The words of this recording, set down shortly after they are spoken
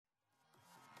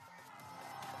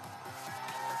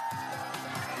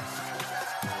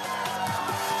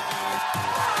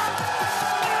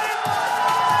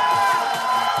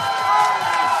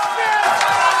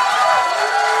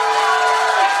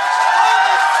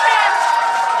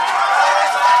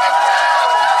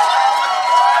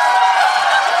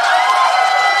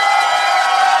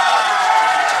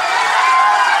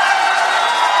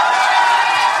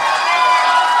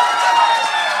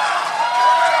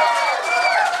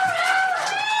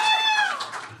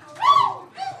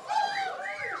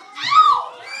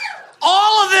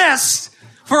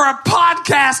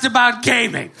podcast about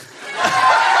gaming.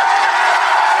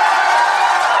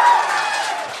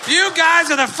 You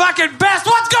guys are the fucking best.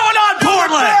 What's going on,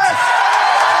 Portland?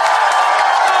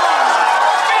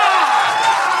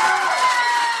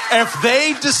 If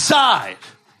they decide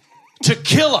to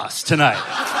kill us tonight,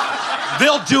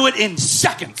 they'll do it in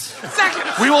seconds.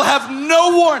 We will have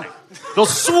no warning. They'll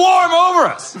swarm over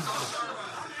us.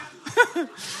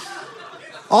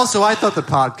 Also, I thought the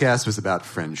podcast was about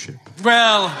friendship.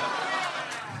 Well,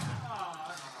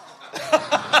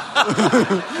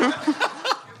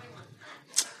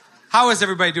 how is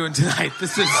everybody doing tonight?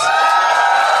 This is insane.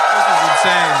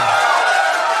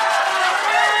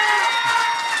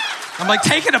 I'm like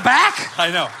taken aback. I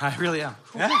know. I really am.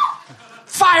 Yeah.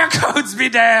 Fire codes be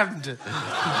damned.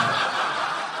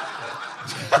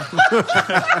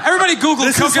 Everybody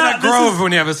Google Coconut Grove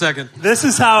when you have a second. This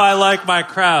is how I like my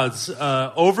crowds.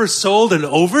 Oversold and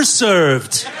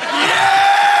overserved. Yeah!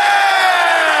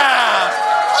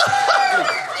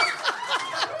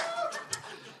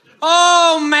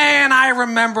 Oh, man, I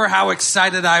remember how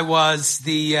excited I was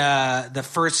the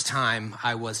first time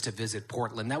I was to visit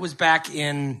Portland. That was back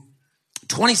in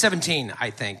 2017,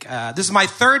 I think. This is my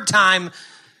third time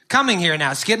coming here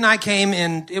now. Skid and I came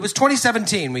in, it was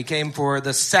 2017. We came for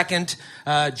the second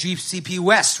GCP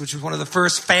West, which was one of the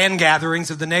first fan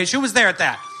gatherings of the nation. Who was there at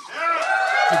that?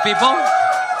 You people?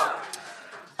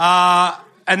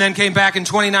 And then came back in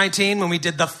 2019 when we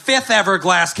did the 5th ever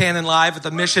Glass Cannon Live at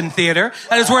the Mission Theater.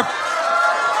 That is where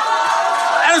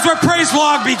Praise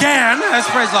Log began. That's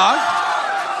Praise Log.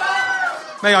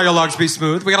 May all your logs be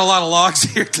smooth. We got a lot of logs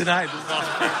here tonight.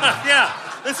 Yeah,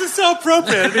 this is so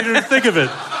appropriate. I didn't even think of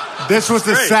it. This was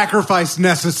the sacrifice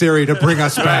necessary to bring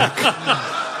us back.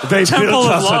 They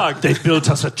built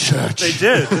us a church. They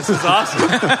did. This is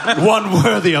awesome. One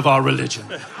worthy of our religion.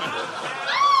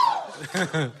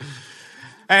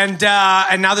 And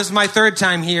now this is my third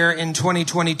time here in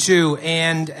 2022.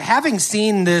 And having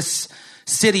seen this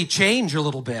city change a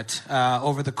little bit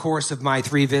over the course of my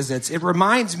 3 visits, it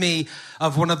reminds me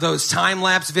of one of those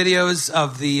time-lapse videos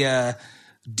of the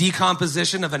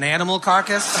decomposition of an animal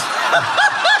carcass.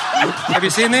 Have you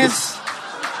seen these?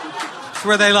 It's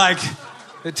where they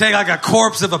take like a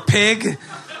corpse of a pig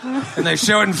and they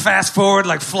show it in fast forward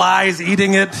like flies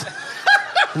eating it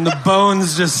and the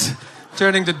bones just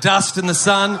turning to dust in the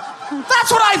sun.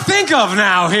 That's what I think of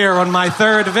now here on my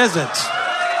 3rd visit.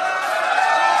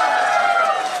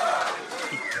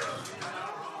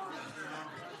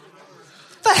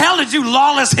 What the hell did you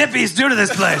lawless hippies do to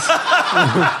this place?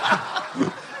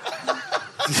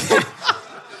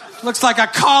 Looks like a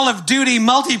Call of Duty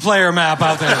multiplayer map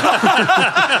out there.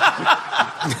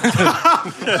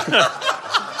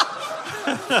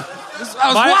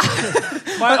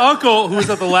 My uncle, who was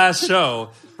at the last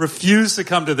show, refused to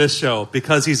come to this show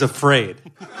because he's afraid.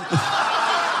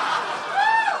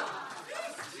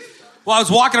 Well, I was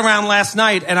walking around last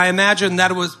night, and I imagined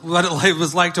that was what it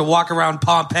was like to walk around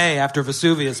Pompeii after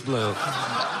Vesuvius blew.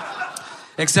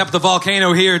 Except the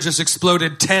volcano here just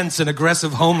exploded tense and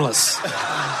aggressive homeless.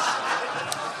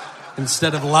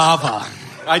 Instead of lava.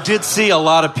 I did see a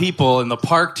lot of people in the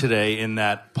park today in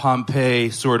that Pompeii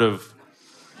sort of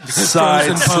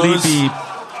side sleepy.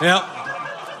 Yep.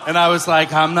 And I was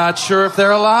like, I'm not sure if they're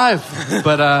alive,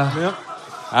 but yep.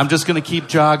 I'm just going to keep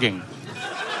jogging.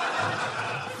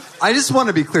 I just want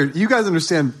to be clear. You guys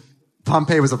understand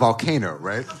Pompeii was a volcano,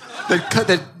 right?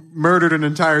 That murdered an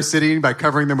entire city by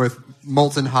covering them with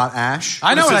molten hot ash.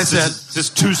 I know what I said. Is this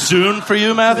too soon for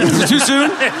you, Matthew? Is it too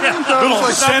soon? Little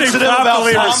sensitive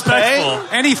about Pompeii?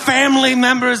 Any family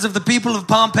members of the people of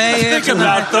Pompeii? Think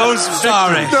about those.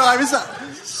 Sorry. No, I was.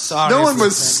 Sorry. No one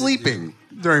was sleeping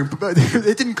during.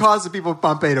 It didn't cause the people of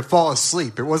Pompeii to fall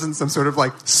asleep. It wasn't some sort of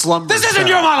like slumber. This isn't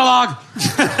your monologue.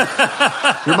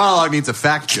 Your monologue needs a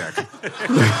fact check.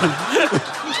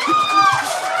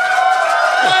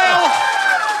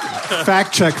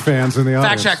 Fact check fans in the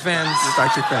audience. Fact check fans.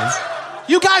 Fact check fans.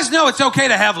 You guys know it's okay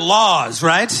to have laws,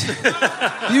 right?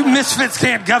 You misfits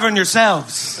can't govern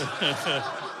yourselves. It's a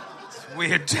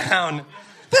weird town.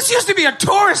 This used to be a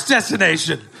tourist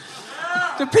destination.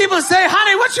 The people say,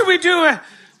 honey, what should we do?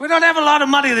 We don't have a lot of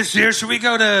money this year. Should we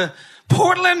go to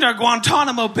Portland or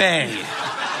Guantanamo Bay?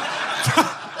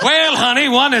 Well, honey,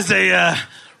 one is a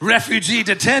refugee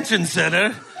detention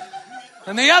center,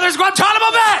 and the other's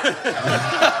Guantanamo Bay.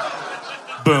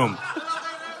 Boom.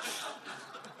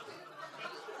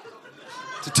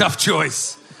 It's a tough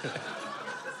choice.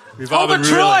 We've all been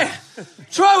Troy,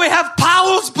 we have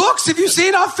Powell's Books. Have you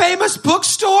seen our famous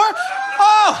bookstore?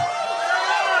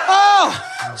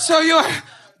 Oh, so your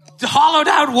hollowed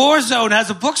out war zone has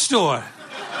a bookstore.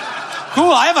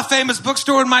 Cool. I have a famous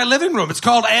bookstore in my living room. It's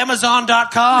called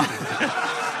Amazon.com.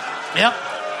 Yep.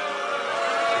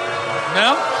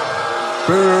 No?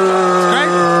 Great.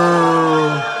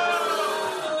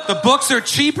 The books are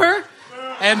cheaper,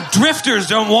 and drifters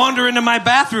don't wander into my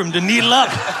bathroom to needle up.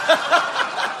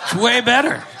 It's way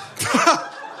better.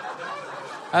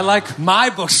 I like my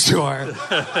bookstore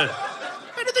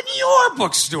better than your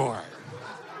bookstore.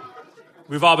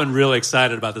 We've all been really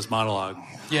excited about this monologue.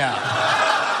 Yeah.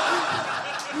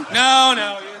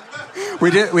 No.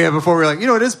 We have before. We were like,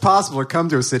 it is possible to come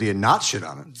to a city and not shit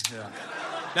on it. Yeah.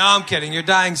 No, I'm kidding. Your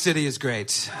dying city is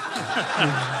great.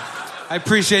 I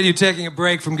appreciate you taking a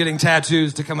break from getting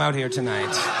tattoos to come out here tonight.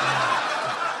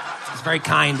 It's very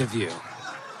kind of you.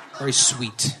 Very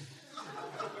sweet.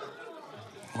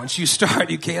 Once you start,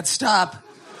 you can't stop.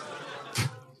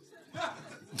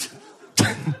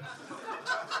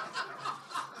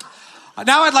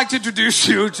 Now I'd like to introduce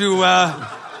you to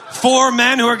 4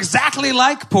 men who are exactly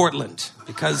like Portland,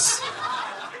 because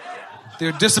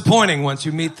they're disappointing once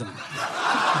you meet them.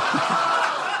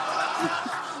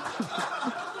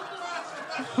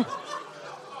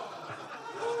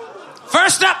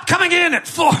 First up, coming in at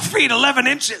 4 feet 11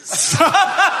 inches,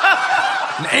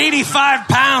 and 85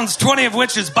 pounds, 20 of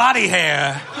which is body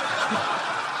hair.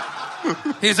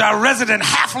 He's our resident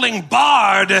halfling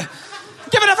bard.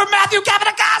 Give it up for Matthew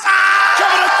Cavanagazza!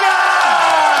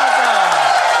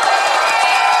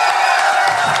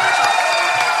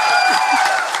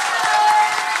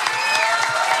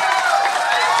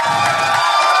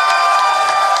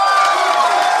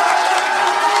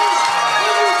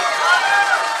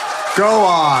 Go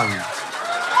on.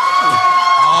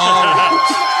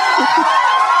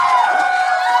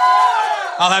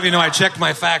 I'll have you know I checked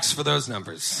my facts for those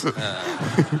numbers.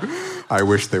 I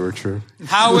wish they were true.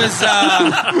 How's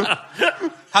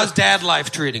dad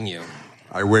life treating you?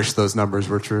 I wish those numbers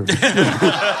were true.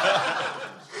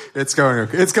 It's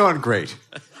going great.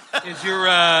 Is your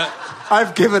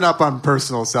I've given up on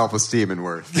personal self-esteem and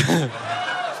worth.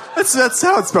 That's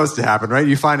how it's supposed to happen, right?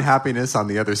 You find happiness on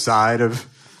the other side of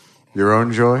your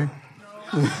own joy.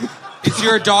 Is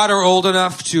your daughter old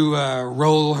enough to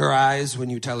roll her eyes when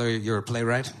you tell her you're a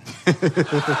playwright?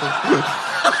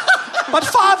 But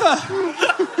Father,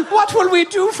 what will we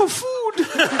do for food?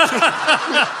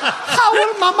 How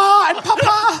will Mama and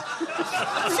Papa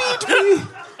feed me?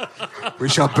 We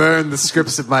shall burn the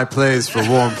scripts of my plays for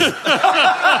warmth.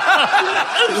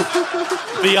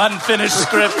 The unfinished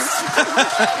scripts.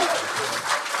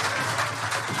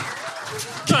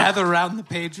 Gather around the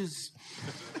pages.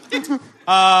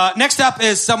 Next up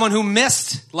is someone who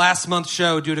missed last month's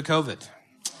show due to COVID.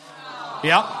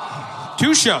 Yep.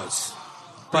 2 shows.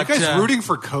 Are you guys rooting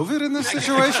for COVID in this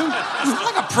situation? It's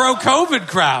like a pro-COVID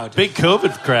crowd. Big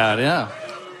COVID crowd, yeah.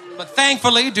 But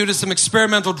thankfully, due to some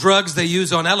experimental drugs they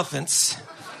use on elephants,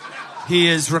 he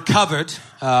is recovered.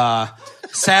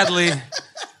 Sadly,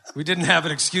 we didn't have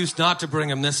an excuse not to bring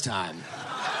him this time.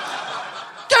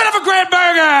 Give it up for Grant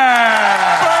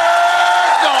Berger!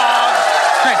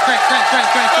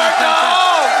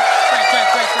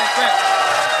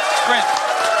 Great.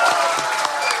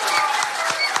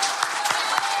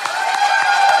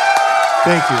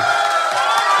 Thank you.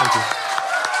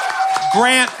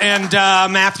 Grant and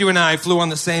Matthew and I flew on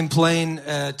the same plane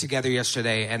together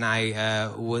yesterday, and I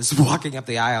was walking up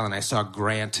the aisle, and I saw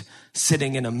Grant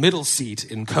sitting in a middle seat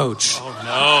in coach. Oh,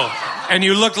 no. And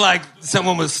you looked like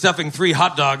someone was stuffing 3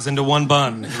 hot dogs into one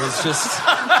bun. It was just...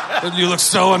 You look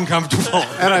so uncomfortable.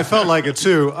 And I felt like it,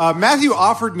 too. Matthew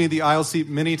offered me the aisle seat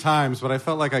many times, but I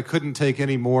felt like I couldn't take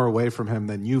any more away from him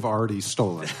than you've already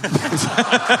stolen.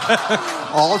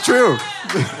 All true.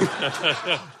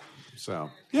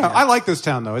 So, yeah, I like this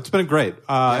town, though. It's been great.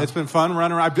 It's been fun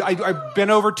running around. I've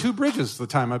been over 2 bridges the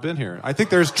time I've been here. I think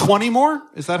there's 20 more.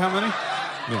 Is that how many?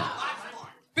 Yeah.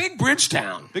 Big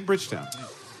Bridgetown. Big Bridgetown.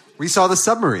 We saw the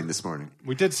submarine this morning.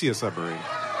 We did see a submarine.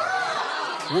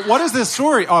 What is this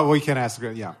story? Oh, well, you can't ask.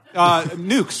 Yeah.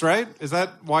 Nukes, right? Is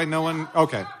that why no one...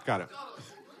 Okay, got it.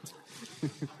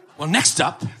 Well, next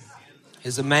up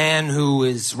is a man who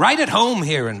is right at home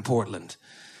here in Portland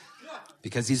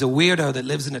because he's a weirdo that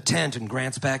lives in a tent in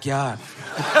Grant's backyard. Give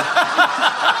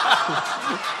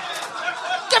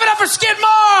it up for Skid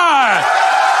Moore!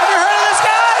 Have you heard of this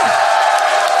guy?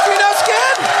 Do you know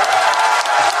Skid?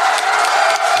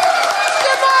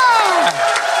 Skid Moore!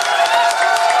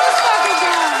 This fucking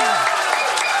guy.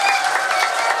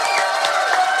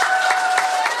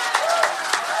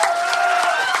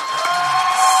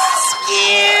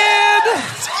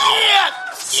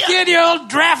 Skid, you old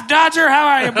draft dodger. How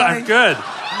are you, buddy? I'm good.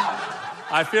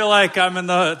 I feel like I'm in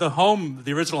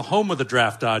the original home of the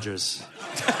Draft Dodgers.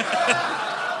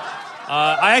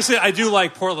 I do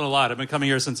like Portland a lot. I've been coming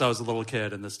here since I was a little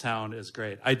kid, and this town is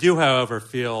great. I do, however,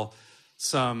 feel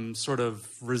some sort of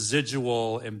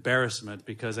residual embarrassment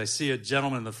because I see a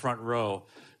gentleman in the front row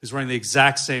who's wearing the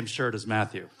exact same shirt as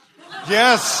Matthew.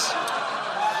 Yes.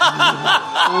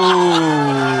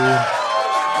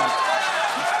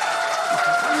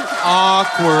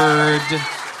 Awkward.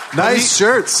 Nice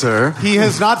shirt, sir. He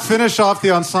has not finished off the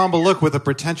ensemble look with a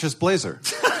pretentious blazer.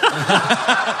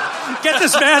 Get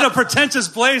this man a pretentious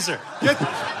blazer.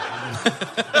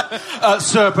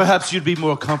 Sir, perhaps you'd be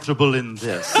more comfortable in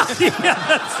this. Like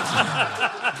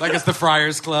it's the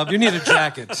Friars Club. You need a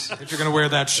jacket if you're going to wear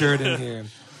that shirt in here.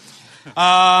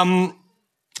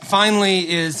 Finally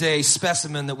is a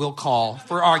specimen that we'll call,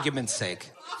 for argument's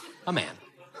sake, a man.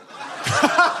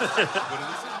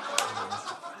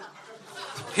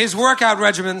 His workout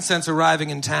regimen since arriving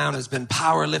in town has been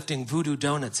powerlifting voodoo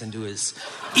donuts into his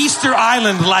Easter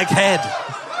Island-like head.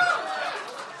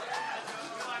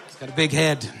 He's got a big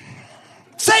head.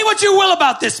 Say what you will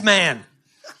about this man,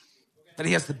 but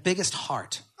he has the biggest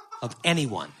heart of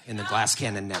anyone in the Glass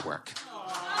Cannon Network.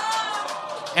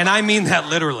 And I mean that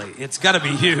literally. It's got to be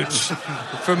huge.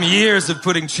 From years of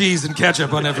putting cheese and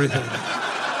ketchup on everything.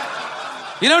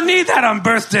 You don't need that on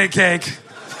birthday cake.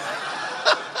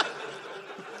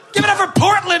 Give it up for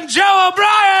Portland Joe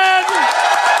O'Brien!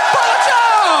 Portland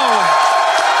Joe!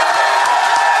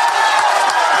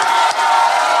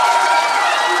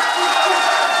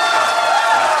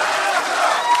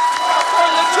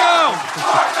 Portland Joe!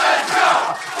 Portland Joe!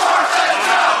 Portland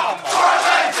Joe!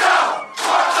 Portland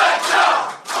Joe!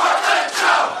 Portland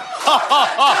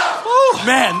Joe!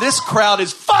 Man, this crowd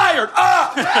is fired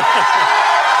up!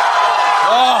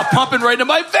 Oh, pumping right into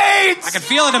my veins! I can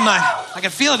feel it in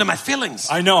my feelings.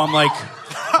 I know, I'm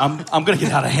gonna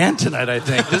get out of hand tonight, I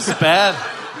think. This is bad.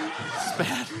 This is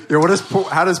bad. Yeah,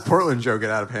 how does Portland Joe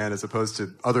get out of hand as opposed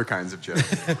to other kinds of Joe?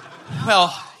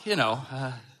 Well,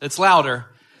 it's louder.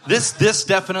 This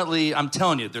definitely, I'm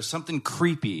telling you, there's something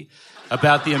creepy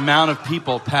about the amount of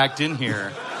people packed in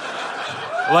here.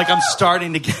 Like I'm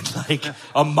starting to get like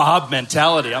a mob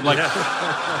mentality. I'm like,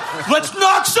 let's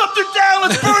knock something down.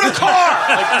 Let's burn a car.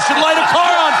 Like we should light a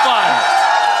car on fire.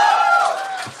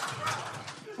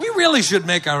 We really should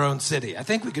make our own city. I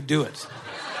think we could do it.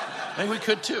 I think we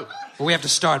could too. But we have to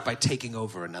start by taking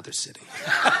over another city.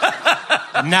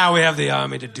 And now we have the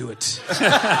army to do it.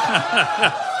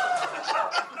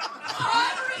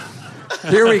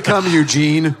 Here we come,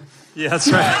 Eugene. Yeah,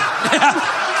 that's right.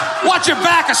 Watch your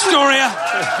back, Astoria.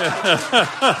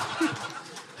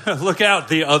 Look out,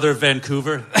 the other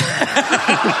Vancouver.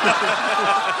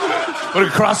 We're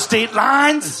across state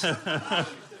lines.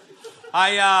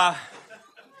 I've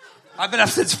been up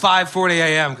since 5:40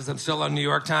 a.m. because I'm still on New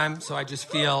York time, so I just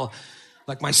feel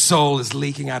like my soul is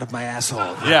leaking out of my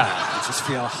asshole. Yeah. I just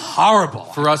feel horrible.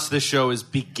 For us, this show is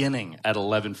beginning at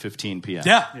 11:15 p.m.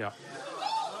 Yeah.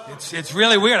 It's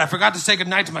really weird. I forgot to say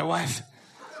goodnight to my wife.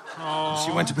 Aww.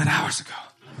 She went to bed hours ago.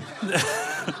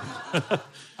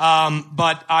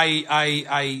 But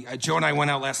Joe and I went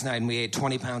out last night and we ate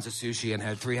 20 pounds of sushi and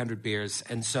had 300 beers.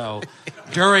 And so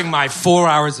during my 4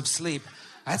 hours of sleep,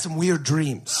 I had some weird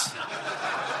dreams.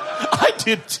 I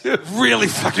did too. Really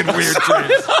fucking weird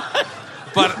dreams.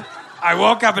 But I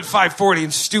woke up at 5:40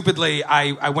 and stupidly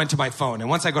I went to my phone. And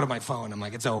once I go to my phone, I'm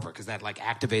like, it's over because that like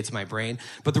activates my brain.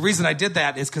 But the reason I did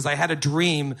that is because I had a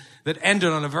dream that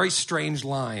ended on a very strange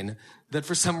line that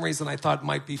for some reason I thought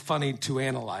might be funny to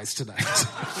analyze tonight.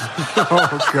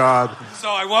 Oh, God. So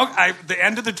the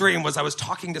end of the dream was I was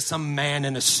talking to some man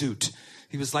in a suit.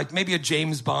 He was like maybe a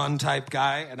James Bond type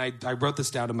guy, and I wrote this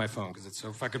down on my phone because it's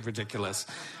so fucking ridiculous.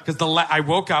 Because I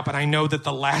woke up and I know that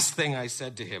the last thing I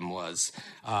said to him was,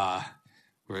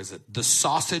 where is it? The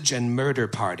sausage and murder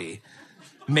party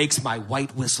makes my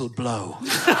white whistle blow.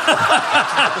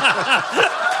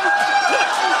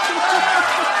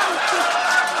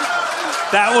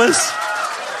 That was...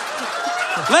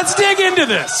 Let's dig into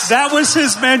this. That was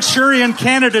his Manchurian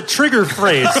Candidate trigger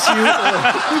phrase.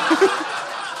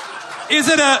 Is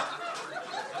it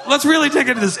let's really dig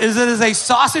into this. Is it a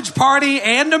sausage party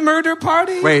and a murder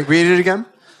party? Wait, read it again.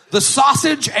 The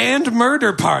sausage and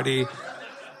murder party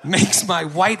makes my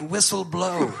white whistle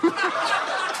blow.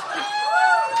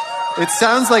 It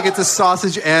sounds like it's a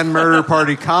sausage and murder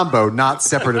party combo, not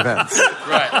separate events.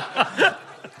 Right.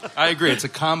 I agree. It's a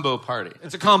combo party.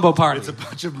 It's a combo party. It's a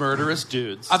bunch of murderous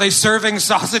dudes. Are they serving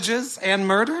sausages and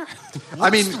murder? I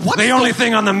mean, The only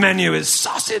thing on the menu is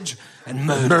sausage and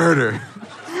murder.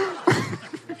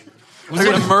 Was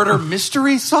it a murder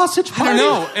mystery sausage party? I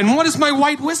don't know. And what is my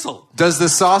white whistle? Does the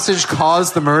sausage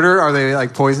cause the murder? Are they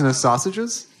like poisonous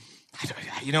sausages?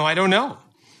 I don't know.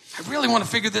 I really want to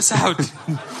figure this out.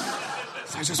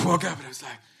 So I just woke up and I was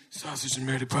like, sausage and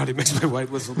murder party makes my white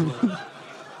whistle blow.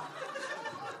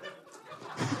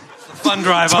 Fun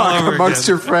drive all over amongst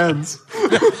again. your friends.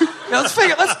 Yeah,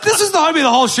 this is going to be the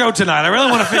whole show tonight. I really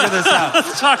want to figure this out.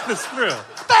 Let's talk this through.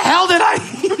 What the hell did I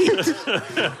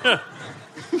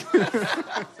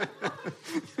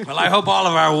eat? Well, I hope all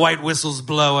of our white whistles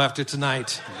blow after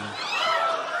tonight.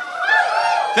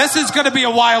 This is going to be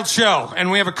a wild show, and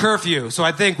we have a curfew, so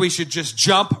I think we should just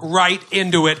jump right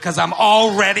into it, because I'm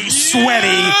already sweaty.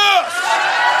 Yeah!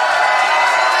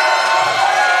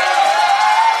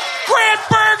 Grant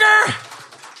Berger,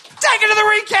 take it to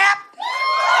the recap.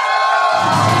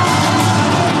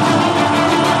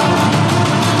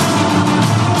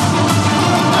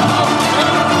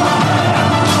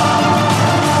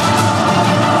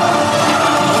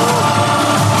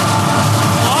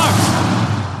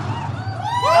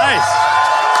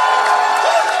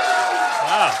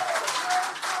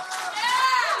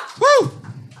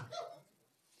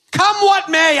 What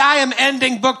may, I am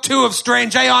ending book 2 of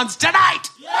Strange Aeons tonight.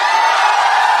 Give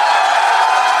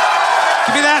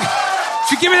me that.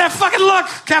 You give me that fucking look,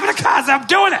 Kevin Akaz. I'm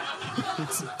doing it.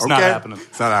 It's not happening.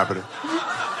 It's not happening.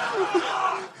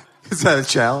 Is that a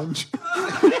challenge?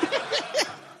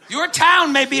 Your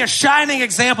town may be a shining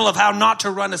example of how not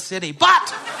to run a city,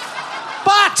 but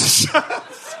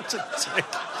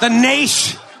the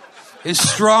nation is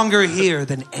stronger here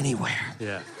than anywhere.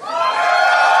 Yeah.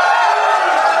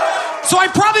 So I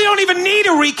probably don't even need a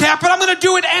recap, but I'm going to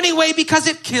do it anyway because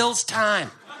it kills time.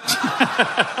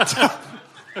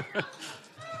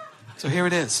 So here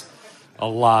it is. A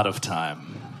lot of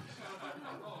time.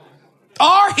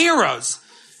 Our heroes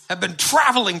have been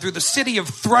traveling through the city of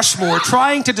Thrushmoor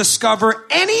trying to discover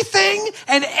anything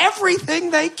and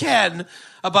everything they can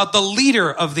about the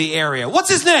leader of the area. What's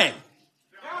his name?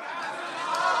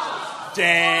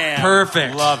 Damn.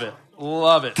 Perfect. Love it.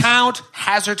 Love it. Count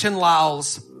Hazerton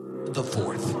Lowles the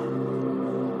Fourth.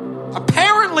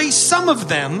 Apparently, some of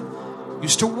them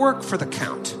used to work for the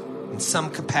Count in some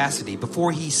capacity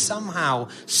before he somehow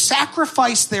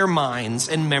sacrificed their minds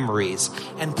and memories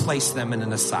and placed them in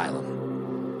an asylum.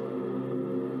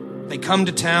 They come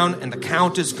to town and the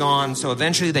Count is gone, so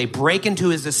eventually they break into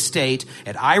his estate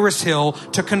at Iris Hill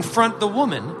to confront the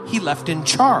woman he left in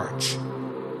charge.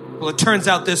 Well, it turns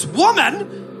out this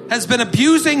woman has been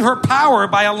abusing her power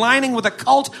by aligning with a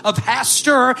cult of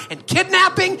Hastur and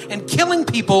kidnapping and killing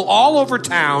people all over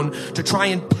town to try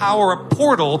and power a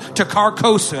portal to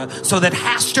Carcosa so that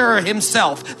Hastur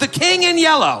himself, the king in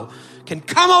yellow, can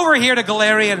come over here to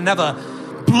Galarian and have a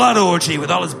blood orgy with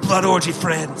all his blood orgy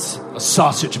friends. A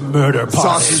sausage murder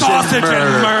party. Sausage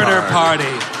and murder party.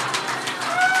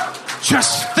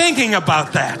 Just thinking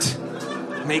about that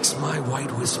makes my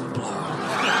white whistle blow.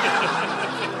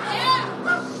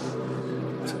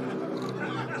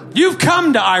 You've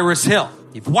come to Iris Hill.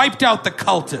 You've wiped out the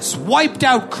cultists, wiped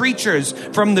out creatures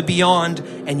from the beyond,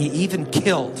 and you even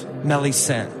killed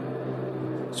Melisande.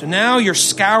 So now you're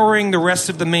scouring the rest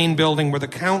of the main building where the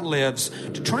Count lives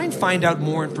to try and find out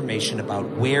more information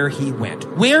about where he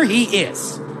went, where he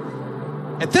is.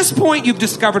 At this point, you've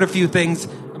discovered a few things.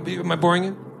 Am I boring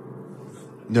you?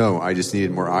 No, I just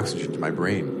needed more oxygen to my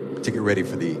brain to get ready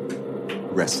for the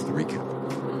rest of the recap.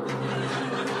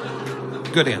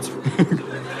 Good answer.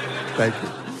 Thank you.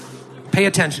 Pay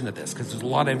attention to this, because there's a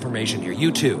lot of information here. You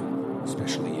too,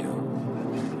 especially you.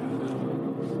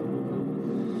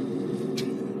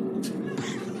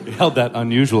 You held that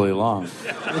unusually long.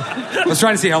 I was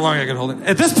trying to see how long I could hold it.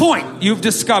 At this point, you've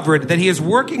discovered that he is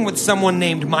working with someone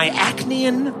named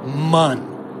Myacnean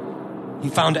Mun. He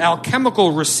found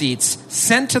alchemical receipts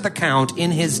sent to the Count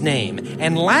in his name,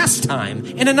 and last time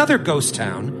in another ghost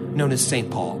town known as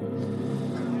St. Paul.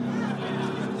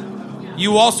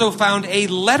 You also found a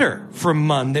letter from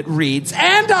Mun that reads,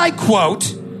 and I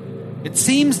quote, "It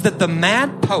seems that the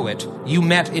mad poet you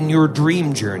met in your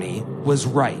dream journey was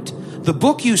right. The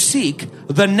book you seek,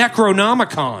 the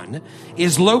Necronomicon,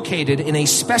 is located in a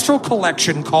special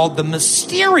collection called the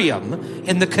Mysterium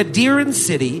in the Kadiran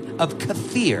city of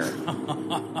Kathir,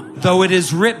 though it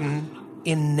is written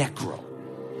in Necro.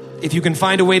 If you can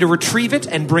find a way to retrieve it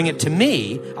and bring it to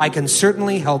me, I can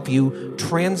certainly help you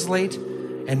translate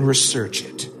and research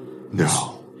it."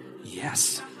 No.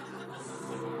 Yes.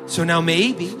 So now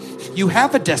maybe you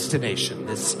have a destination,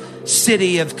 this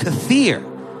city of Kathir.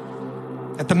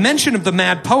 At the mention of the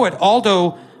mad poet,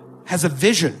 Aldo has a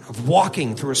vision of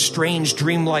walking through a strange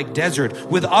dreamlike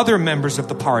desert with other members of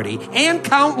the party and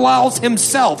Count Lowles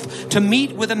himself to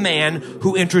meet with a man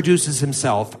who introduces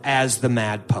himself as the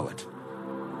mad poet.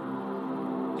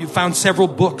 You found several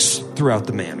books throughout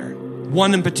the manor.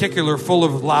 One in particular full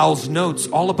of Lao's notes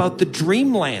all about the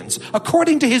dreamlands.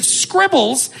 According to his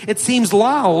scribbles, it seems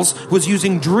Lao's was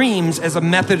using dreams as a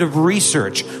method of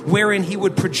research, wherein he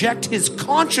would project his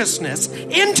consciousness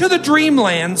into the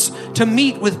dreamlands to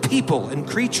meet with people and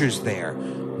creatures there.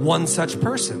 One such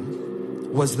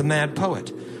person was the Mad Poet,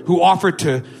 who offered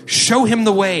to show him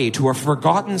the way to a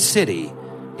forgotten city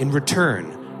in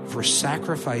return for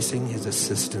sacrificing his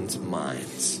assistants'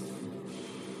 minds.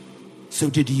 So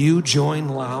did you join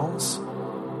Laos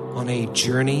on a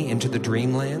journey into the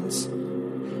dreamlands?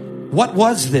 What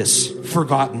was this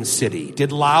forgotten city?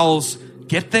 Did Laos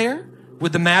get there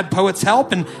with the Mad Poet's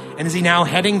help? And is he now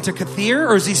heading to Kathir?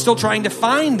 Or is he still trying to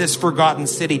find this forgotten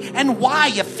city? And why?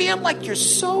 You feel like you're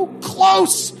so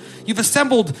close. You've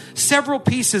assembled several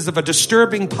pieces of a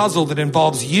disturbing puzzle that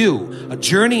involves you, a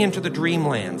journey into the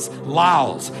dreamlands,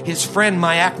 Laos, his friend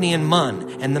Myacnean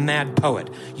Mun, and the Mad Poet.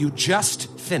 You just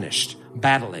finished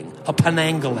battling a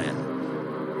Penangalan.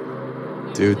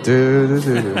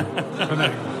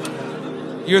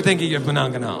 You're thinking of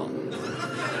Penanganal.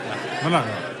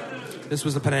 This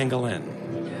was a Penangalan.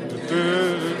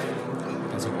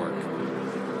 Doesn't work.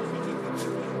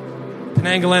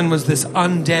 Penangalan was this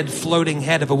undead floating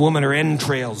head of a woman, her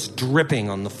entrails dripping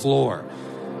on the floor.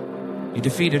 You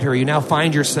defeated her. You now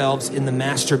find yourselves in the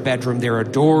master bedroom. There are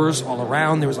doors all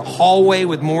around. There was a hallway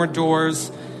with more doors.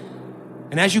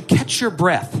 And as you catch your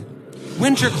breath,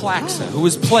 Winter Claxa, who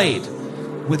was played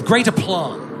with great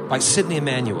aplomb by Sidney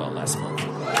Emmanuel last month.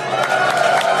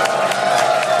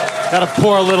 Got to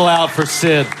pour a little out for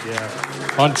Sid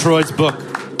on Troy's book.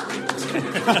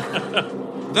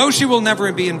 Though she will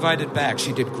never be invited back,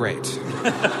 she did great.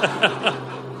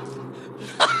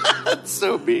 That's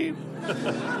so mean.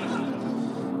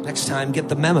 Next time, get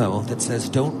the memo that says,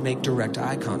 don't make direct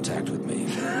eye contact with me.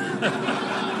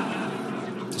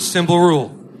 It's a simple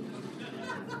rule.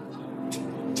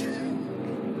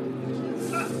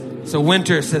 So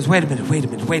Winter says, wait a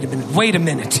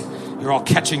minute. You're all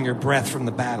catching your breath from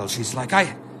the battle. She's like,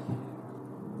 I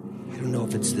don't know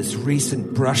if it's this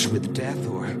recent brush with death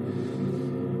or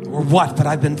what, but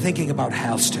I've been thinking about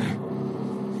Halster.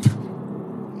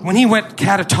 When he went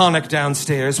catatonic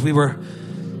downstairs, we were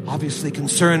obviously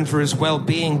concerned for his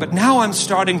well-being, but now I'm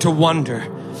starting to wonder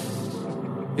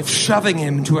if shoving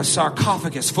him into a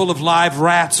sarcophagus full of live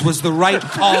rats was the right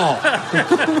call.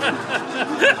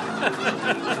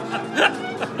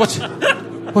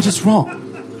 What is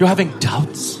wrong? You're having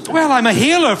doubts? Well, I'm a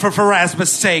healer for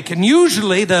Pharasma's sake, and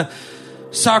usually the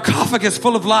sarcophagus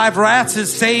full of live rats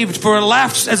is saved for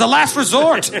as a last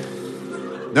resort.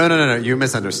 No. You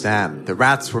misunderstand. The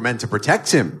rats were meant to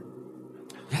protect him.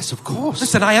 Yes, of course.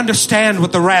 Listen, I understand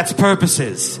what the rat's purpose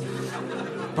is,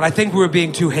 but I think we were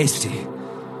being too hasty.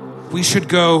 We should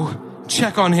go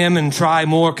check on him and try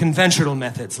more conventional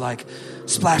methods, like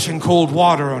splashing cold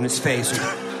water on his face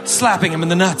or slapping him in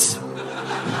the nuts.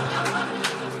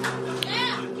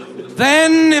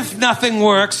 Then, if nothing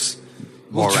works,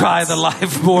 we'll try the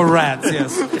live more rats,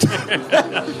 yes.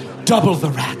 Double the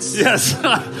rats. Yes.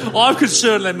 I'm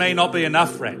concerned there may not be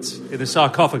enough rats in the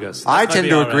sarcophagus. I tend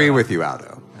to agree with you,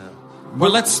 Aldo. Well,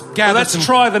 let's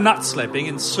try the nut slapping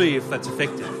and see if that's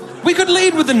effective. We could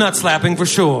lead with the nut slapping for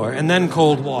sure, and then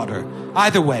cold water.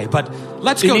 Either way, but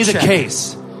let's go check. In either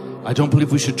case, I don't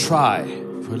believe we should try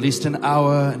for at least an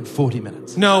hour and 40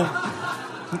 minutes. No,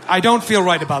 I don't feel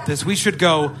right about this. We should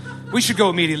go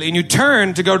immediately. And you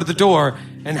turn to go to the door,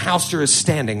 and Halster is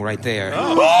standing right there.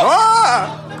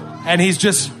 And he's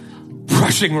just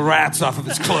brushing rats off of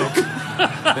his cloak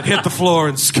that hit the floor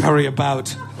and scurry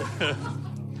about.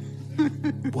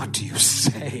 What do you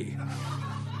say?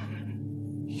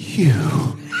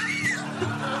 You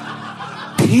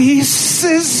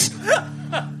pieces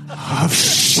of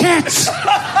shit!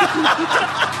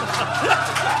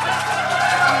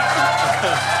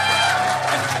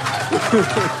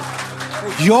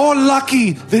 You're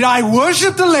lucky that I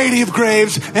worship the Lady of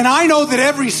Graves, and I know that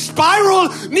every spiral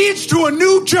leads to a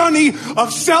new journey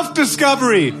of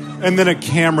self-discovery. And then a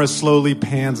camera slowly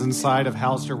pans inside of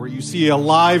Halster where you see a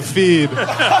live feed. One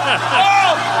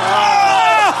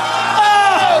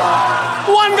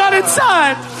got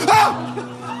inside!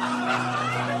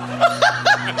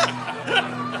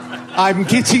 I'm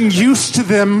getting used to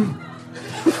them.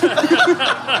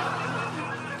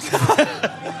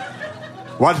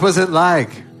 What was it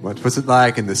like? What was it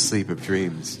like in the sleep of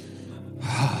dreams?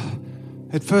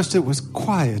 At first it was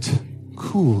quiet,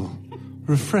 cool,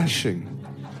 refreshing.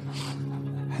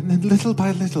 And then little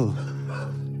by little,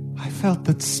 I felt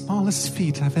the smallest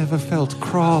feet I've ever felt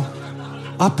crawl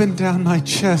up and down my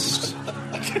chest,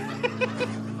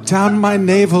 down my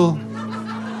navel,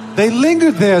 They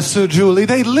lingered there, Sir Julie.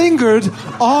 They lingered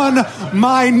on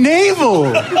my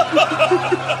navel.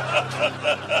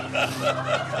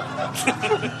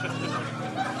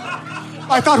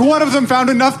 I thought one of them found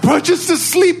enough purchase to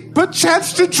sleep,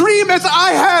 perchance to dream as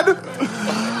I had.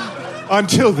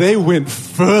 Until they went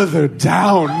further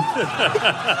down.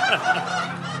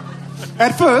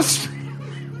 At first,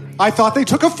 I thought they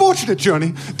took a fortunate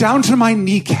journey down to my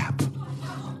kneecap.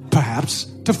 Perhaps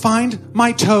to find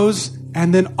my toes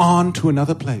and then on to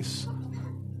another place.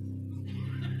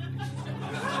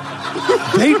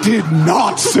 They did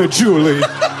not, Sir Julie.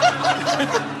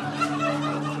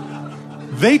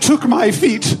 They took my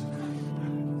feet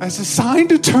as a sign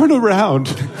to turn around.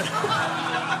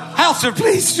 Hal, sir,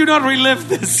 please do not relive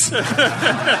this.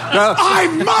 I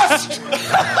must!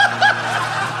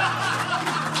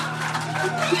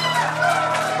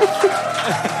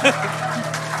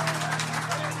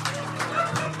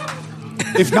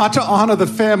 If not to honor the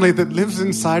family that lives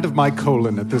inside of my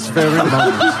colon at this very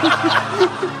moment.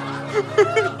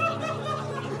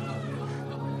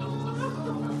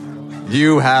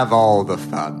 You have all the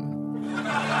fun.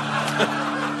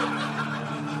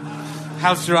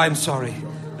 Hal, sir, I'm sorry.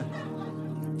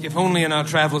 If only in our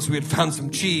travels we had found some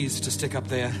cheese to stick up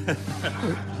there.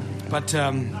 But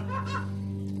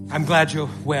I'm glad you're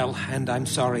well, and I'm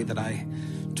sorry that I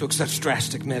took such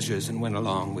drastic measures and went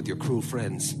along with your cruel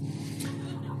friends.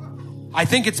 I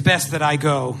think it's best that I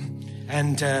go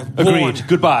and Agreed.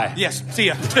 Goodbye. Yes, see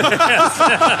ya.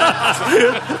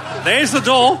 There's the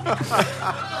door.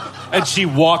 And she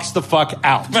walks the fuck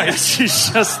out. Right. She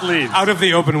just leaves. Out of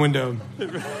the open window.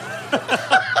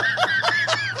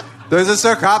 There's a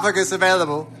sarcophagus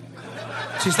available.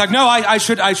 She's like, no, I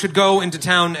should go into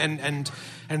town and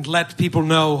let people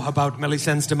know about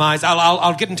Melisandre's demise.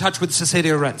 I'll get in touch with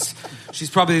Cecilia Rents. She's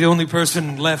probably the only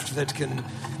person left that can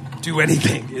do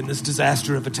anything in this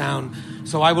disaster of a town.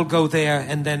 So I will go there,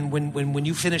 and then when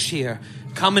you finish here,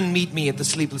 come and meet me at the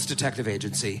Sleepless Detective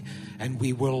Agency, and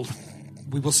we will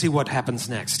see what happens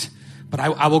next. But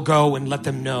I will go and let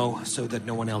them know so that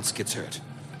no one else gets hurt.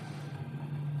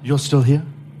 You're still here?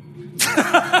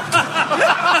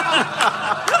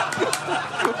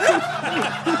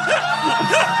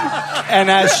 And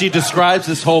as she describes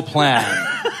this whole plan,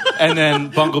 and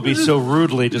then Bungleby so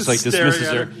rudely just like dismisses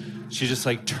her, she just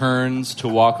like turns to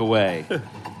walk away,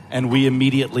 and we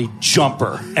immediately jump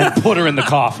her and put her in the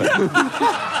coffin.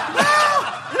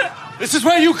 This is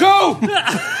where you go!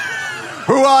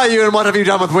 Who are you and what have you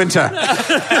done with winter?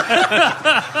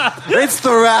 It's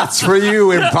the rats for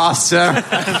you, imposter.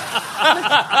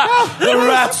 The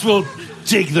rats will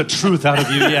dig the truth out of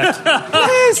you yet.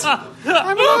 Please,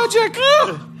 I'm allergic.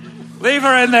 Leave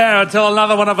her in there until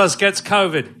another one of us gets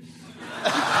COVID.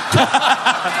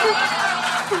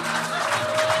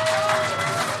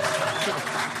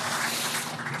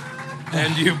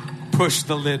 And you push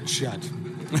the lid shut.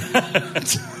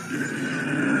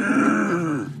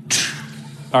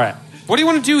 All right. What do you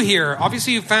want to do here?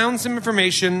 Obviously, you found some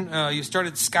information. You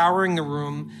started scouring the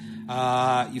room.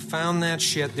 You found that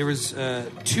shit. There was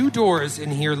 2 doors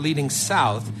in here leading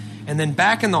south, and then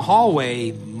back in the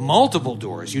hallway, multiple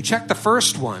doors. You checked the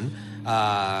first one,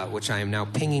 which I am now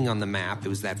pinging on the map. It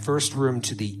was that first room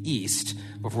to the east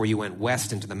before you went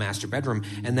west into the master bedroom,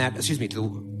 and that, to the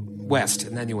west,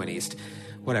 and then you went east.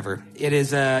 Whatever.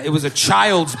 It was a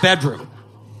child's bedroom.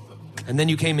 And then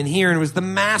you came in here, and it was the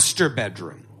master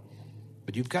bedroom.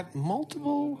 But you've got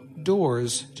multiple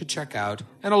doors to check out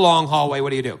and a long hallway. What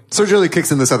do you do? Sir Julie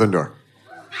kicks in the southern door.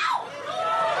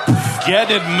 Get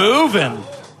it moving.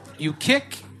 You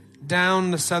kick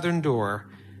down the southern door,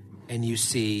 and you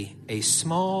see a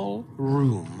small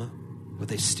room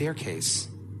with a staircase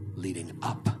leading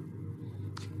up.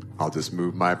 I'll just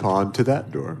move my pawn to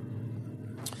that door.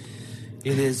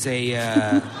 It is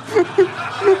a...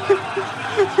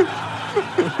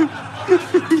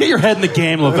 Get your head in the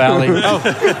game, LaValle.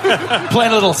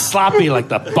 Playing a little sloppy like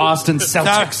the Boston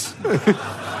Celtics.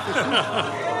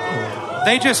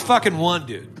 They just fucking won,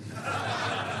 dude.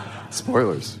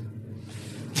 Spoilers.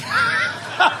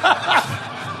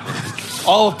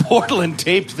 All of Portland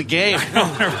taped the game.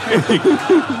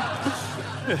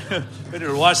 Ready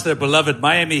to watch their beloved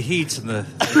Miami Heat in the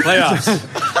playoffs.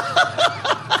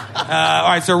 All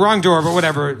right, so wrong door, but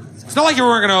whatever. It's not like you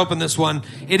weren't going to open this one.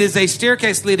 It is a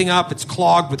staircase leading up. It's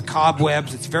clogged with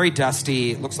cobwebs. It's very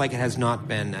dusty. It looks like it has not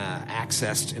been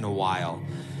accessed in a while.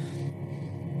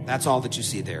 That's all that you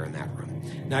see there in that room.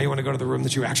 Now you want to go to the room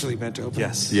that you actually meant to open?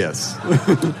 Yes. Yes.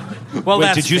 Well, Wait,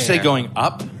 that's did you say fair. going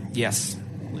up? Yes.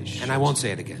 And I won't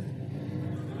say it again.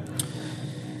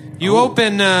 You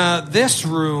open this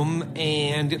room,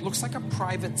 and it looks like a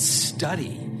private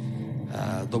study.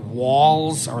 The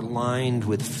walls are lined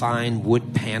with fine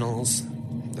wood panels.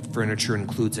 The furniture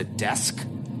includes a desk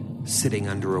sitting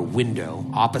under a window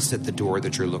opposite the door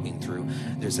that you're looking through.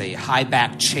 There's a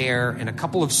high-back chair and a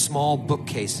couple of small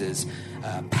bookcases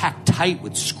packed tight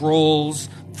with scrolls,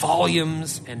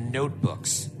 volumes, and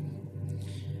notebooks.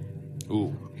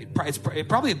 Ooh. It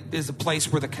probably is a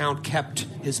place where the Count kept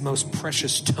his most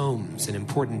precious tomes and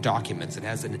important documents. It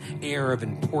has an air of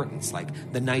importance,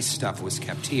 like the nice stuff was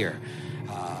kept here.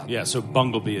 Yeah, so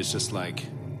Bunglebee is just like,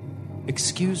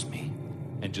 excuse me,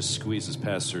 and just squeezes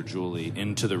past Sir Julie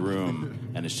into the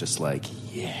room, and it's just like,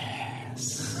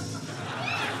 yes.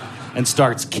 And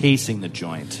starts casing the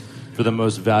joint for the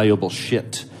most valuable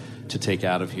shit to take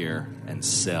out of here and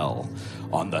sell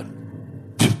on the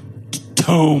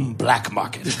tome black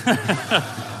market.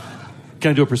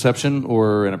 Can I do a perception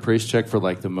or an appraise check for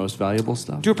like the most valuable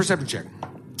stuff? Do a perception check.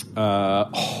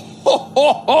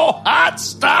 Hot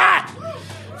start!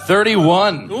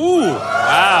 31. Ooh,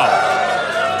 wow.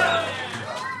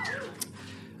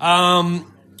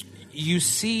 You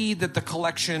see that the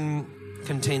collection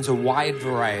contains a wide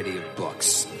variety of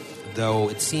books, though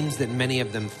it seems that many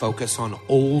of them focus on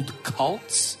old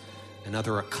cults and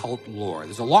other occult lore.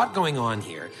 There's a lot going on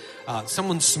here.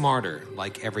 Someone smarter,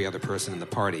 like every other person in the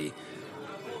party,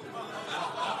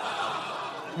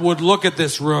 would look at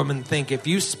this room and think, if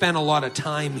you spent a lot of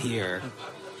time here,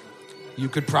 you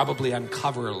could probably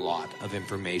uncover a lot of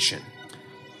information.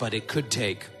 But it could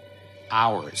take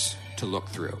hours to look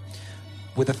through.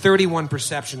 With a 31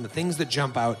 perception, the things that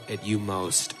jump out at you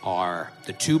most are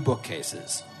the two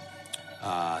bookcases,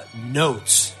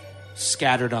 notes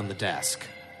scattered on the desk,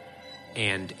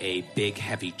 and a big,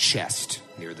 heavy chest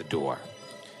near the door.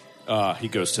 He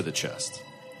goes to the chest.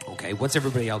 Okay, what's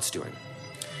everybody else doing?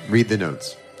 Read the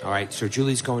notes. All right, so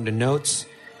Julie's going to notes.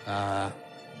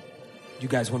 You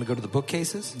guys want to go to the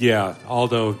bookcases? Yeah,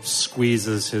 Aldo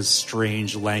squeezes his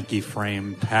strange, lanky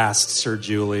frame past Sir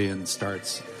Julie and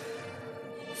starts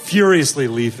furiously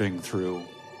leafing through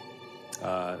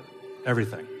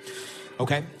everything.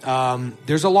 Okay,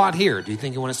 there's a lot here. Do you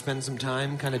think you want to spend some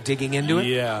time kind of digging into it?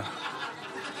 Yeah.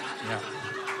 Yeah.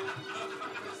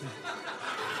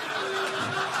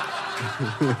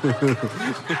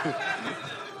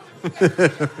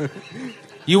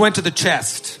 You went to the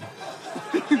chest.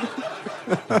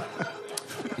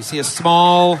 You see a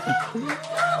small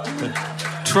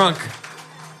trunk.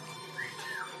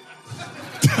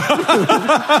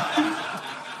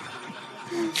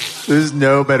 There's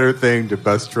no better thing to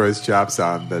bust Troy's chops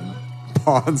on than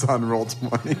pawns on roll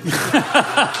 20.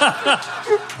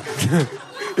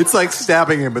 It's like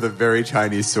stabbing him with a very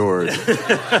Chinese sword.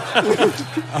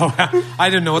 Oh, I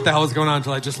didn't know what the hell was going on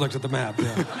until I just looked at the map.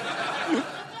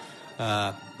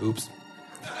 Yeah. Oops.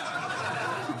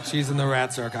 She's in the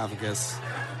rat sarcophagus.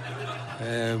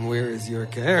 And where is your...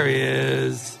 There he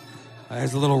is.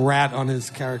 There's a little rat on his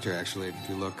character, actually, if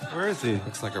you look. Where is he?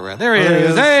 Looks like a rat. There he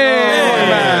is.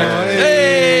 Hey!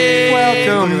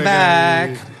 Welcome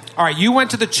back. All right, you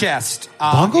went to the chest.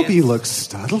 Bunglebee looks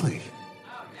studly.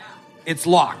 It's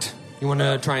locked. You want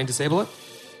to try and disable it?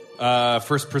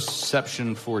 First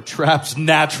perception for traps,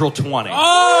 natural 20.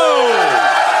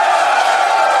 Oh!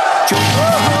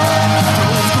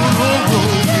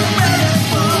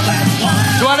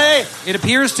 It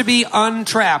appears to be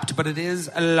untrapped, but it is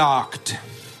locked.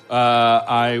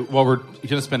 While we're going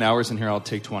to spend hours in here, I'll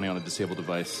take 20 on a disabled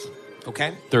device.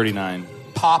 Okay. 39.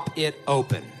 Pop it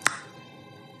open.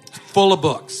 It's full of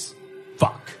books.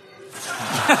 Fuck.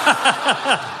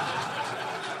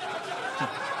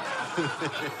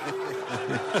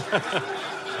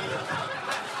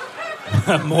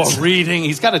 More reading.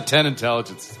 He's got a 10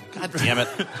 intelligence. God damn it.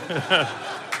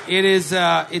 It is.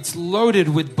 It's loaded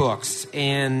with books,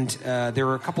 and there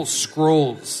are a couple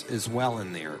scrolls as well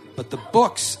in there. But the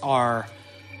books are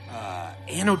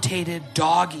annotated,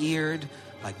 dog-eared.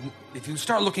 Like, if you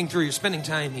start looking through, you're spending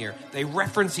time here. They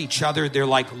reference each other. They're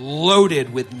like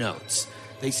loaded with notes.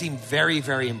 They seem very,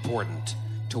 very important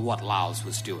to what Laos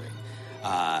was doing.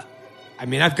 I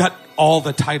mean, I've got all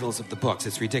the titles of the books.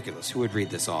 It's ridiculous. Who would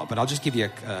read this all? But I'll just give you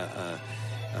a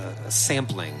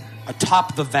sampling.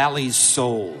 Atop the Valley's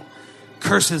Soul,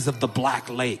 Curses of the Black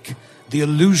Lake, The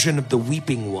Illusion of the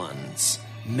Weeping Ones,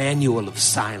 Manual of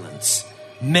Silence,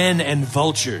 Men and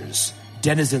Vultures,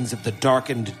 Denizens of the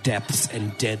Darkened Depths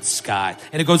and Dead Sky.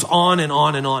 And it goes on and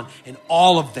on and on. And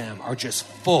all of them are just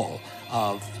full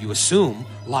of, you assume,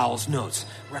 Lyle's notes,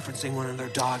 referencing one another,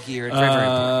 dog-eared, very, very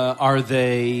important. Are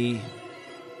they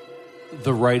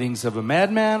the writings of a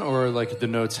madman, or like the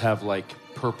notes have like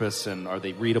purpose, and are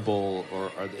they readable,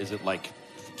 or is it like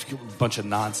bunch of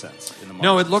nonsense in the market.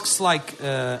 No, it looks like,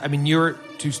 you're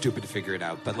too stupid to figure it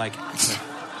out, but like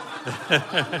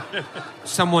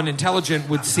someone intelligent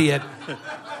would see it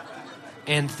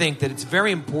and think that it's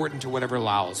very important to whatever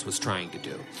Laos was trying to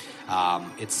do.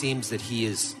 It seems that he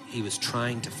was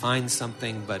trying to find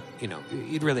something, but,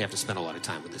 you'd really have to spend a lot of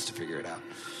time with this to figure it out.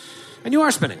 And you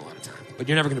are spending a lot of time, but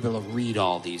you're never going to be able to read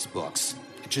all these books.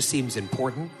 It just seems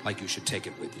important, like you should take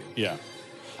it with you. Yeah.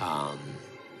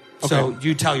 So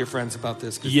you tell your friends about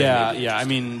this? Yeah.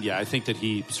 I think that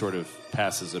he sort of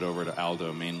passes it over to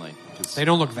Aldo mainly. They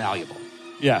don't look valuable.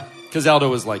 Yeah, because Aldo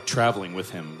was like traveling with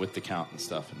him, with the Count and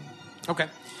stuff. Okay.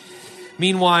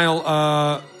 Meanwhile,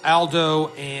 Aldo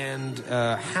and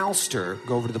Halster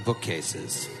go over to the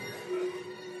bookcases.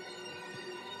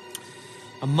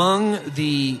 Among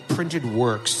the printed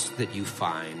works that you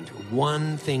find,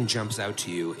 one thing jumps out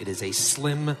to you. It is a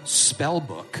slim spell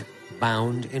book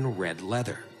bound in red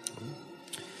leather.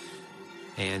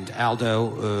 And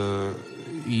Aldo,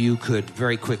 you could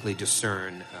very quickly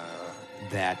discern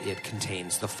that it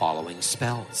contains the following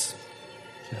spells.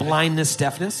 Okay. Blindness,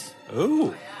 deafness.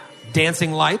 Ooh.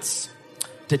 Dancing lights.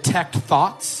 Detect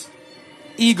thoughts.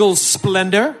 Eagle's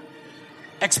splendor.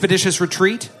 Expeditious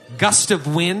retreat. Gust of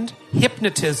wind.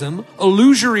 Hypnotism.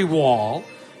 Illusory wall.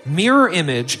 Mirror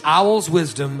image. Owl's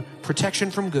wisdom.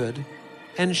 Protection from good.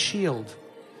 And shield.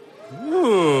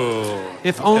 Ooh.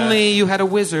 If only you had a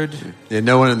wizard. Yeah,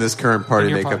 no one in this current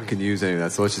party makeup party can use any of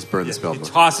that, so let's just burn the spell He book.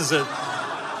 tosses it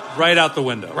right out the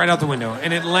window. Right out the window.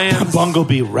 And it lands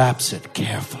Bumblebee wraps it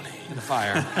carefully. in the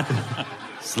fire.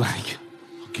 It's like,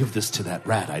 I'll give this to that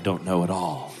rat I don't know at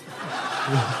all.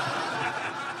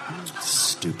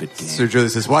 Stupid game. Sir Julie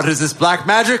says, "What is this black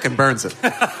magic?" and burns it.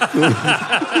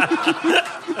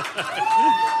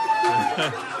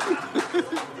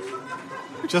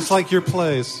 Just like your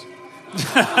plays.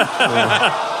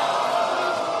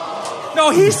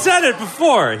 No, he said it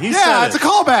before. He said Yeah, it's a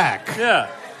callback. Yeah.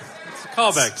 It's a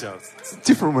callback joke. It's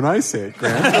different when I say it,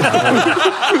 Grant.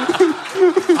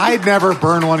 I'd never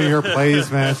burn one of your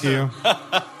plays, Matthew.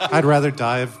 I'd rather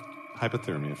die of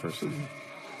hypothermia first.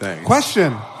 Thanks.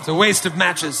 Question. It's a waste of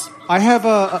matches. I have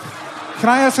can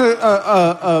I ask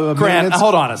a Grant, maintenance-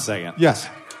 hold on a second. Yes.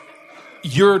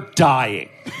 You're dying.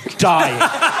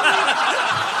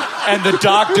 And the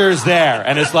doctor's there,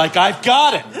 and it's like, I've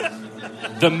got it.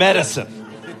 The medicine.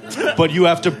 But you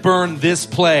have to burn this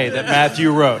play that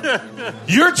Matthew wrote.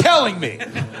 You're telling me.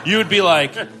 You would be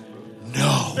like,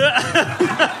 no.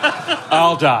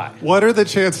 I'll die. What are the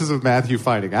chances of Matthew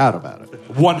finding out about it?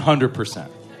 100%.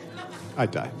 I'd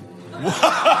die.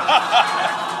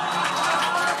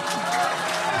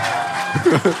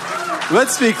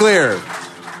 Let's be clear.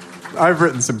 I've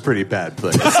written some pretty bad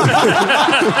plays.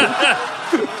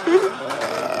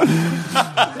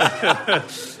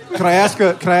 Can I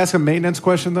ask a maintenance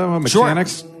question though?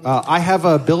 Mechanics. Sure. I have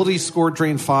a ability score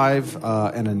drain 5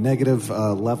 and a negative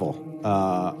level.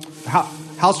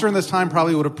 Halster in this time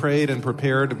probably would have prayed and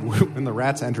prepared when the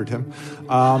rats entered him.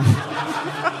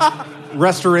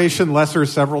 Restoration lesser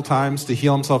several times to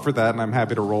heal himself for that, and I'm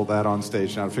happy to roll that on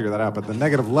stage now to figure that out. But the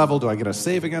negative level, do I get a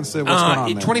save against it? What's going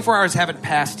on there? 24 hours haven't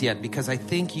passed yet because I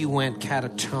think you went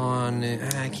cataton.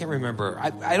 I can't remember.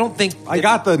 I don't think... I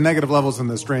got the negative levels in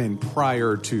this drain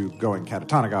prior to going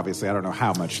catatonic, obviously. I don't know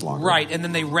how much longer. Right, and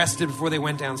then they rested before they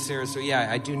went downstairs. So yeah,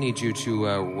 I do need you to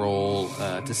roll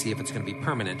to see if it's going to be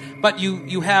permanent. But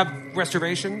you have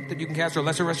restoration that you can cast, or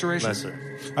lesser restoration? Lesser.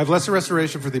 I have lesser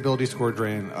restoration for the ability score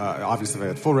drain. Obviously, if I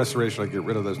had full restoration, I get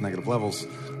rid of those negative levels.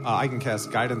 I can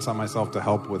cast guidance on myself to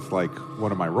help with like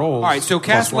one of my rolls. All right, so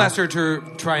cast +1. lesser to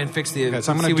try and fix the. Okay,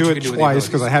 so I'm going to do it twice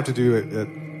because I have to do it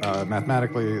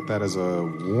mathematically. That is a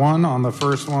 1 on the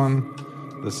first one.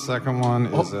 The second one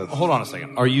is a Hold on a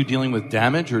second. Are you dealing with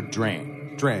damage or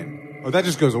drain? drain. Oh, that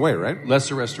just goes away, right?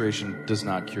 Lesser restoration does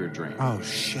not cure drain. Oh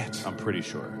shit! I'm pretty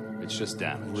sure. It's just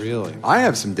damage. Really? I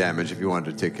have some damage if you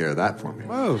wanted to take care of that for me.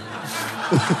 Whoa!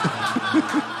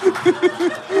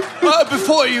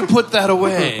 Before you put that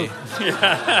away.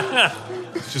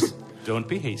 Just Don't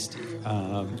be hasty.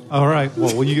 all right.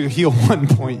 Well, will you heal 1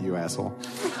 point, you asshole?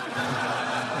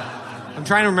 I'm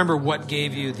trying to remember what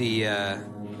gave you the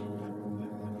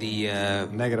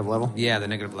Negative level. yeah, the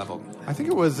negative level. I think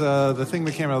it was the thing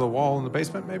that came out of the wall in the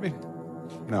basement. Maybe.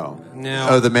 No. No,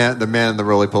 Oh, the man in the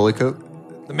roly-poly coat?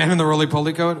 the man in the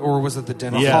roly-poly coat, or was it the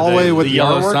dentist? hallway with the the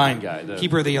yellow artwork? sign guy.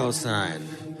 Keeper of the yellow sign.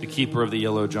 The keeper of the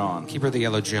yellow John. Keeper of the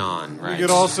yellow John. Right. You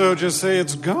could also just say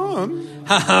it's gone.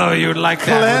 Oh, you'd like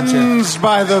that, wouldn't you? Cleansed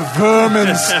by the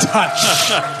vermin's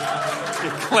touch.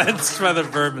 Cleansed by the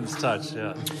vermin's touch,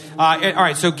 yeah. All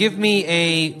right, so give me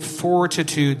a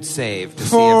fortitude save. To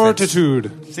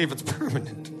Fortitude. See if it's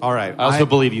permanent. All right. I also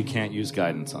believe you can't use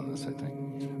guidance on this, I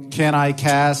think. Can I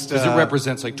cast... Because it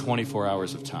represents like 24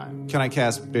 hours of time. Can I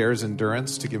cast Bear's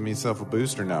Endurance to give myself a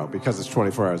boost or no? Because it's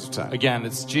 24 hours of time. Again,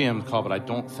 it's GM call, but I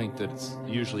don't think that it's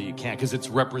usually you can't because it's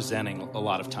representing a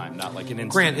lot of time, not like an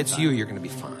instant. Grant, it's time. you. You're going to be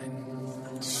fine.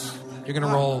 You're going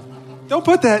to roll... Don't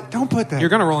put that. You're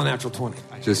going to roll a natural 20.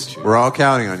 We're all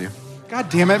counting on you. God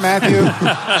damn it, Matthew.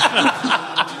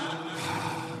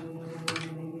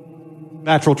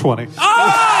 Natural 20.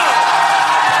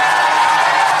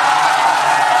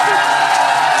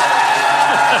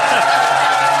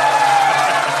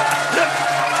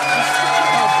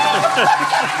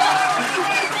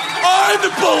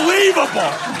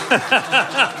 Unbelievable!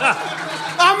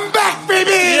 I'm back,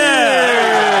 baby!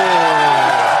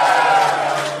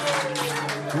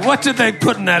 What did they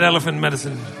put in that elephant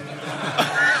medicine?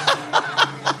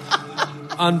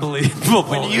 Unbelievable.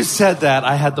 When you said that,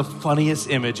 I had the funniest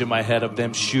image in my head of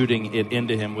them shooting it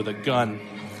into him with a gun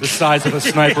the size of a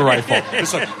sniper rifle.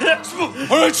 It's like,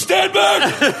 all right, stand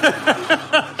back!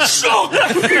 Shoot!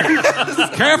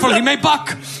 Careful, he may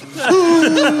buck.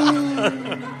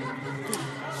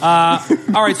 All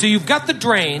right, so you've got the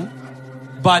drain,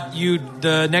 but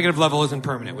the negative level isn't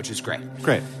permanent, which is great.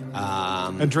 Great.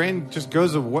 And Drain just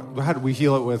goes of what? How do we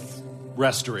heal it with?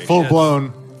 Restoration. Full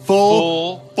blown.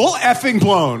 Full effing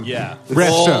blown. Yeah.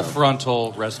 Resto. Full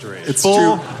frontal restoration. It's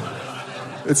true.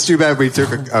 It's too bad we took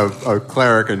a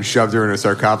cleric and shoved her in a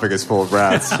sarcophagus full of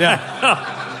rats.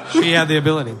 Yeah. She had the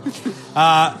ability.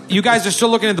 You guys are still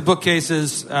looking at the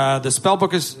bookcases. The spell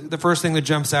book is the first thing that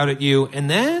jumps out at you. And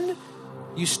then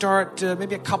you start,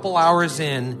 maybe a couple hours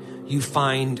in, you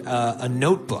find a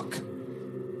notebook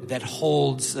that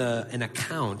holds an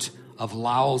account of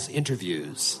Lao's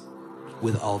interviews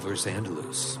with Ulver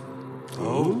Zandalus.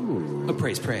 Oh.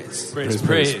 Praise.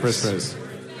 Praise.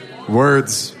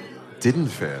 Words didn't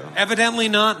fail. Evidently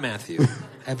not, Matthew.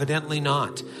 Evidently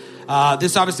not.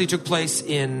 This obviously took place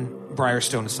in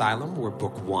Briarstone Asylum, where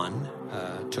Book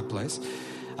 1 took place.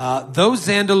 Though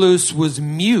Zandalus was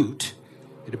mute,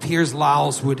 it appears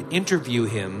Laos would interview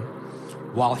him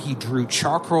while he drew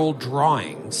charcoal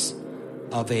drawings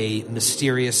of a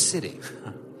mysterious city.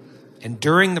 And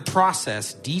during the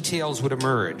process, details would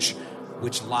emerge,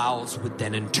 which Laos would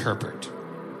then interpret.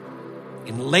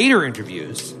 In later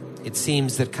interviews, it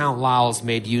seems that Count Laos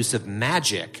made use of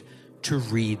magic to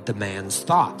read the man's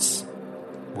thoughts,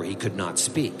 where he could not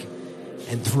speak.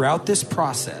 And throughout this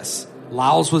process,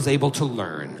 Laos was able to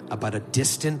learn about a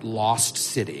distant lost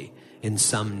city in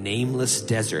some nameless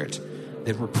desert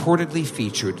that reportedly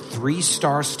featured 3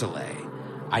 star stelae,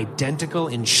 identical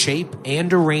in shape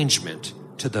and arrangement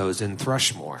to those in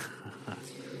Thrushmore.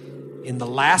 In the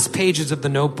last pages of the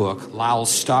notebook,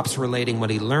 Laos stops relating what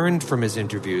he learned from his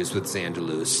interviews with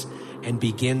Zandalus and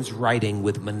begins writing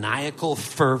with maniacal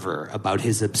fervor about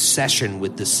his obsession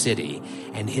with the city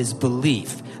and his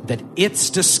belief that its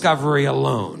discovery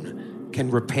alone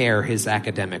can repair his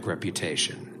academic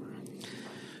reputation.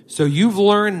 So you've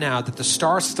learned now that the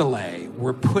star stelae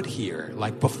were put here,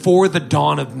 like before the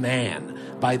dawn of man,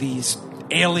 by these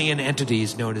alien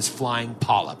entities known as flying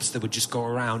polyps that would just go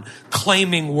around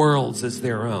claiming worlds as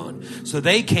their own. So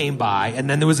they came by, and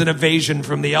then there was an invasion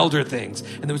from the Elder Things,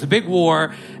 and there was a big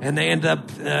war, and they ended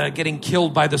up getting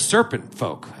killed by the serpent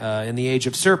folk in the Age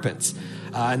of Serpents.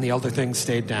 And the Elder Things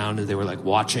stayed down, and they were like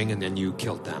watching, and then you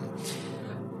killed them.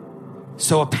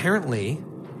 So apparently,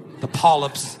 the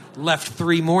polyps left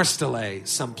 3 more stelae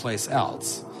someplace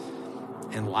else,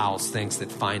 and Laos thinks that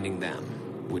finding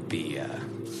them would be a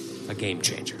game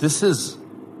changer. This is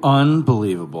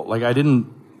unbelievable. Like, I don't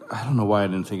know why I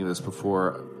didn't think of this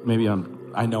before. Maybe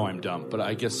I know I'm dumb, but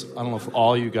I guess, I don't know if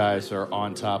all you guys are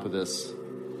on top of this,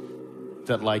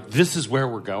 that, like, this is where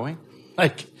we're going.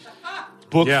 Like,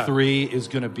 book 3 is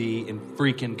going to be in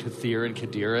freaking Kathir and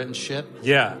Kadira and shit.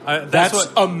 Yeah. That's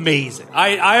amazing.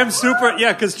 I am super,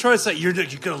 because Troy said, you're going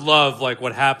to love, like,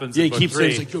 what happens in he book keeps 3.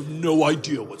 saying, like, you have no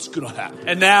idea what's going to happen.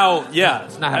 And now,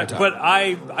 it's not how to talk. But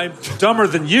I'm dumber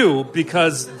than you,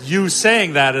 because you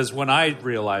saying that is when I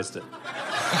realized it.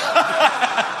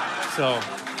 So...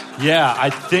 Yeah, I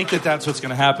think that's what's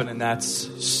going to happen, and that's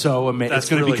so amazing. It's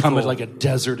going to really become cool. like a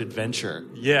desert adventure.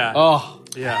 Yeah. Oh.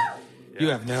 Yeah. You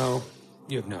have no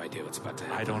idea what's about to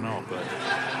happen. I don't know,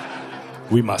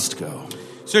 but... We must go.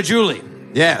 So, Julie.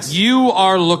 Yes. You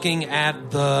are looking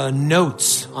at the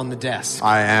notes on the desk.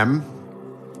 I am.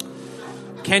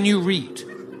 Can you read?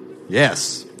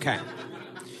 Yes. Okay.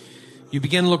 You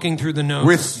begin looking through the notes.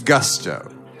 With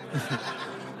gusto.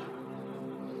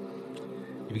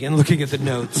 You begin looking at the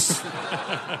notes.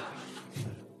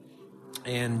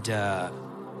 And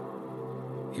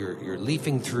you're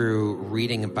leafing through,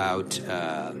 reading about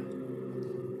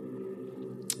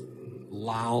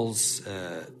Lal's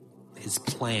his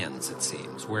plans, it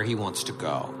seems, where he wants to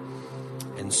go.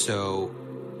 And so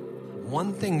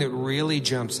one thing that really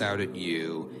jumps out at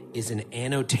you is an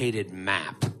annotated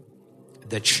map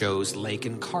that shows Lake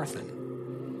and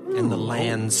Carthen and the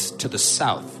lands to the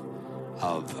south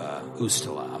of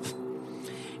Ustalav.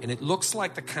 And it looks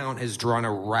like the Count has drawn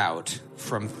a route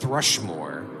from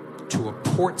Thrushmoor to a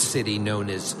port city known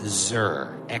as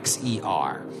Xer,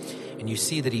 X-E-R. And you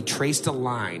see that he traced a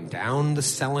line down the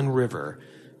Selen River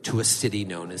to a city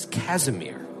known as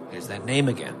Casimir. There's that name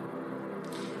again.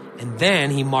 And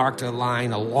then he marked a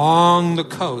line along the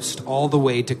coast all the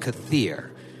way to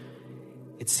Kathir.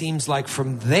 It seems like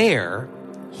from there,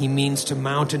 he means to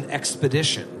mount an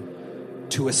expedition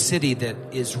to a city that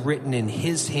is written in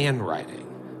his handwriting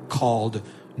called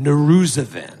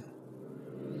Neruzaven.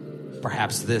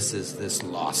 Perhaps this is this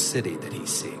lost city that he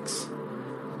seeks.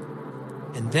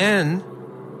 And then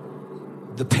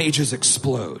the pages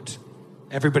explode.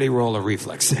 Everybody roll a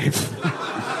reflex save.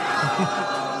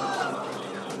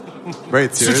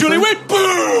 Wait, seriously? So Julie, wait,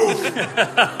 boom!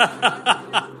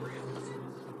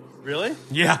 Really?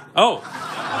 Yeah. Oh.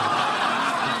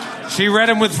 She read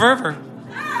him with fervor.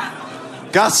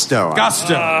 Gusto.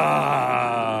 Gusto.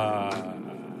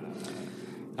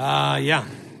 Yeah.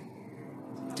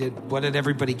 What did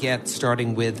everybody get,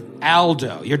 starting with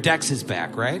Aldo? Your dex is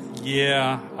back, right?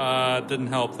 Yeah. Didn't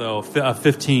help, though.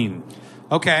 15.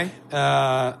 Okay.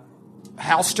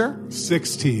 Halster?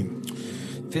 16.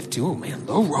 15. Oh, man.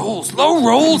 Low rolls. Low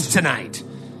rolls tonight.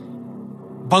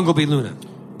 Bungleby Luna?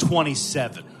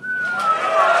 27.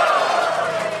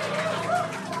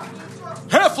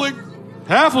 Halfling.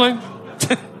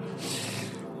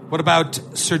 What about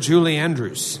Sir Julie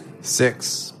Andrews?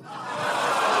 6.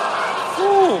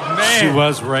 Oh, man. She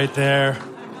was right there.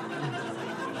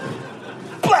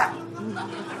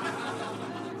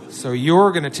 So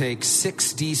you're going to take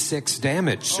 6d6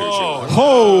 damage, Sir Julie.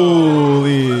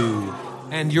 Holy.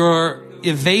 And your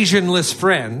evasionless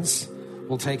friends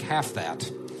will take half that.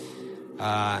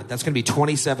 That's going to be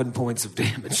 27 points of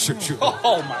damage, Sir Julie.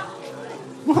 Oh, my.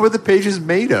 What were the pages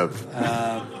made of?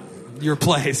 Your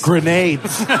plays.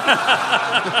 Grenades.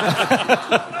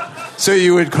 So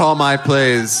you would call my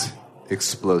plays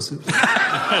explosive? The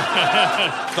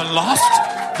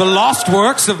lost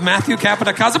works of Matthew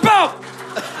Capita Cazapel.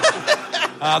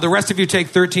 The rest of you take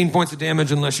 13 points of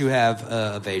damage unless you have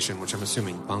evasion, which I'm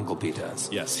assuming Bungleby does.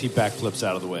 Yes, he backflips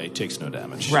out of the way, takes no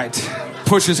damage. Right.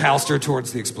 Pushes Halster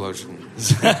towards the explosion.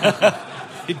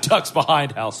 He ducks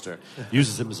behind Halster,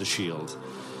 uses him as a shield.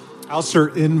 Alster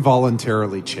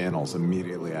involuntarily channels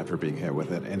immediately after being hit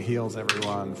with it and heals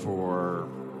everyone for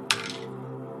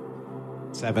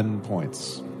 7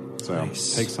 points. So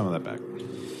Nice. take some of that back.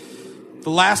 The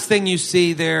last thing you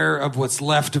see there of what's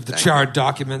left of the charred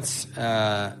documents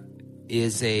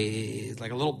is a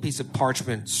little piece of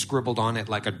parchment scribbled on it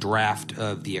like a draft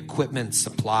of the equipment,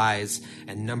 supplies,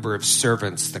 and number of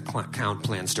servants the Count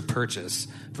plans to purchase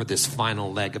for this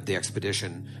final leg of the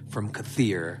expedition from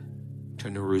Kathir to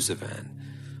Neruzavan.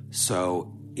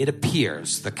 So it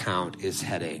appears the Count is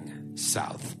heading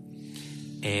south.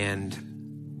 And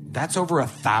that's over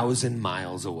 1,000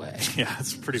 miles away. Yeah,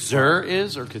 it's pretty far. Xer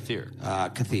is or Kathir?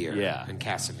 Kathir Yeah. and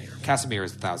Casimir. Casimir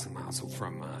is 1,000 miles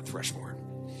from Thrushmoor.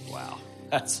 Wow,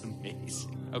 that's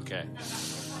amazing. Okay.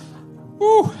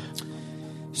 Woo.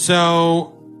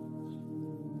 So,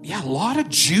 yeah, a lot of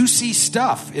juicy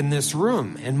stuff in this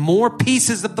room, and more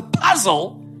pieces of the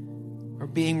puzzle are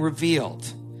being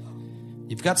revealed.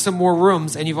 You've got some more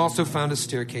rooms, and you've also found a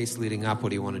staircase leading up. What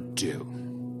do you want to do?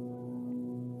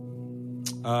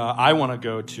 I want to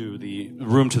go to the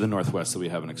room to the northwest that we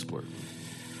haven't explored.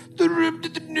 The room to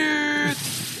the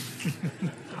north.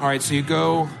 All right, so you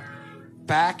go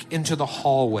back into the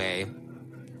hallway,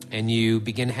 and you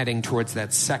begin heading towards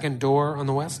that second door on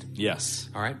the west. Yes.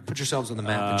 All right, put yourselves on the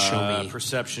map and show me.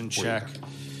 Perception where check.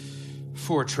 you're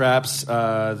 4 traps.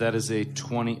 That is a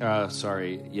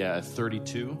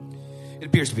 32. It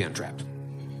appears to be untrapped.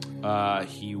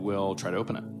 He will try to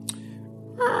open it.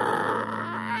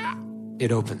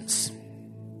 It opens.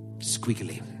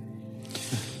 Squeakily.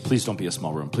 Please don't be a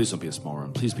small room. Please don't be a small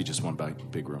room. Please be just one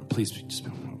big room. Please be just.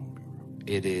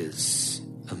 It is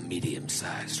a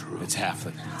medium-sized room. It's half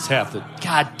the.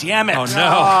 God damn it! Oh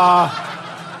no!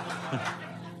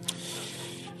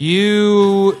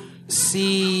 You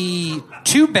see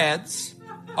 2 beds,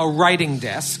 a writing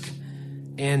desk,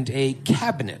 and a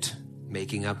cabinet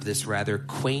making up this rather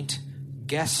quaint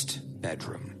guest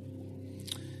bedroom.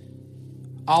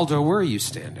 Aldo, where are you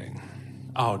standing?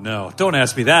 Oh, no. Don't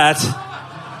ask me that.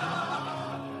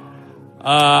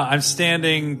 I'm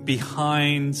standing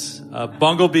behind...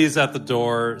 Bumblebee's at the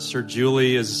door. Sir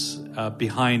Julie is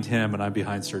behind him, and I'm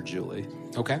behind Sir Julie.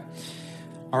 Okay.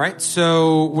 All right,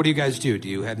 so what do you guys do? Do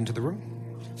you head into the room?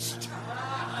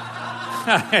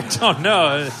 I don't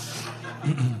know.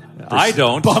 I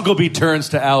don't. Bumblebee turns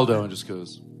to Aldo and just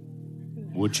goes,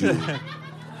 "Would you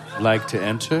like to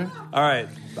enter?" All right.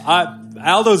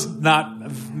 Aldo's not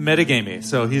metagamey,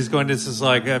 so he's going to just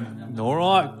like,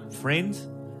 no, friend?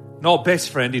 No, best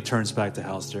friend. He turns back to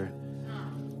Halster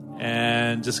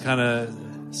and just kind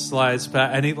of slides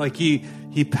back. And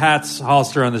he pats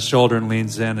Halster on the shoulder and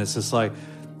leans in. It's just like,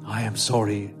 I am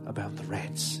sorry about the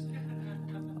rats.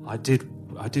 I did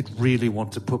really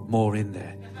want to put more in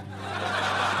there.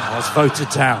 I was voted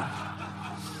down.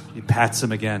 He pats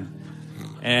him again.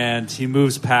 And he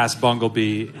moves past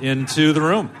Bumblebee into the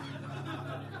room.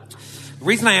 The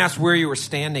reason I asked where you were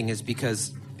standing is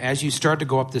because as you start to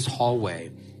go up this hallway,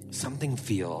 something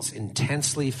feels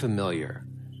intensely familiar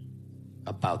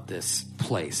about this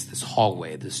place, this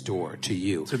hallway, this door to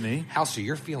you. To me? Halster,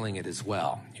 you're feeling it as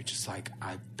well. You're just like,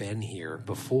 I've been here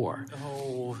before.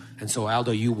 Oh. And so,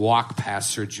 Aldo, you walk past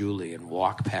Sir Julie and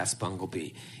walk past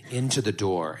Bumblebee into the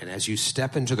door. And as you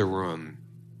step into the room,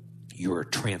 you're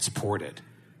transported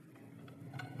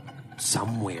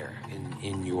somewhere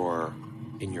in your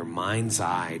mind's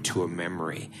eye to a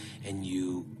memory, and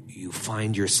you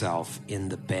find yourself in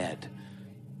the bed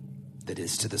that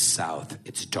is to the south.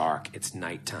 It's dark, it's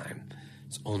nighttime,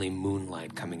 it's only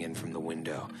moonlight coming in from the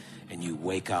window, and you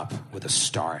wake up with a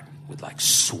start, with like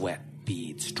sweat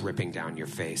beads dripping down your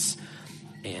face,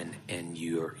 and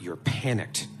you're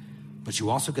panicked, but you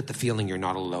also get the feeling you're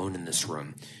not alone in this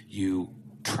room. You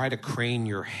try to crane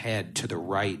your head to the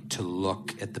right to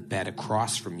look at the bed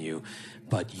across from you,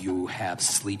 but you have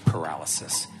sleep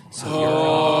paralysis. So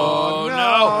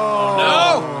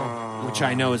no! Which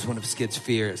I know is one of Skid's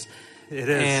fears. It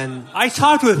is. And I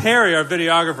talked with Harry, our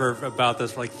videographer, about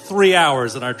this for like 3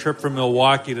 hours on our trip from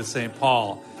Milwaukee to St.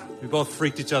 Paul. We both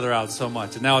freaked each other out so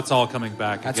much, and now it's all coming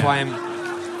back. That's again.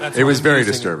 why It was very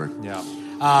disturbing. Yeah.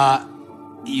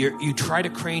 you try to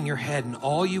crane your head, and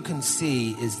all you can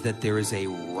see is that there is a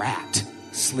rat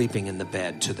sleeping in the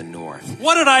bed to the north.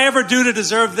 What did I ever do to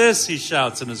deserve this? He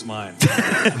shouts in his mind.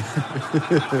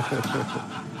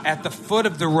 At the foot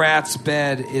of the rat's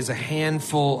bed is a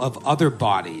handful of other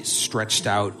bodies stretched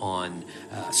out on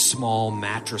small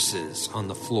mattresses on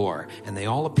the floor, and they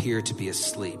all appear to be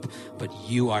asleep, but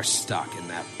you are stuck in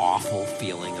that awful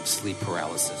feeling of sleep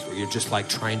paralysis where you're just like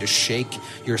trying to shake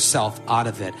yourself out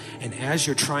of it, and as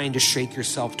you're trying to shake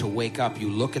yourself to wake up, you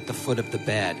look at the foot of the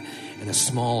bed, and a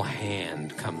small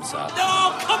hand comes up.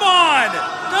 No, come on!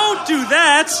 Don't do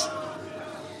that!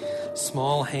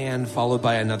 Small hand followed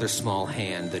by another small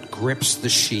hand that grips the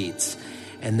sheets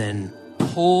and then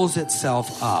pulls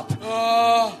itself up.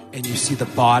 And you see the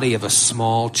body of a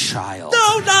small child.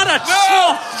 No, not a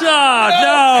child!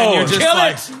 No! And you're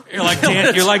just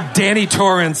you're like Danny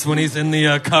Torrance when he's in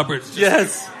the cupboard.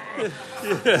 Yes.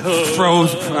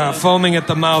 Foaming at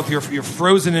the mouth. You're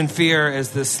frozen in fear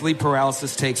as this sleep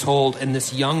paralysis takes hold, and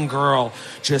this young girl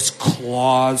just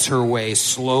claws her way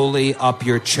slowly up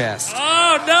your chest.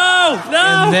 Oh, no!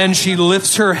 And then she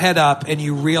lifts her head up, and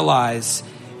you realize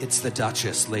it's the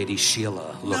Duchess, Lady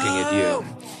Sheila, looking at you.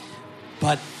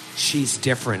 But she's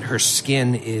different. Her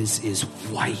skin is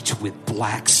white with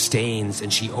black stains,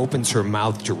 and she opens her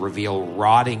mouth to reveal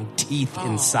rotting teeth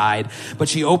inside. But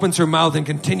she opens her mouth and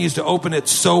continues to open it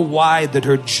so wide that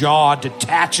her jaw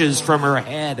detaches from her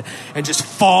head and just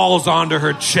falls onto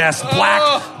her chest.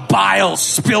 Black bile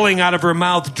spilling out of her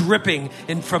mouth, dripping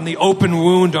in from the open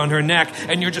wound on her neck.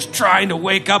 And you're just trying to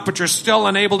wake up, but you're still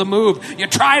unable to move. You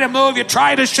try to move, you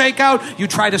try to shake out, you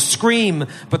try to scream,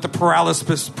 but the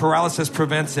paralysis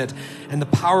prevents it. And the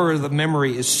power of the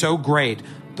memory is so great,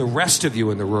 the rest of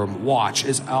you in the room watch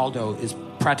as Aldo is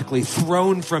practically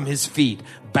thrown from his feet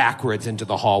backwards into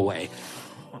the hallway.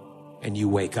 And you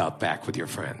wake up back with your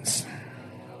friends.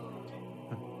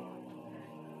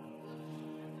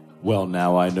 Well,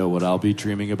 now I know what I'll be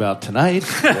dreaming about tonight.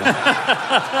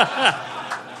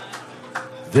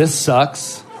 This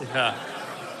sucks. Yeah.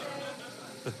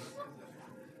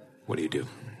 What do you do?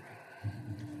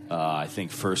 I think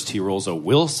first he rolls a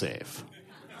will save.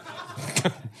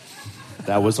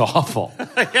 That was awful.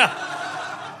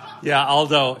 Yeah,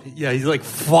 Aldo, he like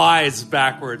flies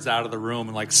backwards out of the room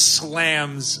and like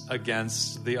slams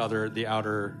against the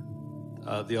outer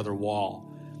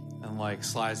wall and like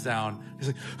slides down. He's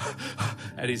like,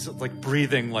 and he's like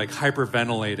breathing, like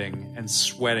hyperventilating and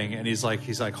sweating, and he's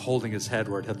like holding his head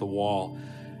where it hit the wall,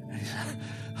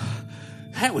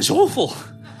 That was awful.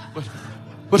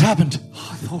 What happened?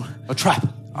 I thought, A trap.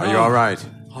 Are you all right?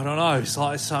 I don't know. It's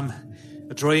like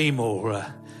a dream or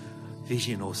a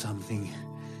vision or something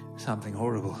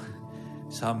horrible.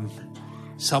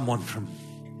 Someone from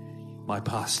my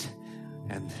past,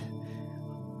 and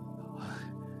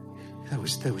that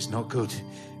was not good.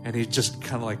 And he just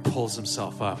kind of like pulls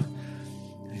himself up,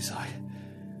 and he's like,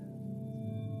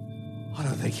 "I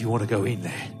don't think you want to go in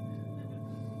there."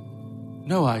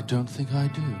 No, I don't think I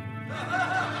do.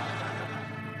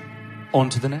 On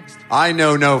to the next. I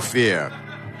know no fear.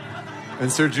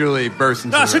 And Sir Julie bursts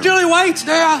into No, the Sir room. Julie, wait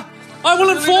there. I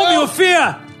will inform you of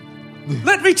fear.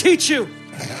 Let me teach you.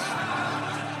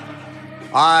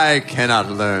 I cannot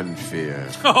learn fear.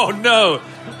 Oh no!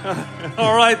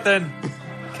 All right then,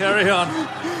 carry on.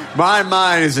 My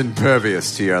mind is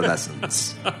impervious to your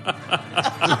lessons.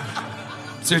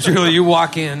 So, Julie, you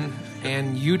walk in,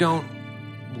 and you don't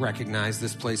recognize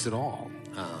this place at all.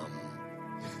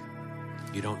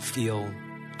 You don't feel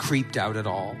creeped out at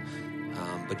all.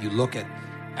 But you look at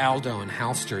Aldo and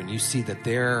Halster, and you see that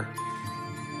they're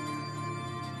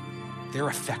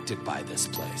affected by this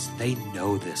place. They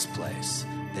know this place.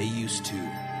 They used to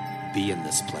be in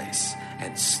this place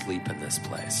and sleep in this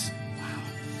place.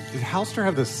 Did Halster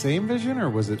have the same vision, or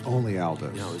was it only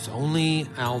Aldo? No, it's only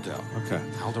Aldo. Okay.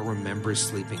 Aldo remembers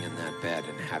sleeping in that bed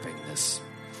and having this.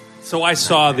 So I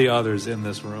saw the others in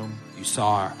this room. You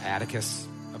saw Atticus,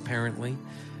 apparently,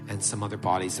 and some other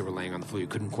bodies that were laying on the floor. You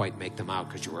couldn't quite make them out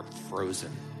because you were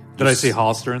frozen. Did I see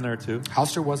Holster in there too?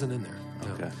 Halster wasn't in there.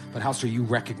 No. Okay. But Halster, you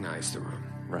recognized the room.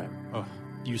 Right. Oh.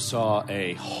 You saw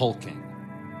a hulking,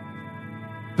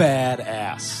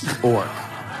 badass orc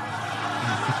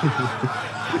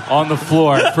on the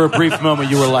floor. For a brief moment,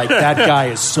 you were like, that guy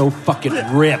is so fucking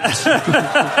ripped.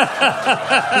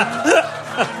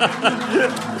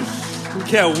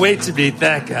 Can't wait to meet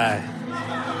that guy.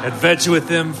 Adventure with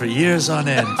him for years on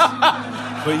end.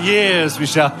 For years we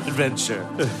shall adventure.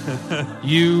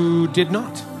 You did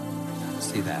not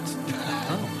see that.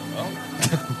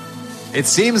 It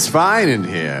seems fine in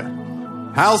here.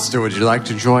 Halster, would you like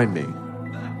to join me?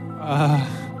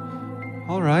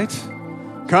 All right.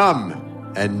 Come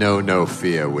and know no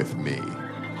fear with me.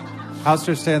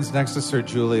 Halster stands next to Sir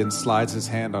Julie and slides his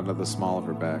hand onto the small of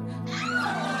her back.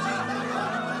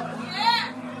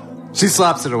 She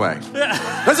slaps it away.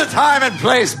 There's a time and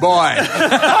place, boy.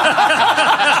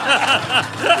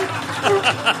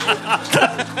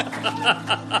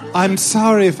 I'm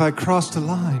sorry if I crossed a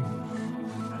line.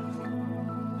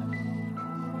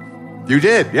 You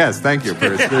did, yes, thank you.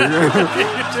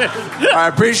 I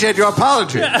appreciate your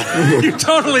apology. You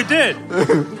totally did.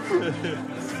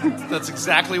 That's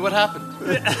exactly what happened.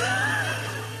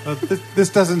 This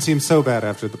doesn't seem so bad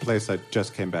after the place I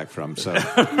just came back from, so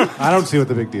I don't see what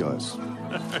the big deal is.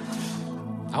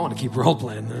 I want to keep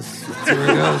role-playing this. Let's see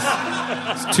where it goes.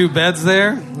 There's 2 beds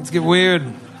there. Let's get weird.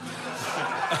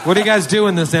 What do you guys do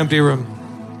in this empty room?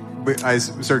 I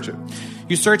search it.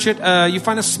 You search it. You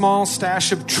find a small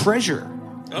stash of treasure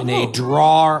in a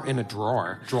drawer.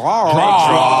 Drawer.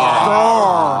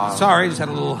 Sorry, just had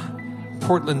a little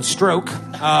Portland stroke.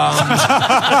 That's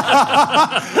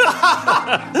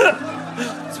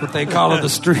what they call it, the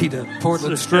street, a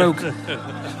Portland stroke.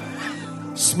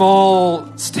 Small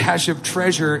stash of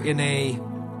treasure in a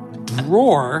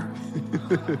drawer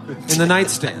in the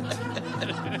nightstand.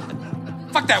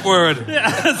 Fuck that word.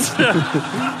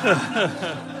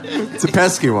 It's a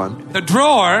pesky one. The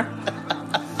drawer,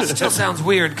 still sounds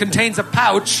weird, contains a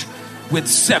pouch with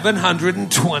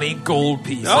 720 gold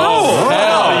pieces. Oh,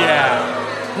 hell yeah.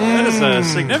 That is a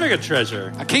significant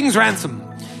treasure. A king's ransom.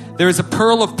 There is a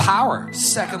pearl of power,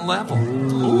 2nd level.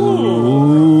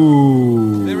 Ooh.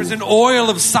 There is an oil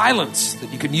of silence that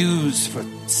you can use for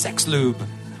sex lube.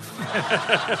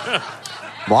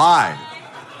 Why?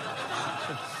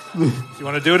 If you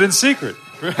want to do it in secret.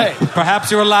 Right. Perhaps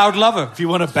you're a loud lover. If you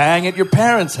want to bang at your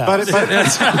parents' house.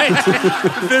 That's right.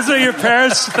 Visit your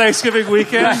parents Thanksgiving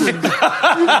weekend.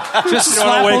 Just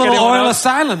slap a wake little anyone oil up? of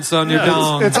silence on your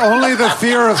dong. It's only the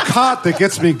fear of caught that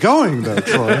gets me going, though,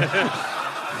 Troy.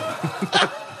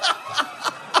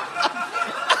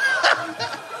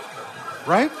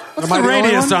 Right? What's Am I the only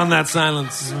radius one? on that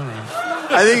silence?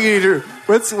 I think you need to...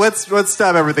 Let's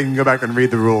stop everything and go back and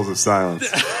read the rules of silence.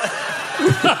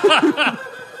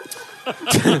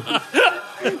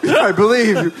 I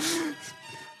believe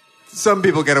some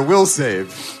people get a will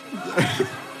save.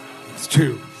 It's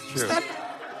true.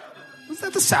 Was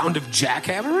that the sound of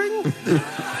jackhammering?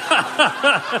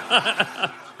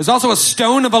 There's also a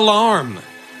stone of alarm,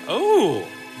 Oh.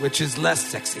 which is less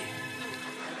sexy.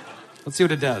 Let's see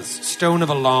what it does. Stone of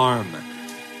alarm.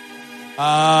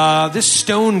 This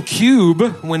stone cube,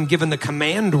 when given the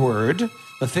command word,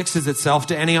 affixes itself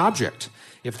to any object.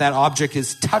 If that object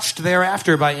is touched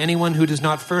thereafter by anyone who does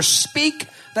not first speak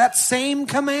that same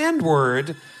command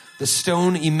word, the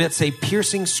stone emits a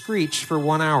piercing screech for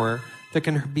 1 hour that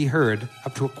can be heard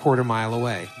up to a quarter mile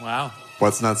away. Wow.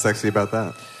 What's not sexy about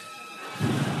that?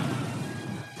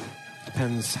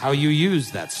 Depends how you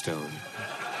use that stone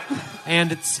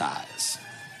and its size.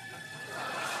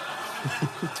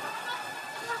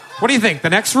 What do you think? The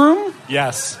next room?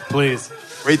 Yes, please.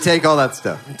 We take all that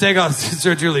stuff. Take off.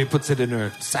 Sir Julie puts it in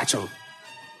her satchel.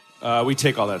 We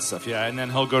take all that stuff, yeah. And then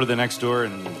he'll go to the next door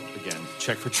and, again,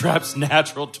 check for traps.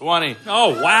 Natural 20.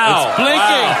 Oh, wow. It's blinking.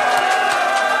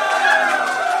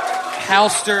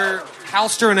 Wow.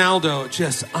 Halster and Aldo,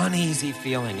 just uneasy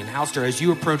feeling. And Halster, as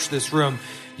you approach this room,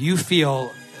 you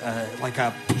feel like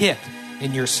a pit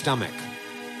in your stomach.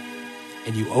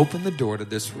 And you open the door to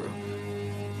this room.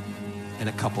 And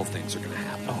a couple things are going to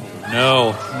happen. Oh,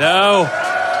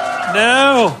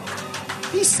 no.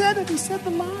 He said it. He said the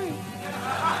line.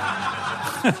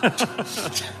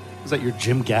 Is that your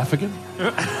Jim Gaffigan?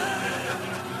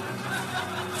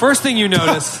 First thing you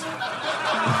notice...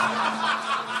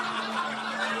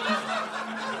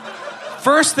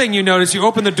 First thing you notice, you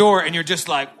open the door and you're just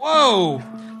like, whoa,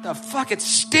 the fuck, it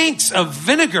stinks of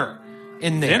vinegar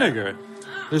in there. Vinegar?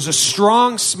 There's a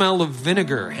strong smell of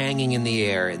vinegar hanging in the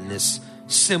air in this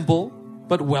simple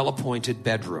but well-appointed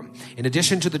bedroom. In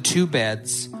addition to the 2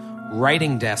 beds,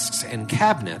 writing desks, and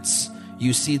cabinets,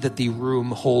 you see that the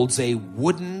room holds a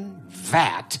wooden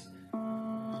vat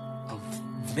of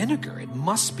vinegar. It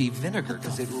must be vinegar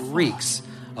because it reeks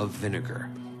of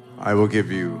vinegar. I will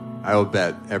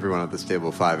bet everyone at this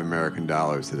table $5 American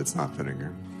that it's not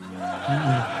vinegar.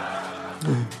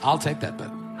 I'll take that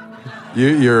bet.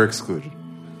 You're excluded.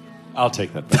 I'll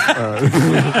take that back.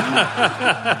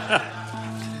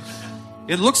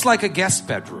 It looks like a guest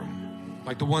bedroom,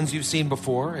 like the ones you've seen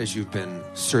before as you've been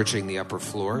searching the upper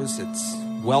floors. It's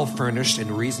well furnished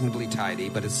and reasonably tidy,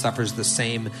 but it suffers the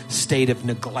same state of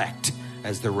neglect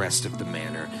as the rest of the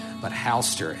manor. But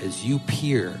Halster, as you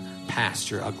peer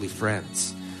past your ugly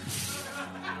friends,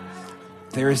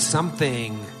 there is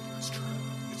something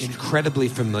incredibly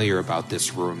familiar about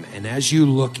this room, and as you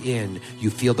look in, you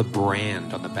feel the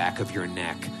brand on the back of your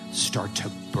neck start to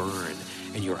burn,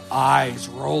 and your eyes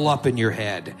roll up in your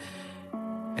head,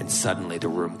 and suddenly the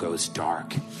room goes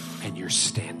dark, and you're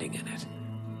standing in it.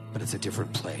 But it's a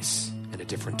different place and a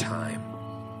different time.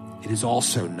 It is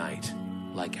also night,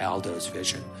 like Aldo's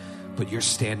vision, but you're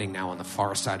standing now on the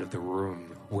far side of the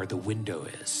room where the window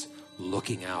is,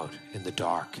 looking out in the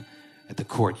dark at the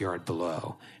courtyard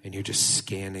below, and you're just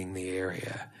scanning the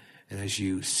area. And as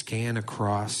you scan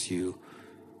across, you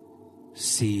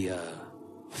see a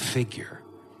figure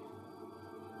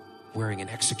wearing an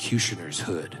executioner's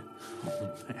hood.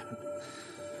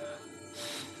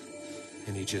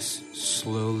 And he just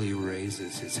slowly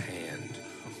raises his hand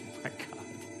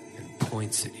and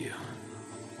points at you.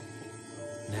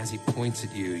 And as he points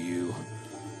at you, you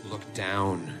look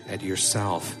down at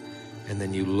yourself, and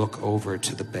then you look over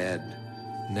to the bed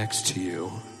next to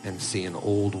you and see an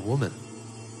old woman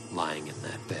lying in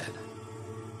that bed.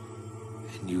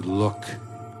 And you look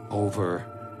over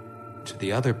to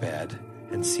the other bed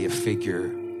and see a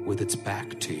figure with its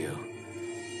back to you.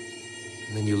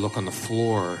 And then you look on the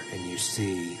floor and you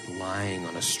see lying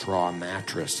on a straw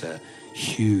mattress a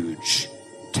huge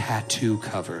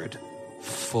tattoo-covered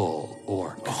full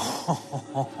orc.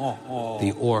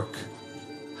 The orc,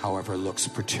 however, looks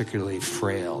particularly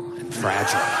frail and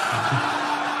fragile.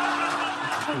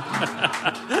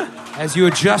 As you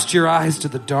adjust your eyes to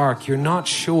the dark, you're not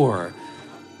sure,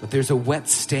 but there's a wet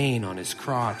stain on his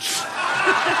crotch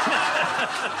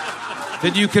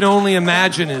that you can only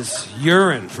imagine is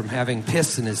urine from having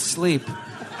pissed in his sleep,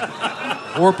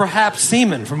 or perhaps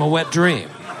semen from a wet dream.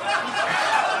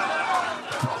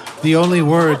 The only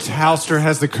words Halster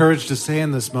has the courage to say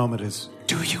in this moment is,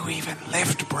 "Do you even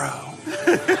lift, bro?"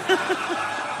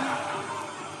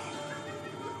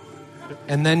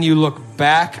 And then you look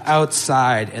back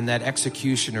outside, and that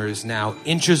executioner is now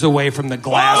inches away from the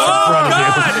glass in front of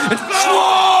you.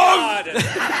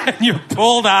 And you're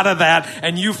pulled out of that,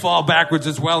 and you fall backwards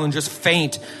as well and just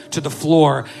faint to the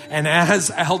floor. And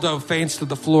as Aldo faints to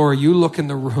the floor, you look in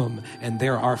the room, and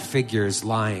there are figures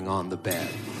lying on the bed.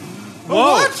 Whoa!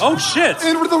 What? Oh shit!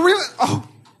 and the real,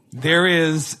 There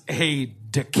is a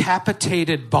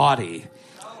decapitated body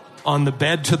on the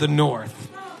bed to the north.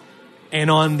 And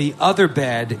on the other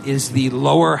bed is the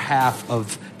lower half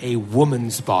of a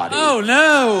woman's body. Oh,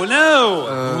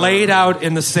 no. Laid out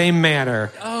in the same manner,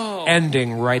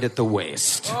 ending right at the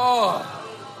waist.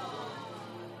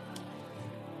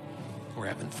 We're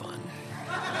having fun.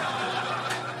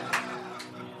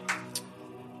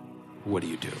 What do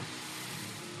you do?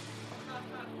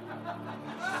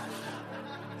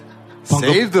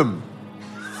 Save them.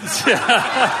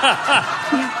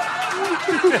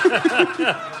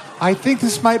 I think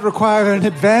this might require an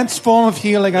advanced form of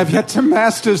healing I've yet to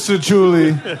master, Sir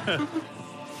Julie.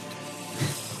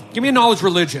 Give me a knowledge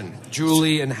religion,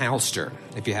 Julie and Halster,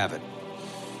 if you have it.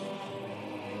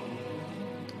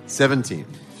 17.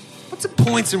 What's the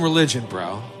points in religion,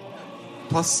 bro?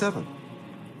 +7.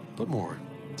 Put more.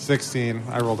 16.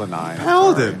 I rolled a 9.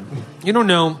 Paladin. You don't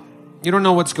know. You don't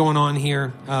know what's going on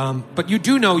here. But you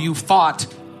do know you fought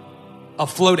a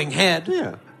floating head.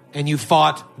 Yeah. And you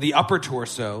fought the upper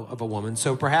torso of a woman.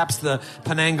 So perhaps the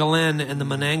Panangalan and the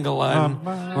Manangalan,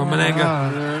 or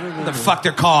Mananga, what the fuck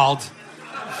they're called.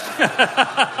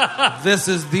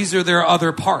 These are their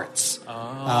other parts.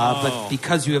 But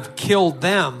because you have killed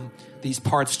them, these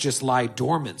parts just lie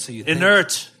dormant. So you think,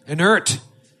 Inert.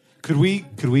 Could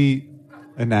we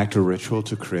enact a ritual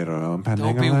to create our own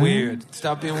Panangalan? Don't be weird.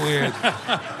 Stop being weird.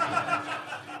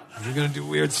 You're going to do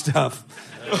weird stuff.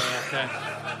 Okay.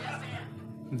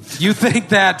 You think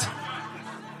that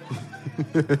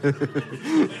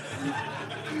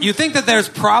there's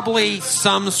probably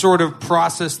some sort of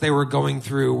process they were going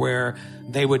through where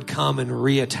they would come and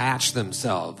reattach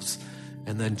themselves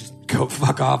and then just go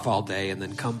fuck off all day and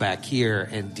then come back here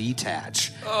and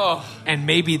detach. Oh. And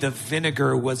maybe the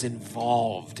vinegar was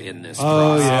involved in this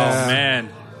process. Yeah. Oh, man.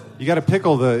 You got to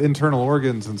pickle the internal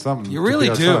organs and something. You really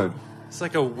to be do. outside. It's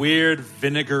like a weird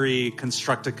vinegary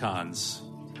Constructicons.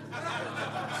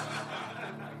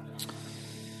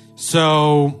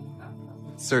 So,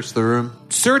 Search the room.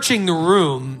 searching the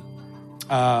room,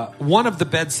 one of the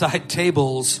bedside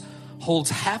tables holds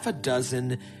half a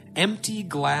dozen empty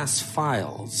glass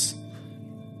files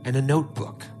and a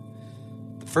notebook.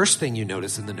 The first thing you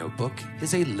notice in the notebook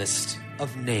is a list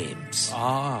of names.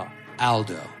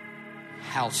 Aldo,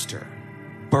 Halster,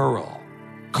 Burl,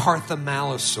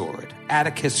 Carthamalisword,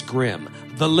 Atticus Grimm.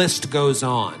 The list goes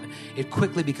on. It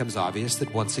quickly becomes obvious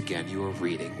that once again you are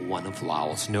reading one of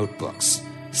Lowell's notebooks.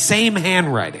 Same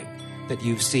handwriting that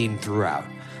you've seen throughout.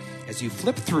 As you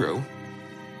flip through,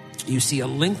 you see a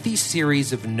lengthy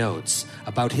series of notes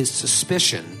about his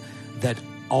suspicion that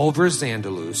Ulver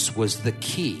Zandalus was the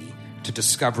key to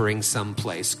discovering some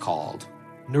place called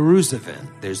Neruzavin.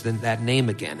 There's that name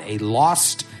again. A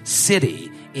lost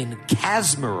city in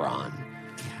Casmeron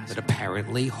that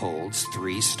apparently holds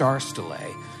 3 star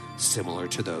stelae, similar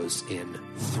to those in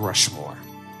Thrushmore.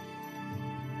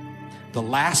 The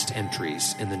last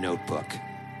entries in the notebook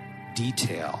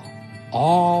detail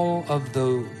all of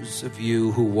those of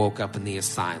you who woke up in the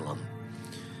asylum,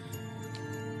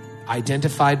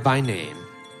 identified by name,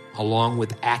 along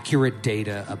with accurate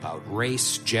data about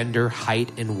race, gender,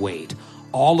 height, and weight,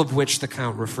 all of which the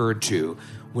Count referred to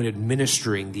when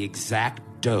administering the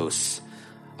exact dose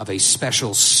of a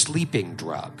special sleeping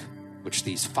drug, which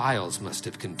these files must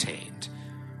have contained.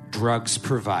 Drugs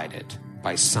provided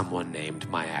by someone named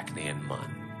Myacnean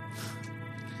Mun.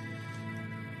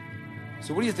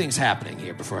 So what do you think's happening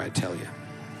here before I tell you?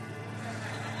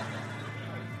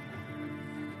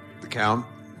 The Count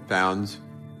found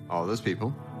all those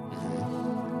people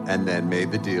and then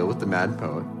made the deal with the Mad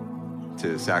Poet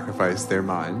to sacrifice their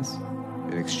minds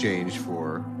in exchange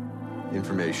for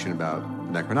information about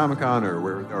the Necronomicon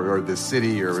or this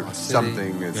city or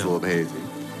something that's a little hazy.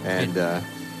 And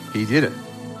he did it.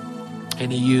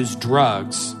 And he used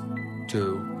drugs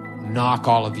to knock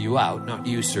all of you out. Not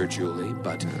you, Sir Julie,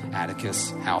 but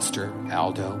Atticus, Halster,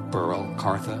 Aldo, Burl,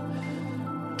 Cartha.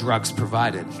 Drugs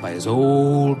provided by his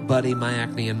old buddy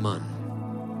Myacnean Mun.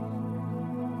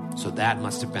 So that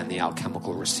must have been the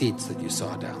alchemical receipts that you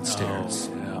saw downstairs.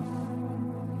 Oh, yeah.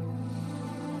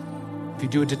 If you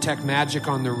do a detect magic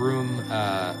on the room,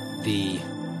 the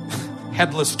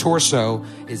headless torso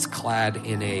is clad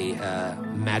in a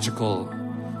magical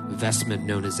vestment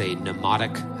known as a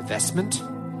mnemotic vestment,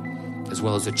 as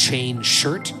well as a chain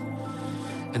shirt.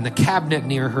 And the cabinet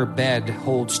near her bed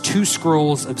holds 2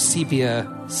 scrolls of sepia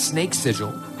snake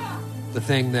sigil, the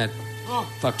thing that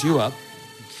fucked you up.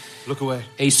 Look away.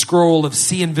 A scroll of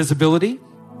sea invisibility,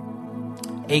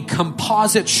 a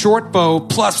composite short bow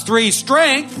plus 3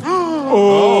 strength.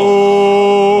 Wow.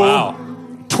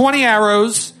 20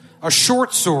 arrows, a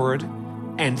short sword,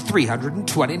 and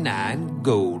 329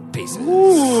 gold pieces.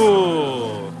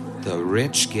 Ooh. The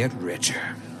rich get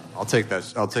richer. I'll take that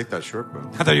short bow.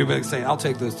 I thought you were going to say, I'll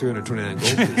take those 329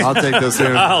 gold pieces. I'll take those.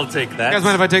 I'll take You that. guys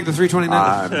mind if I take the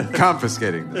 329? I'm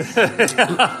confiscating this.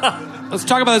 Let's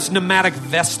talk about this pneumatic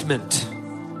vestment.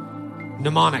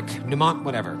 Mnemonic.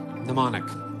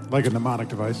 Like a mnemonic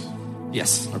device?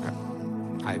 Yes. Okay.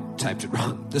 I typed it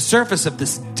wrong. The surface of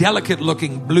this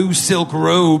delicate-looking blue silk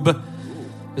robe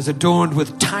is adorned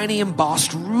with tiny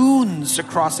embossed runes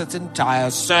across its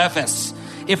entire surface.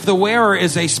 If the wearer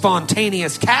is a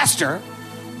spontaneous caster,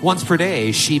 once per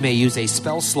day she may use a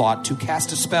spell slot to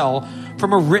cast a spell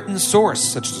from a written source,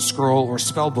 such as a scroll or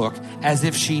spell book, as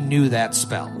if she knew that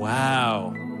spell.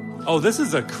 Wow. Oh, this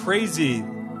is a crazy...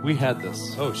 We had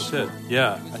this. Oh, shit.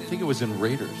 Yeah. I think it was in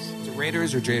Raiders. Is it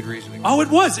Raiders or Jade Reasoning? Oh, it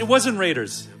was. It was in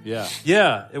Raiders. Yeah.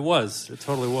 Yeah, it was. It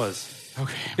totally was.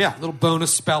 Okay. Yeah, little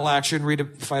bonus spell action. Read a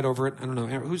fight over it. I don't know.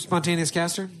 Who's spontaneous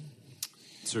caster?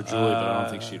 Sir Julie, but I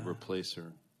don't think she'd replace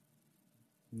her.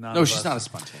 No, she's not a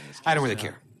spontaneous. I don't really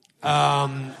care. As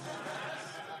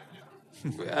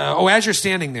you're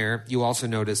standing there, you also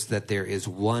notice that there is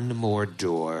one more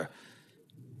door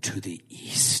to the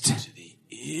east. To the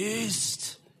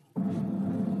east.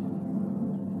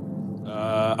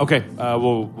 Okay,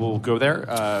 we'll go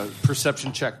there.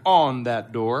 Perception check on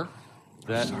that door.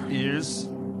 That is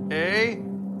a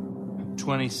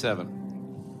 27.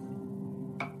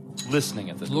 Listening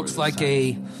at the door. Looks like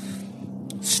a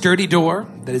sturdy door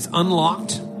that is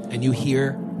unlocked, and you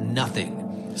hear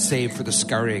nothing save for the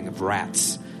scurrying of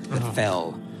rats that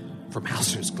fell from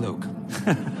Hauser's cloak.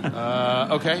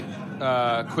 Okay.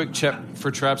 Quick check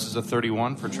for traps is a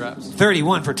 31 for traps.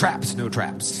 31 for traps, no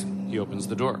traps. He opens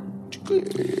the door.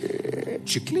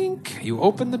 Chicklink. You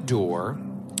open the door,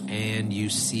 and you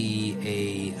see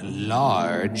a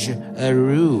large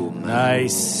room.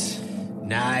 Nice.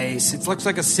 It looks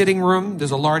like a sitting room.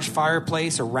 There's a large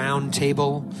fireplace, a round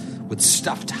table with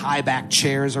stuffed high-back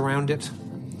chairs around it.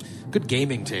 Good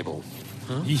gaming table.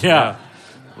 Huh? Yeah.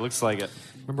 Looks like it.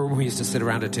 Remember when we used to sit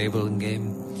around a table and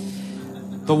game?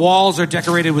 The walls are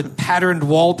decorated with patterned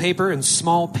wallpaper and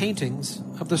small paintings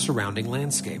of the surrounding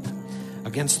landscape.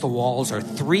 Against the walls are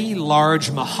 3 large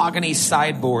mahogany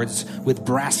sideboards with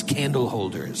brass candle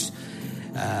holders.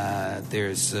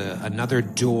 There's another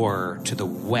door to the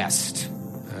west,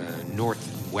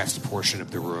 northwest portion of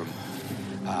the room.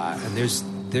 And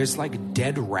there's like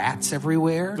dead rats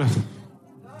everywhere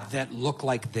that look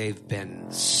like they've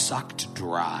been sucked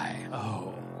dry.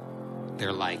 Oh.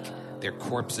 Their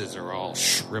corpses are all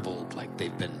shriveled, like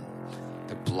their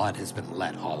blood has been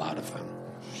let all out of them.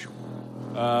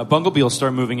 Bunglebee will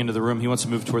start moving into the room. He wants to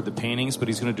move toward the paintings, but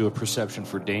he's going to do a perception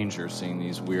for danger, seeing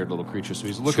these weird little creatures. So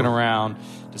he's looking around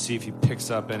to see if he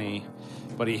picks up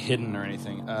anybody hidden or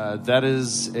anything. That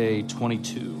is a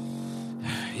 22.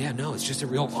 Yeah, no, it's just a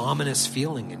real ominous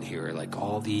feeling in here, like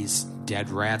all these dead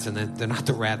rats, and they're not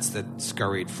the rats that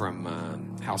scurried from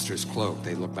Halster's cloak.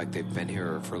 They look like they've been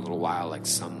here for a little while, like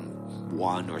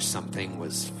someone or something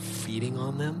was feeding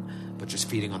on them, but just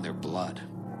feeding on their blood.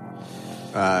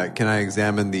 Can I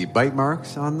examine the bite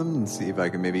marks on them and see if I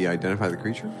can maybe identify the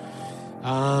creature?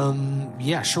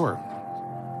 Yeah, sure.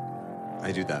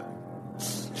 I do that.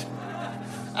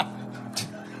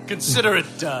 Consider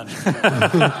it done.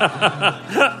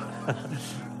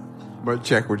 What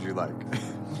check would you like?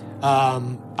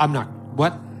 I'm not...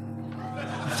 What?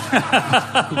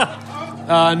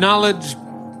 Knowledge...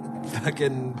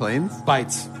 Fucking... Planes?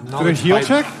 Bites. Do a heal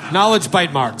check? Knowledge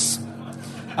bite marks.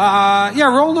 Yeah,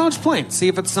 roll knowledge plane. See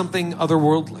if it's something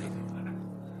otherworldly.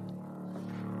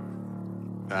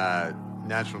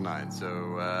 Natural 9,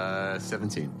 so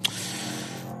 17.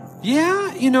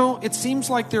 Yeah, it seems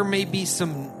like there may be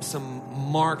some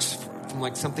marks from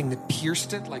like something that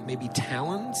pierced it, like maybe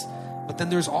talons. But then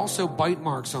there's also bite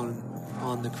marks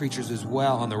on the creatures as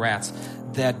well, on the rats,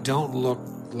 that don't look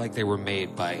like they were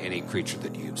made by any creature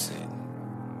that you've seen.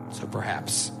 So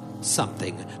perhaps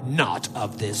something not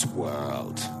of this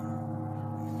world.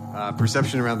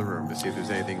 Perception around the room to see if there's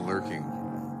anything lurking.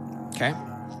 Okay.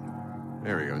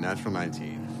 There we go. Natural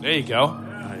 19. There you go.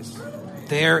 Nice.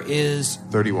 There is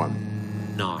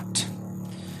 31. not.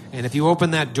 And if you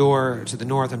open that door to the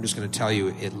north, I'm just going to tell you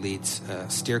it leads a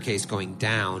staircase going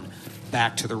down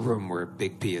back to the room where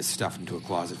Big P is stuffed into a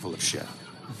closet full of shit.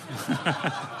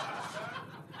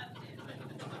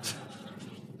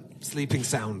 Sleeping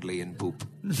soundly in poop.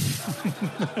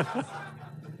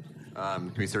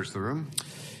 Can we search the room?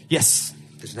 Yes,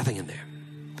 there's nothing in there.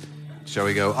 Shall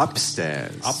we go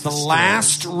upstairs? The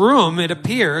last room, it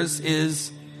appears,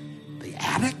 is the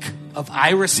attic of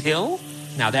Iris Hill.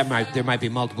 Now, there might be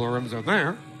multiple rooms out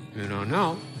there. You don't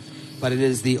know. But it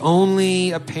is the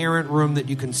only apparent room that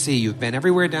you can see. You've been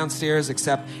everywhere downstairs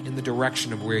except in the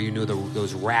direction of where you knew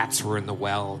those rats were in the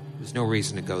well. There's no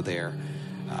reason to go there.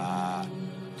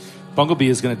 Bunglebee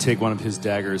is going to take one of his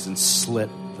daggers and slit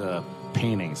the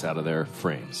paintings out of their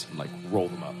frames and roll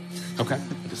them up. Okay.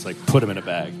 Just put them in a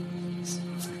bag.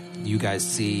 you guys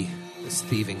see this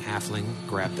thieving halfling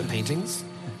grab the paintings.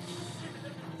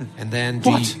 And then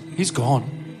He's gone.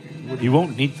 He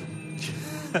won't need them.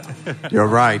 You're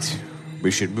right. We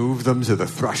should move them to the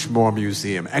Thrushmore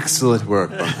Museum. Excellent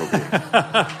work,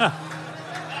 Bumblebee.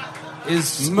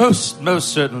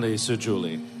 Most certainly, Sir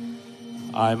Julie.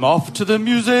 I'm off to the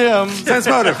museum. Sense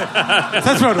motive.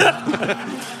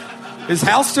 Is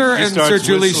Halster and Sir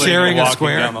Julie sharing a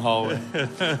square? Down the hallway.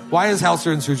 Why is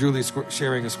Halster and Sir Julie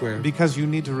sharing a square? Because you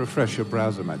need to refresh your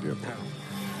browser, my dear boy.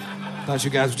 Thought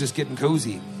you guys were just getting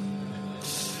cozy.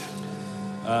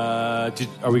 Are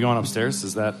we going upstairs?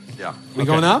 Is that? Yeah. We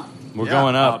going up? We're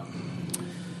going up.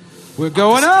 We're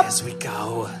going up. As we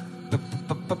go.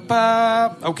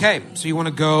 Okay, so you want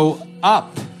to go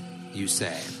up, you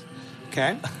say.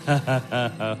 Okay.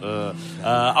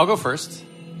 I'll go first.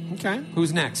 Okay.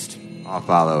 Who's next? I'll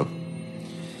follow.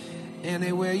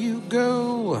 Anywhere you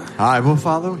go. I will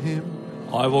follow him.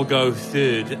 I will go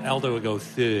third. Aldo will go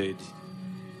third.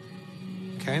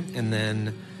 Okay, and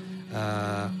then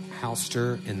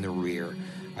Halster in the rear.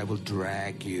 I will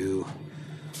drag you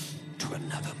to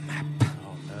another map.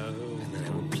 Oh, no. And then I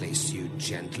will place you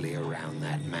gently around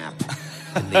that map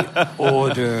in the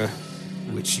order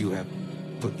which you have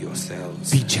put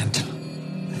yourselves. Be gentle.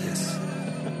 Yes.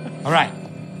 All right.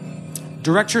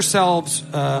 Direct yourselves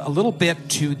a little bit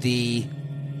to the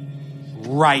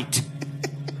right.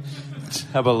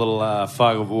 Have a little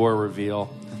fog of war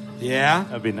reveal. Yeah?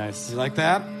 That'd be nice. You like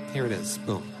that? Here it is.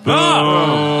 Boom.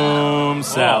 Boom.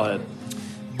 Salad.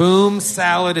 Boom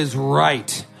salad is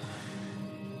right.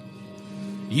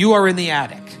 You are in the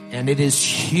attic, and it is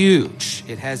huge.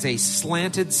 It has a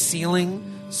slanted ceiling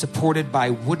supported by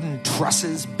wooden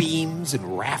trusses, beams,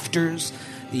 and rafters.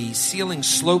 The ceiling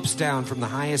slopes down from the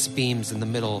highest beams in the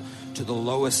middle to the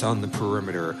lowest on the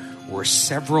perimeter, where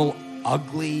several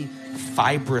ugly,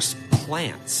 fibrous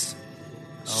plants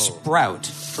sprout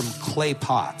from clay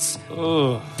pots,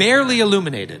 barely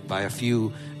illuminated by a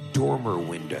few dormer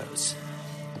windows.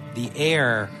 The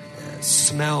air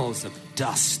smells of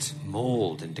dust,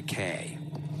 mold, and decay.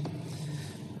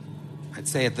 I'd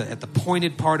say at the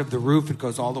pointed part of the roof, it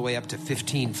goes all the way up to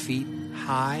 15 feet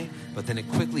high, but then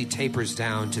it quickly tapers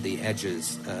down to the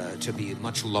edges to be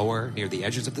much lower near the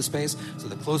edges of the space. So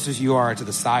the closer you are to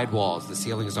the side walls, the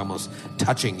ceiling is almost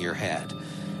touching your head.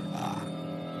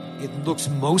 It looks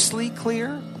mostly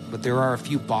clear, but there are a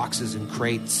few boxes and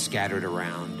crates scattered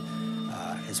around,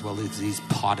 as well as these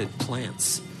potted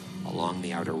plants along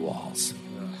the outer walls.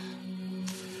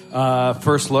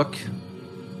 First look,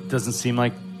 doesn't seem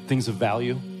like things of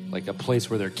value, like a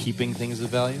place where they're keeping things of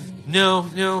value. No.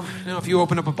 If you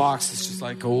open up a box, it's just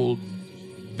like old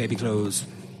baby clothes.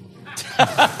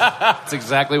 That's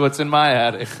exactly what's in my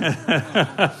attic.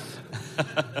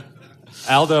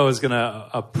 Aldo is going to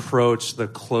approach the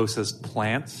closest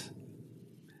plant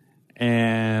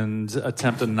and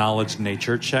attempt a knowledge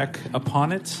nature check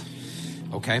upon it.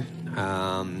 Okay.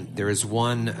 There is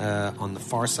one on the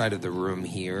far side of the room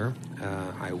here.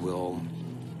 I will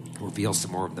reveal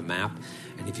some more of the map.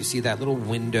 And if you see that little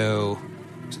window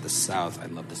to the south, I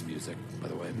love this music, by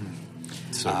the way.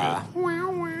 So good.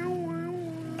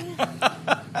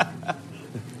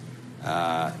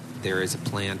 There is a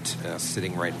plant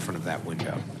sitting right in front of that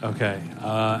window. Okay.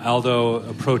 Aldo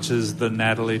approaches the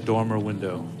Natalie Dormer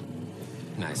window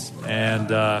Nice. and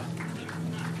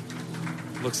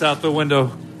looks out the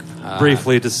window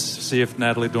briefly to see if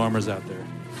Natalie Dormer's out there.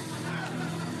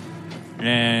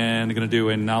 And I'm going to do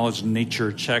a knowledge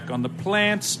nature check on the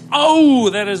plants. Oh,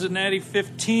 that is a natty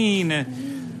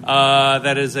 15.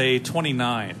 That is a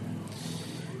 29.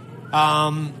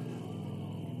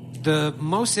 The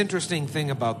most interesting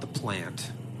thing about the plant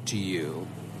to you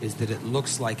is that it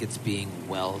looks like it's being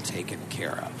well taken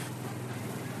care of.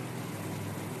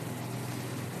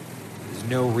 There's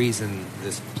no reason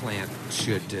this plant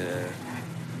should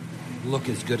look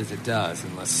as good as it does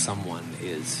unless someone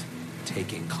is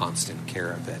taking constant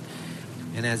care of it.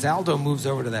 And as Aldo moves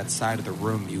over to that side of the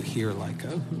room, you hear like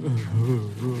a...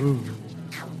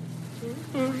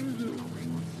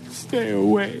 Stay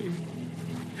away.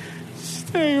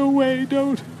 Stay away.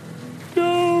 Don't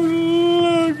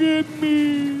look at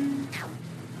me.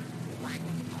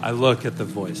 I look at the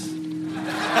voice.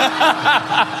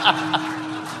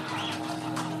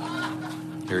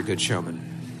 You're a good showman.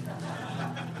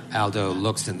 Aldo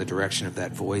looks in the direction of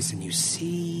that voice, and you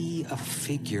see a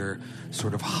figure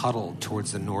sort of huddled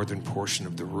towards the northern portion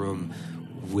of the room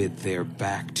with their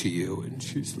back to you. And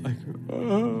she's like,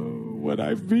 oh, what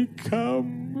I've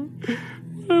become.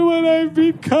 What I've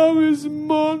become is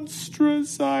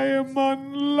monstrous. I am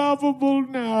unlovable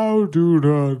now. Do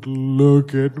not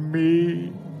look at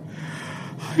me.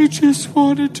 I just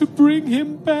wanted to bring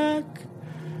him back.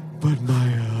 But my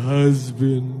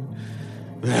husband,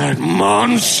 that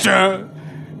monster,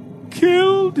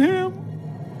 killed him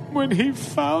when he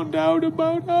found out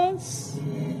about us.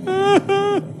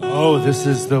 Oh, this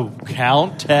is the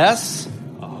Countess?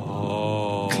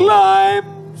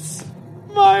 Climbs,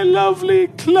 my lovely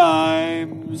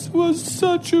Climbs, was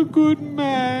such a good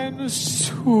man, a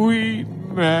sweet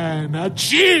man, a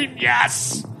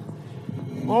genius.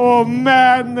 More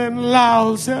man than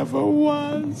Laos ever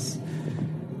was.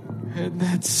 And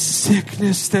that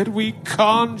sickness that we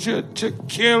conjured to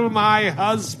kill my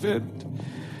husband,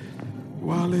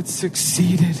 while it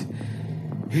succeeded,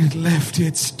 it left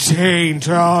its taint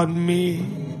on me.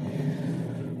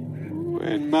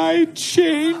 When my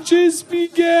changes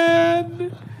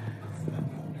began,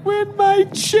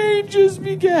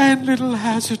 little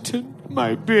Hazerton,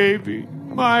 my baby,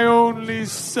 my only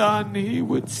son, he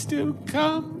would still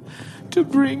come to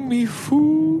bring me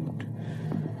food.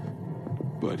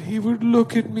 But he would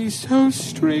look at me so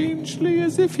strangely,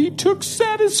 as if he took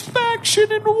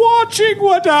satisfaction in watching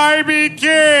what I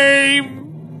became.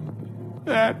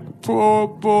 That poor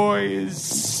boy is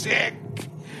sick.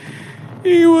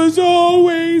 He was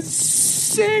always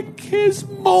sick. His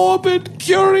morbid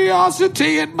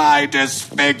curiosity and my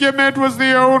disfigurement was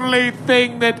the only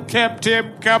thing that kept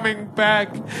him coming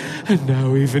back. And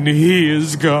now even he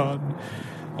is gone.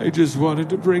 I just wanted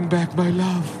to bring back my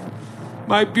love.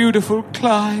 My beautiful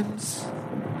Climbs.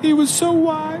 He was so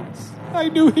wise. I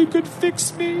knew he could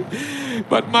fix me.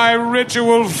 But my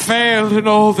ritual failed, and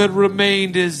all that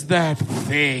remained is that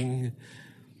thing.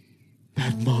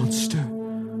 That monster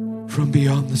from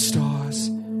beyond the stars.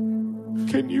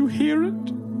 Can you hear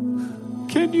it?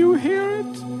 Can you hear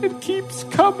it? It keeps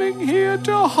coming here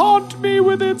to haunt me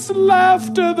with its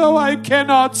laughter, though I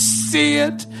cannot see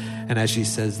it. And as she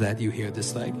says that, you hear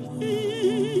this like...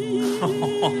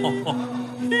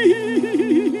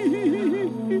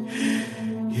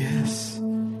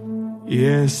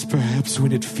 Yes, perhaps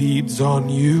when it feeds on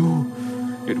you,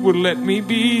 it will let me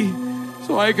be,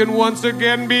 so I can once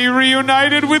again be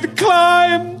reunited with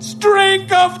Climbs.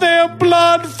 Drink of their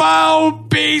blood, foul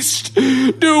beast.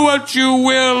 Do what you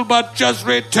will, but just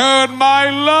return my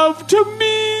love to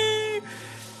me.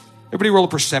 Everybody roll a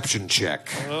perception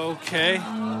check. Okay.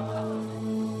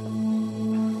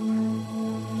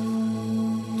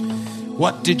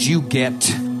 What did you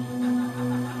get,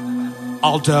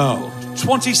 Aldo?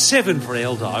 27 for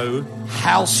Aldo.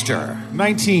 Halster.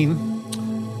 19.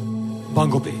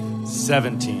 Bunglebee.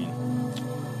 17.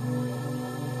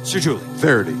 Sir Julie.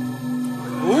 30.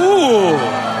 Ooh.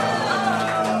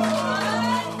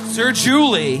 Sir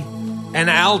Julie and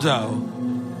Aldo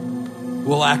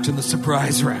will act in the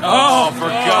surprise round. Oh, for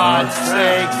God's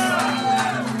sake.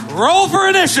 Roll for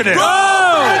initiative.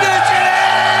 Go!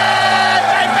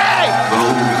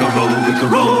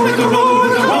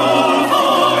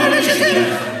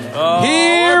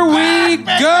 Here we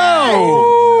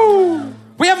go.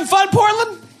 We having fun,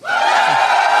 Portland?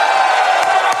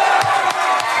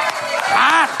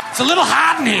 Hot. It's a little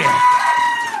hot in here.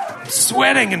 I'm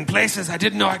sweating in places I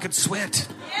didn't know I could sweat.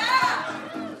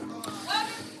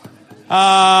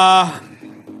 All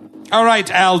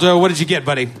right, Aldo, what did you get,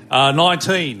 buddy?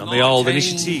 19 on the old 19.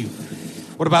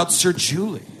 initiative. What about Sir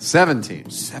Julie?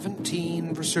 17.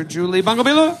 17 for Sir Julie.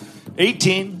 Bunglebee?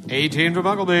 18. 18 for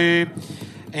Bunglebee.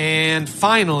 And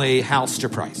finally, Halster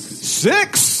Price.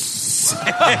 6.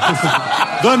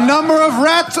 The number of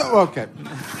rats. Okay.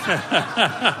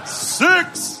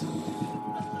 6.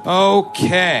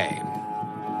 Okay.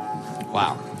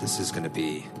 Wow, this is going to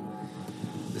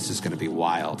be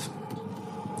wild.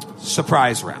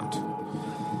 Surprise round.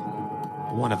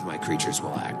 One of my creatures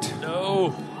will act.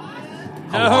 No.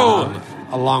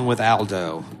 Along with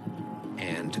Aldo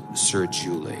and Sir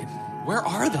Julie. Where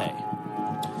are they?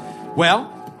 Well,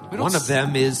 one of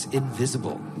them is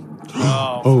invisible.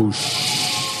 Oh,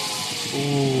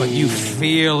 But you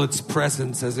feel its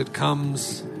presence as it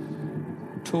comes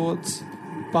towards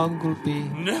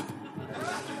Bunglebee. No.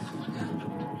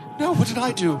 No, what did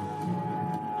I do?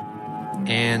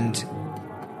 And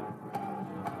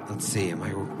let's see, am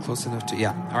I close enough to?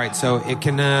 Yeah. All right. So it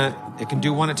can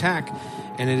do one attack,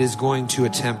 and it is going to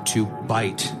attempt to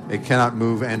bite. It cannot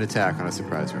move and attack on a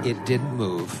surprise round. It didn't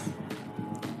move.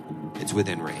 It's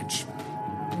within range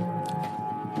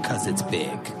because it's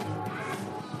big.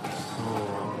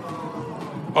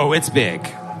 Oh, it's big.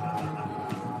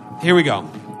 Here we go.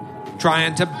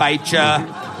 Trying to bite ya.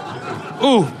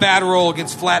 Ooh, bad roll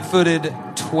against flat-footed.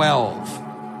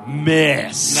 12.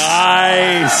 Miss.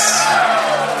 Nice.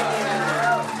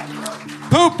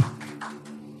 Poop.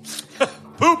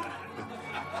 Poop.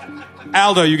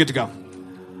 Aldo, you get to go.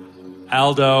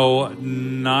 Aldo,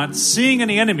 not seeing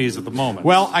any enemies at the moment.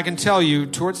 Well, I can tell you,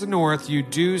 towards the north, you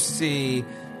do see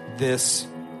this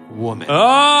woman.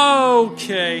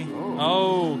 Okay.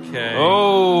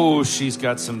 Oh, she's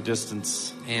got some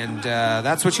distance. And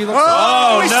that's what she looks like.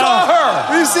 Oh, we saw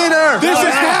her. We've seen her. This is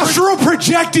astral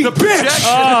projecting,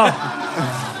 bitch.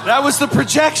 That was the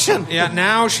projection. Yeah,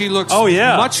 now she looks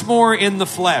much more in the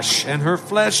flesh, and her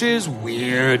flesh is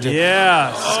weird.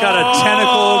 Yeah, she's got a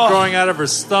tentacle growing out of her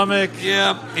stomach.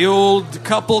 Yeah, the old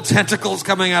couple tentacles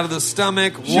coming out of the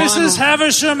stomach. This is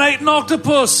Havisham ate an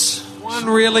octopus. One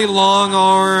really long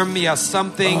arm. Yeah,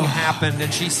 something happened,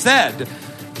 and she said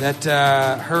that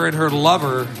her and her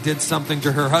lover did something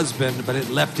to her husband, but it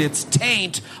left its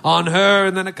taint on her,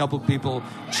 and then a couple people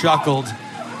chuckled.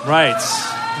 Right.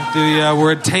 The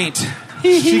word taint.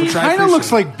 She kind of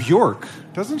looks like Bjork,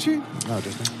 doesn't she? No,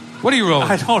 doesn't. What are you rolling?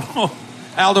 I don't know.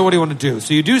 Aldo, what do you want to do?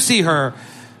 So you do see her.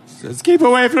 Says, keep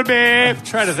away from me. I'm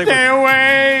trying to think Stay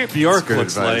away. Bjork good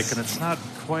looks advice. like, and it's not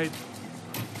quite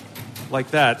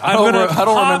like that. I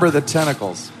don't remember the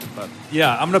tentacles. But.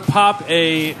 Yeah, I'm going to pop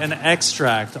an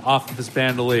extract off of this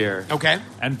bandolier. Okay.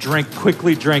 And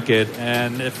quickly drink it,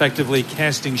 and effectively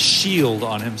casting shield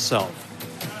on himself.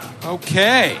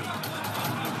 Okay.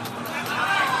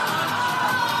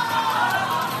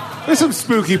 There's some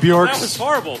spooky Bjorks. That was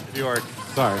horrible, Bjork.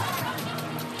 Sorry.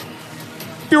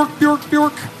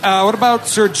 Bjork. What about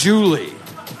Sir Julie?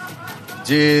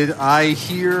 Did I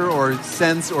hear or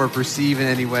sense or perceive in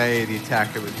any way the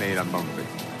attack that was made on Bumblebee?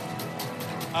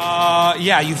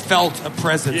 Yeah, you felt a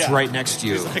presence right next to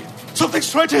you. Like,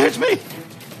 something's trying to hit me.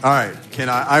 All right,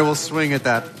 I will swing at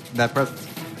that presence.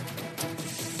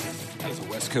 That was a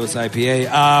West Coast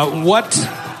IPA. What?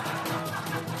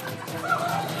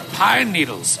 Pine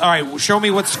needles. All right, show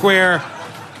me what square.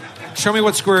 Show me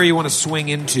what square you want to swing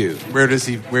into. Where does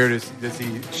he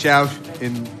shout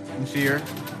in fear?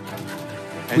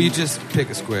 Will you just pick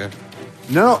a square?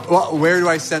 No. Well, where do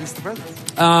I sense the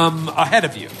presence? Ahead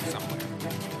of you somewhere.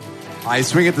 I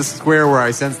swing at the square where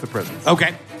I sense the presence.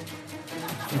 Okay.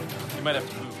 You might have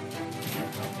to move.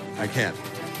 I can't.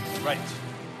 Right.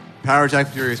 Power attack,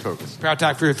 furious focus. Proud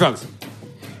talk for your folks.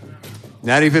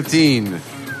 Natty 15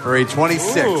 for a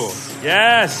 26. Ooh,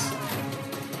 yes.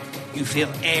 You feel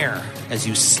air as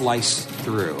you slice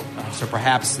through. So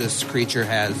perhaps this creature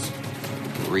has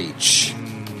reach.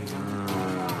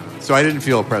 So I didn't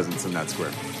feel a presence in that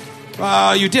square.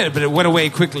 You did, but it went away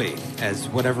quickly as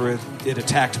whatever it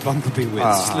attacked Bumblebee with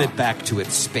slid back to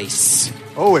its space.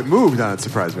 Oh, it moved on its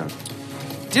surprise round.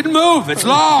 Didn't move. It's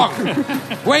long.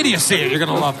 Wait till you see it. You're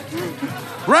going to love it.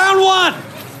 Round one.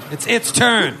 It's its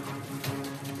turn.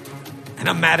 And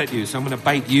I'm mad at you, so I'm going to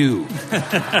bite you.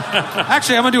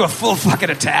 Actually, I'm going to do a full fucking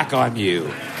attack on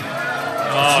you.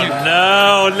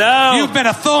 Oh, no. You've been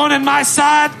a thorn in my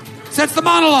side since the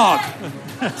monologue.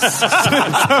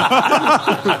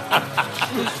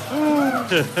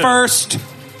 First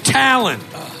Talon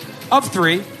of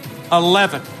 3,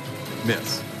 11.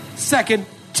 Miss. Second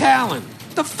Talon.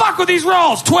 The fuck with these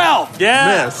rolls? 12.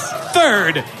 Yeah. Miss.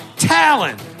 Third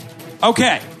Talon.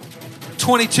 Okay.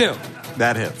 22.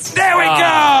 That hits. There we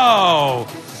go.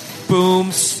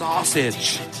 Boom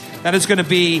sausage. That is going to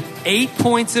be 8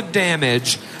 points of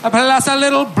damage, plus a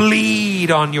little bleed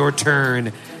on your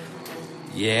turn.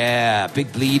 Yeah,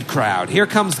 big bleed crowd. Here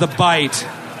comes the bite.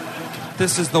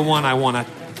 This is the one I want to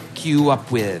queue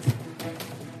up with.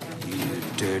 You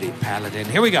dirty paladin.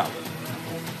 Here we go.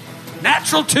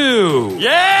 Natural 2.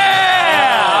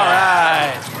 Yeah! All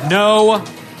right. No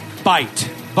bite,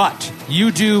 but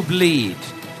you do bleed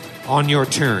on your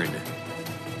turn.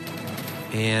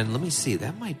 And let me see.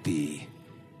 That might be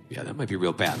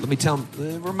real bad. Let me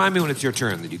remind me when it's your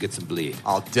turn that you get some bleed.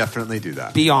 I'll definitely do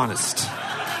that. Be honest.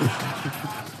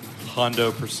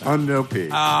 Hondo %. Hundo P.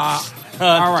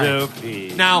 All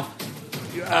right. Now,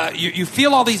 you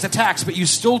feel all these attacks, but you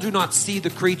still do not see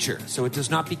the creature, so it does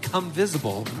not become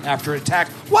visible after attack.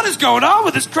 What is going on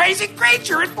with this crazy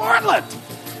creature in Portland?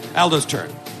 Aldo's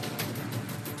turn.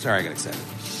 Sorry, I got excited.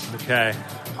 Okay.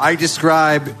 I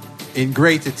describe in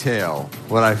great detail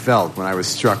what I felt when I was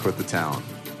struck with the talon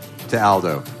to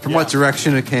Aldo. From what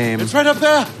direction it came. It's right up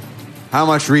there. How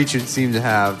much reach it seemed to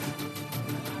have.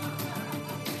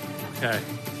 Okay.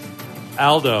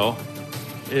 Aldo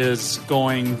is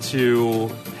going to,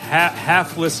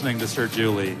 half listening to Sir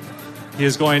Julie, he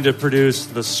is going to produce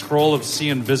the scroll of sea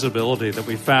invisibility that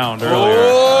we found earlier.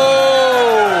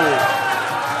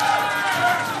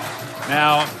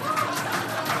 Now,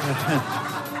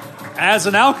 as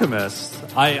an alchemist,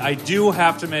 I do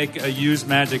have to make a use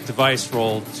magic device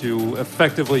roll to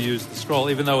effectively use the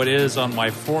scroll, even though it is on my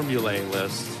formulae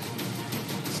list.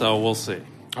 So we'll see.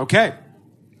 Okay.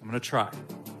 I'm going to try.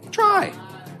 Try.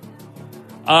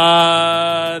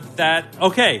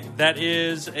 That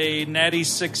is a natty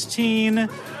 16. Oh,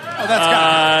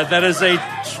 that's that is a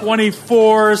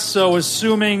 24. So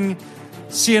assuming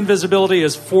see invisibility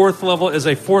is a fourth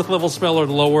level spell or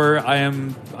lower,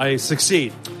 I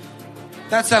succeed.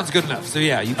 That sounds good enough. So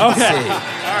yeah, you can see.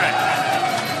 All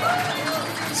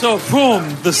right. So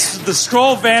boom, the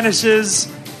scroll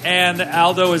vanishes, and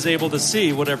Aldo is able to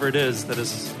see whatever it is that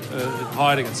is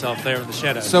hiding itself there in the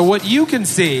shadows. So what you can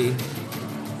see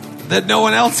that no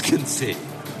one else can see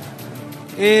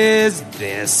is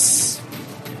this.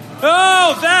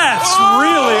 Oh, that's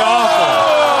really awful.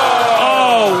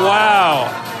 Oh, wow.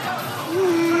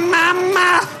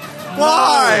 Mama!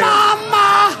 Why?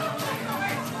 Mama!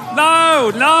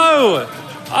 No!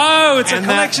 Oh, it's And a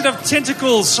collection of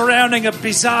tentacles surrounding a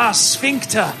bizarre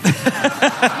sphincter.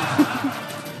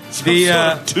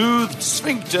 Toothed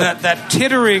sphincter. That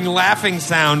tittering, laughing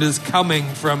sound is coming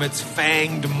from its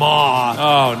fanged maw.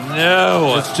 Oh,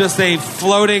 no. It's just a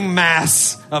floating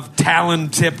mass of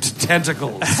talon-tipped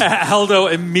tentacles. Aldo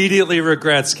immediately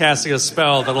regrets casting a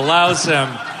spell that allows him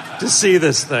to see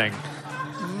this thing.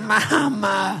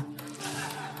 Mama.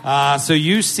 So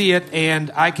you see it,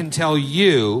 and I can tell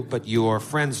you, but your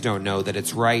friends don't know, that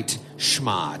it's right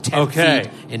schma, 10 feet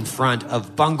in front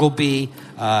of Bunglebee,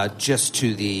 just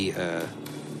to the...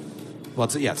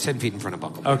 it's 10 feet in front of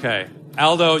Bunglebee. Okay.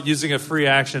 Aldo, using a free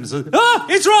action, says,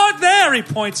 it's right there! He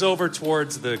points over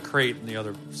towards the crate on the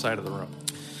other side of the room.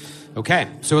 Okay,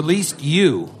 so at least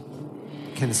you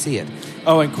can see it.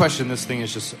 Oh, and question, this thing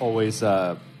is just always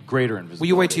greater invisibility. Will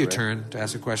you wait till your right? turn to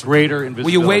ask a question? Greater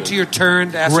invisibility. Will you wait till your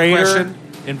turn to ask a Greater question?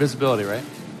 invisibility, right?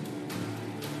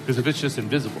 Because if it's just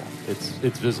invisible, it's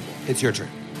visible. It's your turn.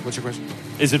 What's your question?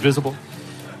 Is it visible?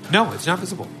 No, it's not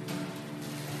visible.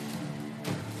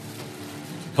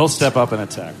 He'll step up and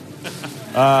attack.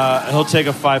 He'll take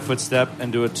a 5-foot step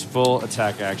and do a full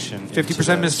attack action.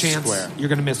 50% miss chance. Square. You're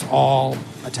going to miss all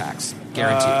attacks.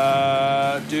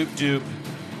 Guaranteed. Doop.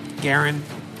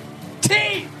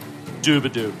 Guaranteed.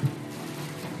 Dooba-doop.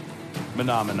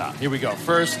 Mana. Here we go.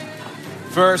 First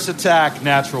attack,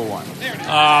 natural 1.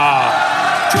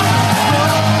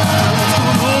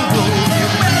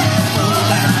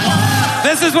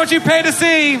 This is what you pay to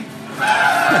see.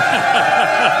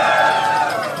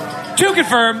 To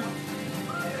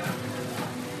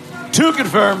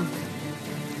confirm.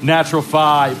 Natural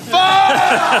 5.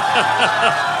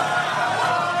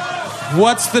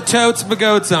 What's the totes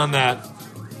bagoats on that?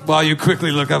 While you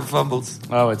quickly look up fumbles.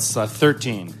 Oh, it's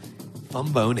 13.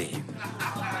 Fumboni.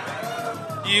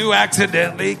 You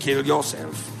accidentally killed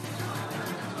yourself.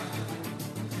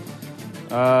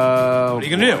 What are you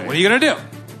going to do? What are you going to do?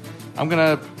 I'm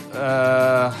going to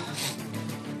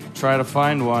try to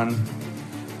find one.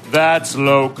 That's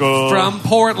local. From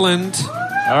Portland.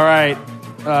 All right.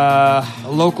 A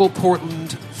local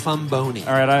Portland Fumboni.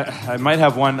 All right, I might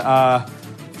have one.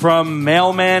 From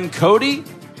Mailman Cody?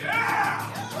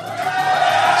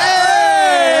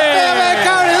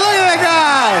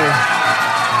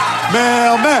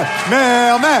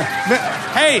 Mailman.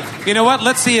 Hey, you know what?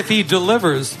 Let's see if he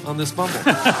delivers on this fumble.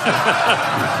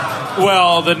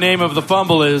 Well, the name of the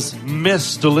fumble is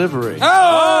Misdelivery.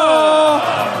 Oh!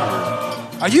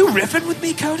 Are you riffing with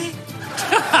me, Cody?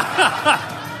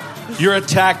 Your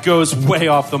attack goes way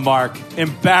off the mark,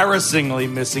 embarrassingly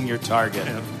missing your target.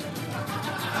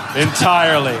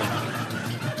 Entirely.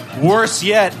 Worse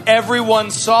yet,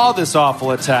 everyone saw this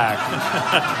awful attack.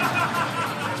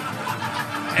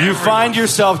 You find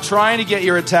yourself trying to get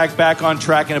your attack back on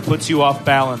track, and it puts you off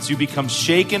balance. You become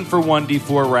shaken for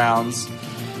 1d4 rounds.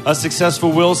 A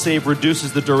successful will save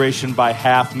reduces the duration by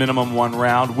half, minimum 1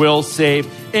 round. Will save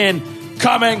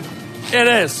incoming. It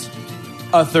is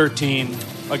a 13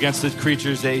 against the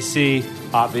creature's AC.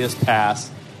 Obvious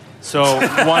pass. So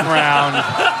 1 round.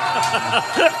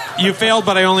 You failed,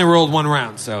 but I only rolled 1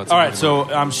 round. So it's all right, so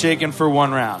I'm shaken for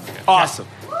 1 round. Awesome.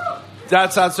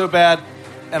 That's not so bad.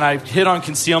 And I hit on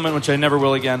concealment, which I never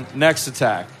will again. Next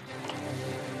attack.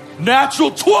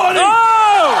 Natural 20!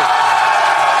 Oh!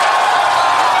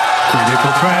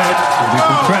 Critical threat.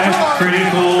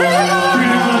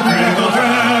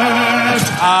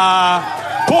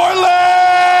 Portland!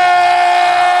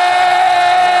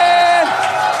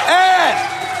 And,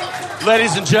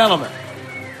 ladies and gentlemen,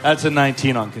 that's a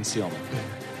 19 on concealment.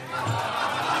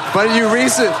 But you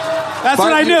recent. That's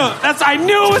what I knew. I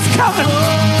knew it was coming.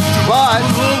 But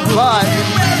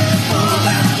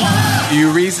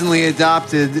you recently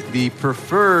adopted the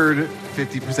preferred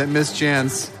 50%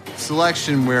 mischance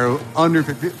selection where under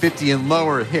 50 and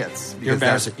lower hits. You're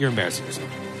embarrassing yourself.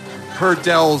 per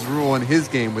Dell's rule in his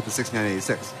game with the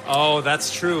 6986. Oh,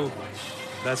 that's true.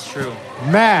 That's true.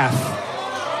 Math.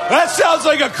 That sounds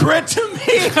like a crit to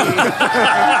me.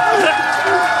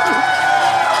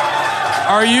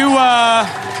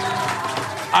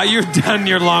 Are you done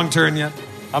your long turn yet?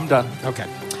 I'm done. Okay.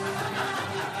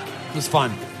 It was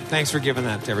fun. Thanks for giving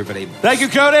that to everybody. Thank you,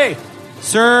 Cody.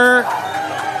 Sir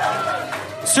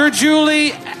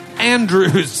Julie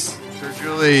Andrews. Sir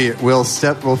Julie will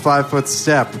 5-foot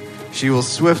step. She will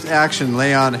swift action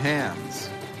lay on hands.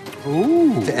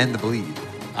 Ooh. To end the bleed.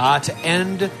 To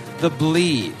end the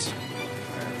bleed.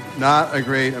 Not a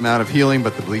great amount of healing,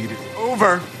 but the bleed is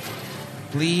over.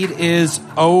 Bleed is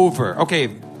over. Okay,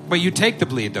 but you take the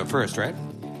bleed, though, first, right?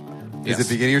 Is it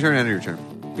beginning of your turn or end of your turn?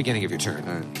 Beginning of your turn.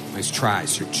 All right. Nice try,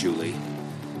 Sir Julie.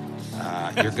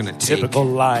 You're going to take... Typical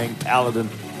lying paladin.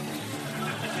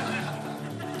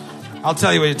 I'll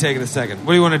tell you what you take in a second.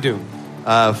 What do you want to do?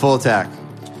 Full attack.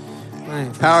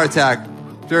 Power attack.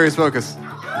 Furious focus.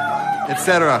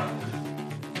 Etc.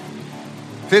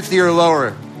 50 or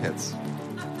lower hits.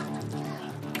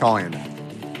 Calling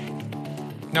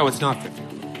it. No, it's not 50.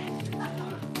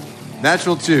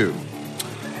 Natural 2.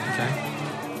 Okay.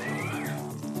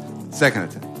 Second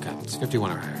attack. Okay, it's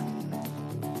 51 or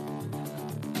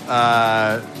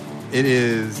higher. It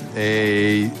is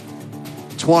a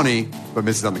 20, but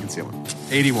misses on the concealment.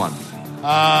 81.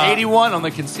 81 on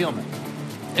the concealment.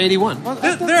 81.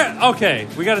 Okay,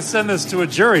 we got to send this to a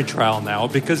jury trial now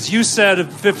because you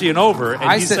said 50 and over, and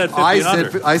he said 50 and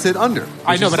under. I said under.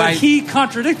 I know, but He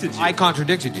contradicted you. I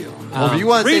contradicted you. Well, if you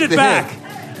want to Read take it the back. hit.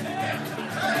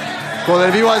 Well, then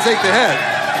if you want to take the hit.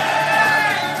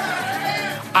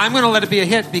 I'm going to let it be a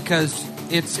hit because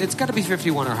it's got to be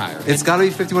 51 or higher. It's got to be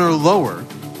 51 or lower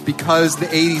because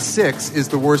the 86 is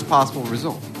the worst possible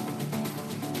result.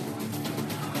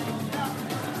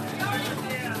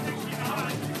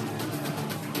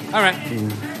 All right.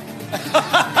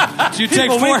 So you take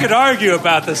Well, four. we could argue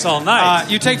about this all night.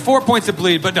 You take 4 points of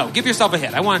bleed, but no, give yourself a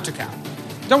hit. I want it to count.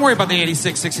 Don't worry about the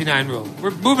 86-69 rule.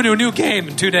 We're moving to a new game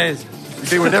in 2 days. You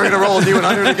think we're never going to roll a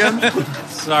D100 again?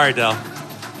 Sorry, Del.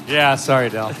 Yeah, sorry,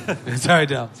 Del. Sorry,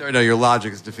 Del. Sorry, no, your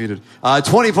logic is defeated.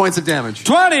 20 points of damage.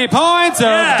 20 points of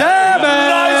damage.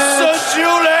 Nice,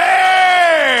 Julie.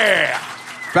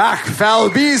 Back, foul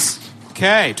beast.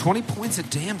 Okay, 20 points of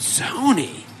damn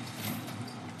Sony.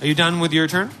 Are you done with your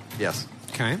turn? Yes,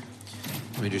 Okay.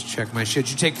 Let me just check my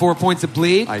shit. You take 4 points of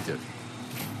bleed? I did.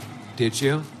 Did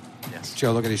you? Yes.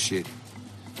 Joe, look at his sheet.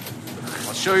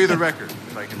 I'll show you the record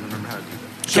if I can remember how to do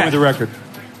that. Show me the record.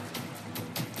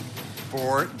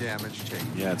 4 damage taken.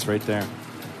 Yeah, it's right there.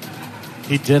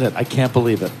 He did it. I can't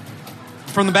believe it.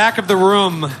 From the back of the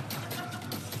room,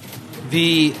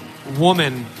 the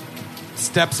woman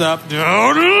steps up.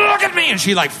 Don't look at me! And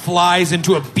she flies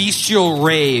into a bestial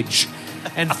rage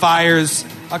and fires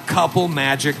a couple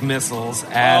magic missiles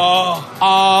at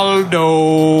Aldo.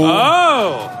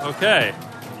 Oh, okay.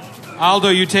 Aldo,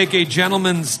 you take a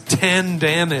gentleman's 10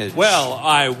 damage. Well,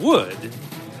 I would,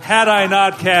 had I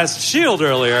not cast shield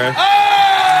earlier.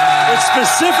 It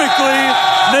specifically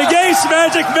negates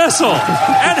magic missile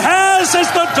and has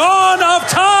since the dawn of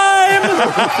time.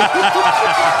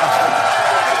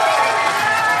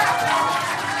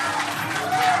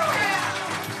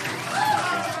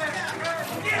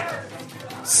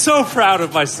 So proud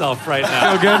of myself right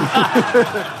now. Feel good?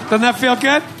 Doesn't that feel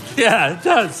good? Yeah, it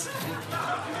does.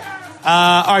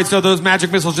 All right, so those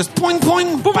magic missiles just poing,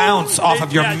 poing, bounce off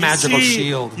of your Yeah, magical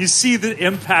shield. You see the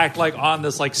impact on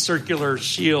this circular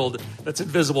shield that's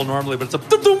invisible normally, but it's a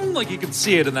boom, you can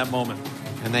see it in that moment.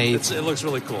 And they It looks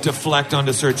really cool. deflect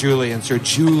onto Sir Julie, and Sir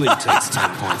Julie takes 10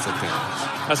 points of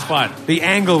damage. That's fine. The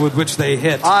angle with which they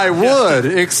hit. I would,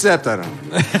 except I don't.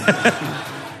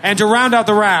 And to round out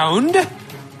the round,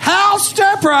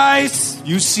 Halster Price.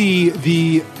 You see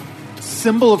the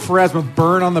symbol of Pharasma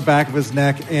burn on the back of his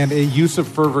neck, and a use of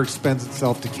fervor expends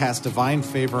itself to cast divine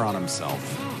favor on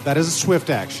himself. That is a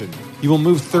swift action. He will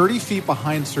move 30 feet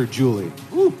behind Sir Julie.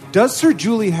 Ooh. Does Sir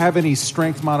Julie have any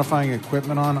strength modifying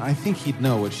equipment on? I think he'd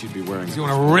know what she'd be wearing. You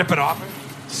want to rip it off?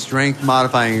 Strength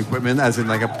modifying equipment, as in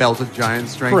a belt of giant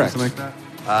strength Correct. or something like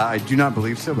that? I do not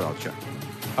believe so, but I'll check.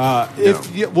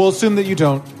 We'll assume that you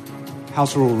don't.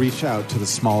 Hauser will reach out to the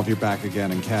small of your back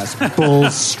again and cast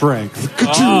Bull's Strength.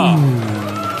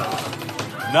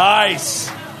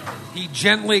 Nice. He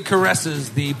gently caresses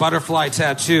the butterfly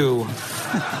tattoo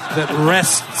that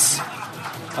rests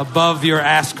above your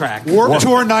ass crack. Warped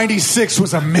Tour 96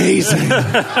 was amazing.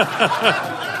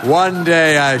 One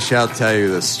day I shall tell you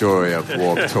the story of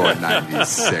Warped Tour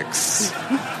 96.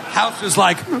 House was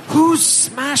like, who's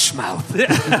Smash Mouth?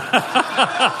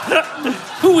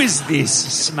 Who is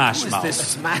this Smash Mouth?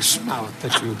 This Smash Mouth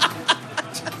that you...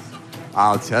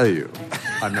 I'll tell you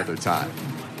another time.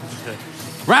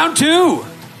 Round 2.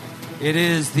 It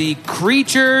is the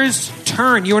creature's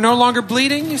turn. You are no longer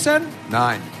bleeding, you said?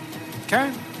 9.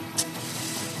 Okay.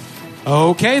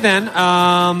 Okay, then.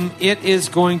 It is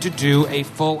going to do a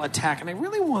full attack. And I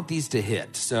really want these to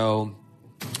hit, so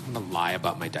I'm going to lie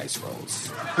about my dice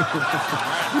rolls.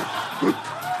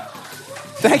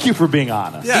 Thank you for being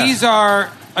honest. Yeah. These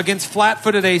are against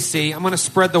flat-footed AC. I'm going to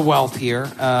spread the wealth here.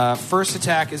 First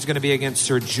attack is going to be against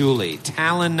Sir Julie.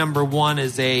 Talon number 1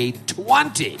 is a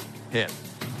 20. Hit.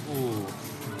 Ooh.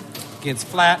 Against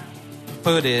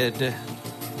flat-footed,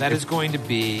 that is going to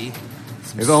be...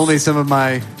 If only some of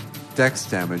my dex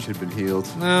damage had been healed.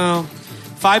 No.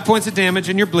 5 points of damage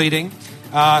and you're bleeding.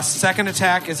 Second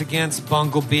attack is against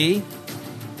Bunglebee.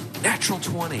 Natural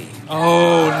 20.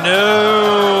 Oh,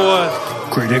 no.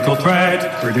 Critical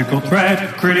threat, critical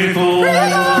threat, critical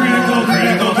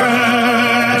threat.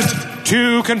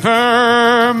 To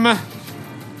confirm.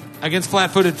 Against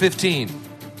flat-footed 15.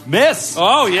 Miss.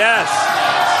 Oh, yes.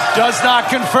 Does not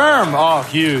confirm. Oh,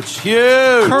 huge.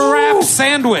 Correct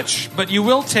sandwich. But you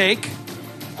will take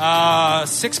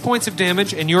 6 points of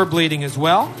damage and you're bleeding as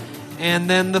well. And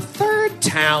then the third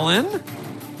Talon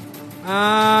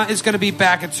is going to be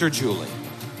back at Sir Julie.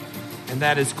 And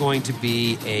that is going to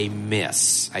be a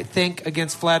miss. I think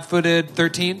against flat-footed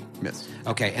 13? Miss.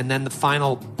 Okay, and then the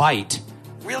final bite.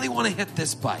 Really want to hit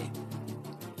this bite.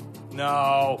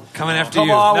 No. Coming after Come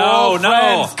you. on, No, we're no.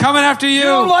 friends. Coming after you. You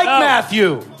don't like No.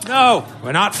 Matthew. No.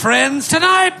 We're not friends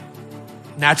tonight.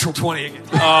 Natural 20 again.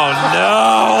 Oh,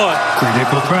 no.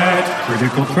 Critical threat,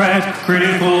 critical threat,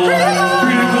 critical threat.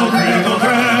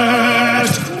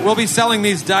 We'll be selling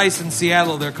these dice in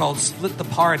Seattle. They're called Split the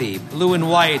Party, blue and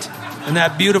white. And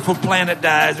that beautiful planet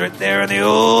dies right there in the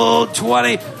old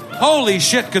 20. Holy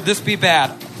shit, could this be bad?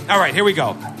 All right, here we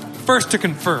go. First to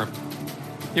confirm.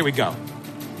 Here we go.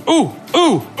 Ooh.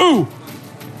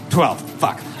 12.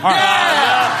 Fuck. All right.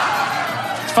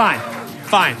 Yeah! It's fine.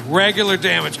 Regular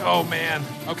damage. Oh, man.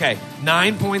 Okay,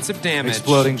 9 points of damage.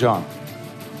 Exploding John.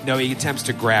 No, he attempts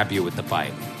to grab you with the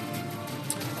bite.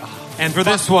 And for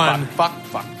this one, Fuck.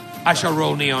 I shall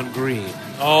roll neon green.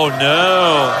 Oh,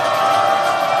 no.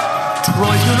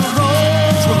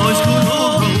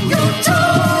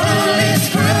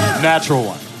 Natural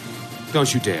 1.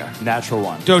 Don't you dare. Natural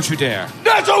 1. Don't you dare.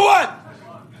 Natural 1!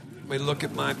 Let me look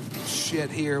at my shit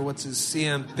here. What's his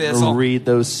CM I'll Bizzle? read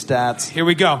those stats. Here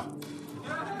we go.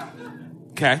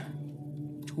 Okay.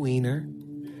 Tweener.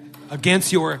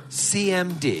 Against your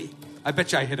CMD. I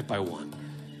bet you I hit it by 1.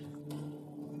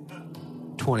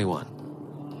 21.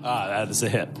 Ah, that is a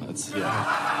hit. That's,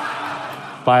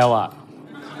 yeah. By a lot.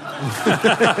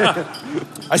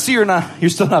 I see you're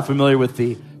still not familiar with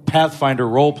the Pathfinder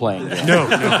role-playing game. No.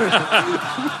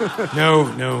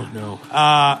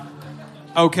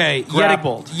 Okay.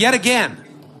 Grappled. Yet again,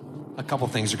 a couple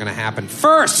things are going to happen.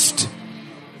 First,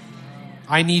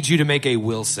 I need you to make a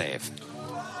will save.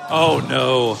 Oh,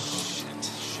 no.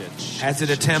 As it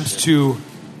attempts to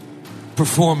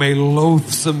perform a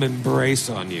loathsome embrace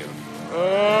on you.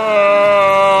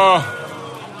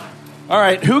 All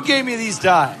right, who gave me these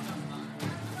die?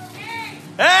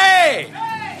 Hey!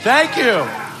 Thank you.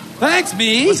 Thanks,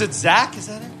 me. Was it Zach? Is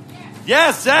that it?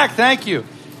 Yes, Zach, thank you.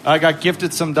 I got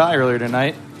gifted some die earlier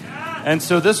tonight. And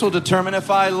so this will determine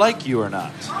if I like you or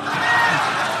not.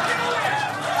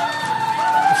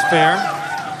 That's fair.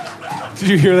 Did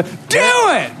you hear that? Do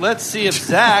it! Let's see if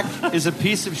Zach is a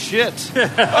piece of shit.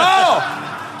 Oh!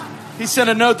 He sent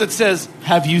a note that says,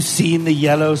 "Have you seen the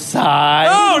yellow side?"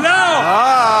 Oh, no.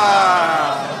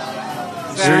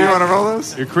 Sure you want to roll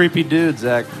those? You're a creepy dude,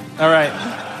 Zach. All right.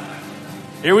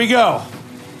 Here we go.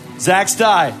 Zach's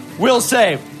die. Will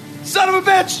save. Son of a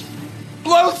bitch!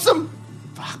 Loathsome!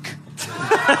 Fuck.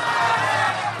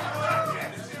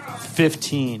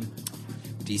 15.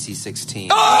 DC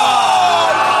 16. Oh!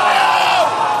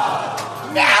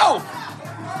 No!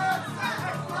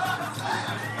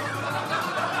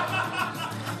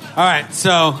 All right,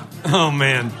 so, oh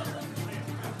man.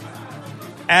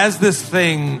 As this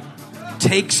thing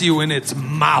takes you in its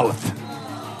mouth,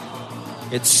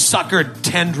 its suckered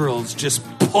tendrils just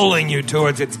pulling you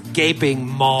towards its gaping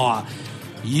maw,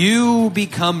 you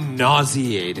become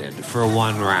nauseated for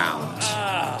 1 round.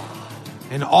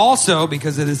 And also,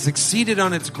 because it has succeeded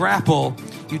on its grapple,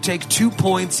 you take 2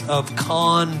 points of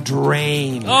con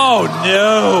drain. Oh,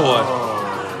 no.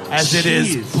 As it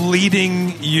is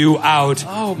bleeding you out.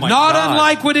 Oh, my Not God.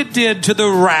 unlike what it did to the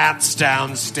rats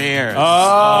downstairs. Oh,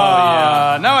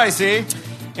 yeah. Now I see.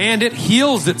 and it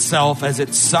heals itself as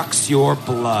it sucks your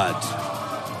blood.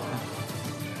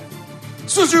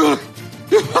 So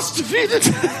you must defeat it.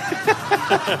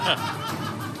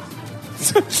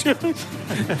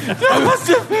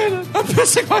 I'm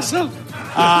pissing myself.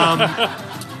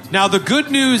 Now, the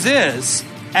good news is,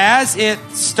 as it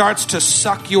starts to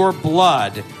suck your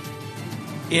blood,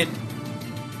 it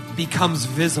becomes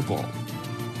visible.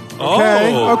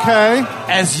 Okay.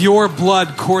 As your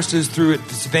blood courses through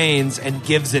its veins and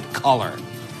gives it color.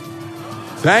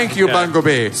 Thank you,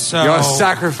 Bumblebee. So- Your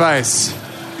sacrifice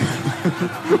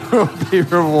will be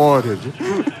rewarded.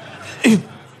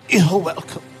 You're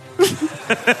welcome.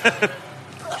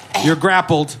 You're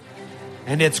grappled,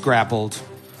 and it's grappled.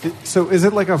 So is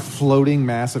it like a floating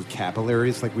mass of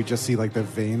capillaries? Like we just see like the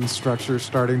vein structure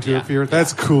starting to appear?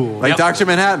 That's cool. Like Dr.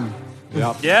 Manhattan.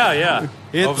 Yep. Yeah.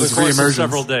 Over the course of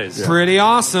several days. Pretty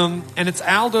awesome. And it's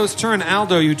Aldo's turn.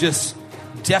 Aldo, you just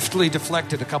deftly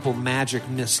deflected a couple magic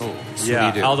missiles. What do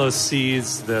you do? Aldo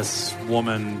sees this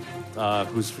woman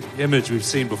whose image we've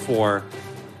seen before.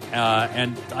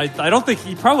 And I don't think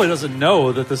he probably doesn't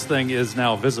know that this thing is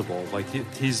now visible. Like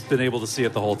he's been able to see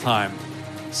it the whole time.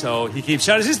 So he keeps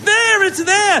shouting, "It's there! It's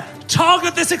there!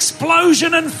 Target this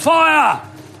explosion and fire!"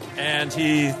 And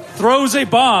he throws a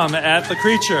bomb at the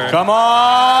creature. Come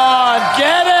on,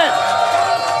 get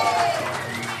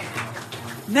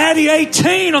it! Natty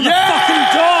 18 on the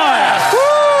fucking die! Woo!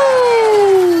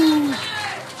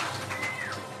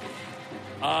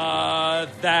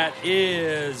 That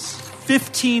is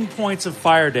 15 points of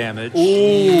fire damage.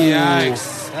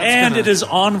 Yikes. And it is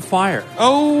on fire.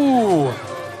 Oh!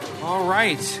 All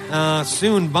right.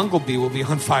 Soon Bumblebee will be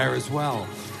on fire as well.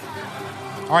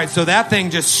 All right, so that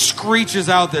thing just screeches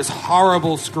out this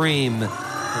horrible scream.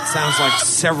 It sounds like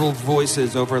several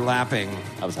voices overlapping.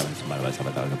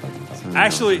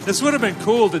 Actually, this would have been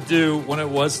cool to do when it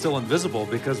was still invisible,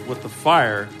 because with the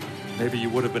fire, maybe you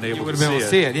would have been able to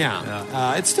see it.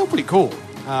 Yeah. It's still pretty cool.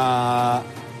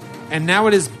 And now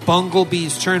it is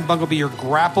Bumblebee's turn. Bumblebee, you're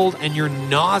grappled and you're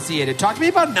nauseated. Talk to me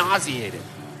about nauseated.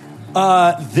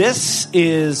 This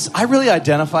is... I really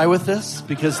identify with this,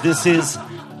 because this is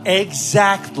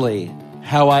exactly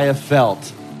how I have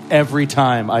felt every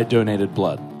time I donated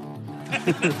blood.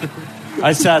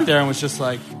 I sat there and was just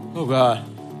like, oh, God.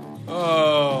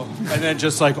 Oh. And then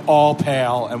just like all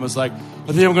pale and was like,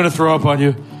 I think I'm going to throw up on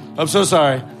you. I'm so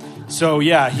sorry. So,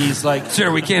 yeah, he's like...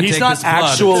 Sir, we can't he's take not this blood.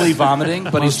 actually vomiting,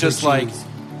 but he's just like cheese.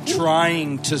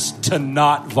 trying to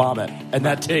not vomit. And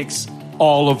that takes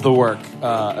all of the work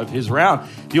of his round.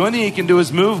 The only thing he can do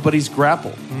is move, but he's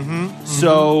grappled.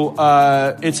 So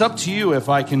it's up to you if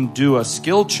I can do a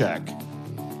skill check.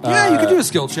 Yeah, you can do a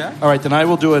skill check. All right, then I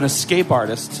will do an escape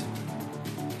artist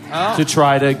to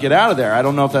try to get out of there. I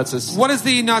don't know if that's a... What does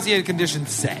the nauseated condition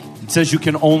say? It says you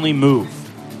can only move.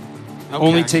 Okay.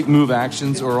 Only take move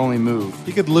actions or only move.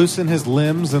 He could loosen his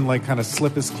limbs and like kind of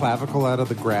slip his clavicle out of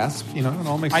the grasp. You know, it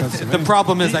all makes sense. The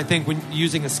problem is, I think when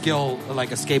using a skill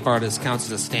like escape artist counts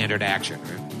as a standard action.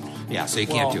 Right? Yeah, so you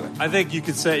can't do it. I think you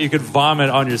could say you could vomit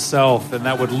on yourself, and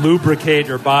that would lubricate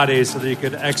your body so that you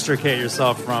could extricate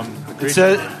yourself from the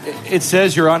creature. It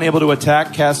says you're unable to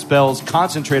attack, cast spells,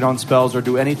 concentrate on spells, or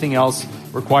do anything else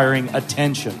requiring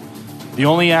attention. The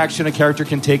only action a character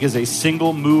can take is a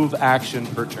single move action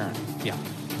per turn. Yeah.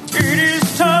 It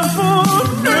is time for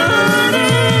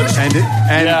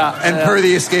And per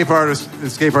the escape artist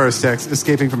text,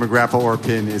 escaping from a grapple or a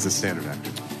pin is a standard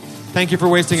action. Thank you for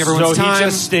wasting everyone's So time. he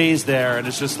just stays there, and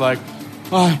it's just like,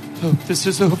 I hope this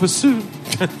is over soon.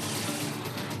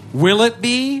 Will it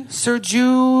be, Sir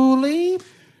Julie?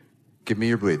 Give me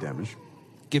your bleed damage.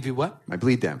 Give you what? My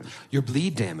bleed damage. Your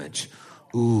bleed damage.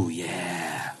 Ooh,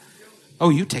 yeah. Oh,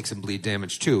 you take some bleed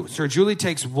damage, too. Sir Julie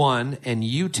takes 1, and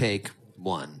you take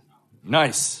 1.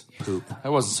 Nice. Poop.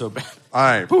 That wasn't so bad. All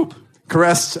right. Poop.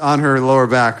 Caressed on her lower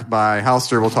back by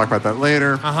Halster. We'll talk about that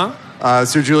later.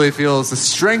 Sir Julie feels the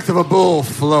strength of a bull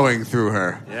flowing through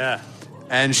her. Yeah.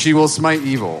 And she will smite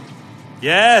evil.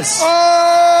 Yes.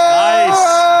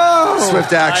 Oh!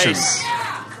 Swift action. Nice.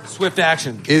 Swift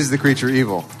action. Is the creature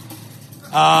evil?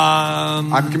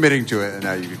 I'm committing to it, and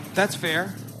now you. That's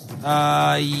fair.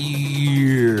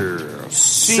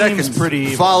 Second, pretty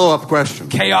evil. follow-up question.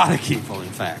 Chaotic evil, in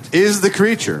fact. Is the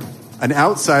creature an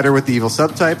outsider with the evil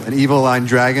subtype, an evil line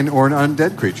dragon, or an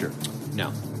undead creature?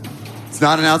 No. It's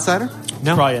not an outsider?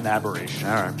 No. Probably an aberration.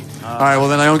 All right. All right, well,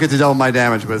 then I don't get to double my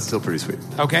damage, but it's still pretty sweet.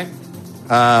 Okay.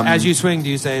 As you swing,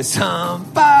 do you say,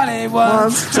 somebody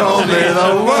once Told me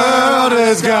the world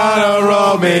is gonna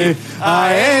roll me.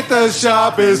 I ain't the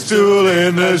sharpest tool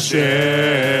in the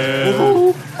shed.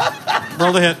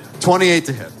 Roll the hit. 28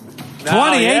 to hit.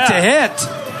 28 to hit.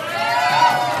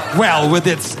 Well, with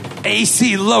its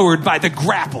AC lowered by the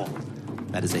grapple,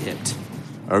 that is a hit.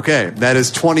 Okay, that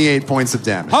is 28 points of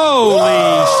damage.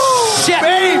 Holy shit!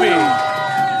 Baby!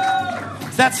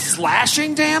 Is that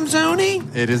slashing, damn Zoni?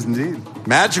 It is indeed.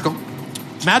 Magical.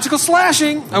 Magical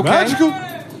slashing. Okay. Magical.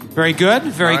 Very good.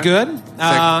 Very All right. good.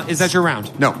 Second. Is that your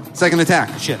round? No, second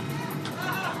attack. Shit.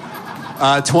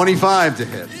 25 to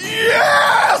hit.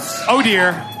 Yes! Oh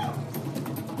dear.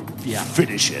 Yeah.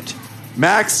 Finish it.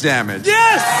 Max damage.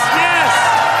 Yes! Yes!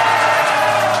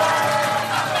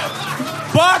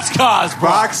 Boxcars, bro.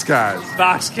 Boxcars.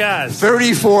 Boxcars.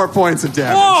 34 points of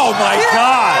damage. Oh my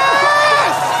God!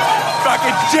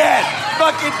 Fucking dead!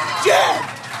 Fucking dead!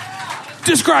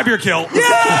 Describe your kill.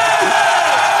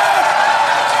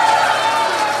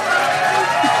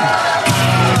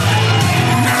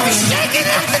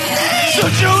 So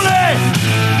Julie!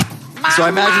 So I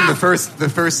imagine the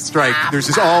first strike, there's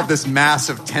just all of this mass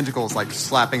of tentacles like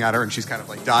slapping at her, and she's kind of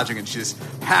like dodging, and she just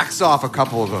hacks off a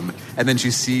couple of them, and then she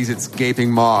sees its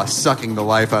gaping maw sucking the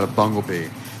life out of Bumblebee,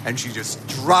 and she just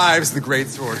drives the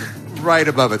greatsword right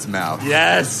above its mouth.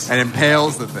 Yes! And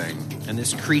impales the thing. And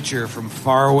this creature from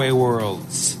faraway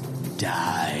worlds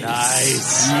dies.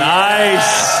 Nice.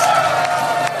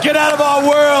 Nice. Get out of our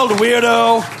world,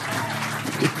 weirdo!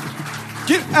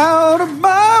 Get out of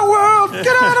my world!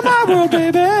 Get out of my world,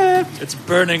 baby! It's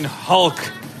burning Hulk.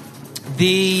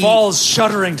 The Falls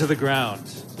shuddering to the ground.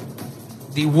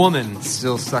 the woman.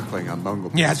 Still suckling on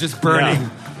Bumblebee. Yeah, it's just burning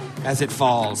as it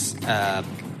falls.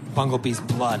 Bumblebee's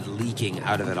blood leaking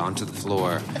out of it onto the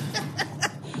floor.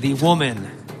 The woman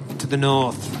to the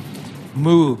north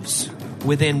moves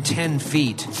within 10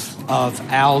 feet of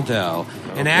Aldo.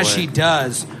 And as she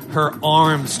does, her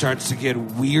arm starts to get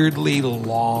weirdly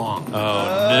long. Oh,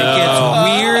 no. It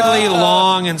gets weirdly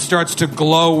long and starts to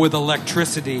glow with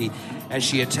electricity as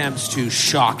she attempts to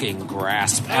shocking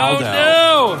grasp Aldo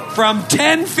no. from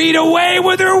 10 feet away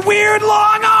with her weird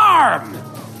long arm.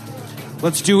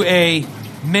 Let's do a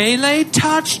melee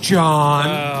touch, John.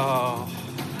 Oh.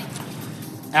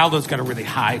 Aldo's got a really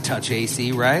high touch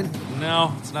AC, right?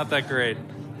 No, it's not that great.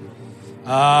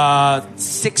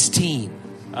 16.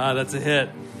 That's a hit.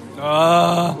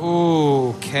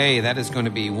 Okay, that is going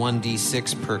to be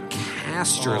 1d6 per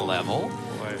caster level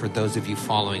for those of you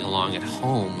following along at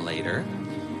home later.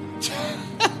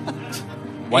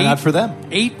 Why not for them?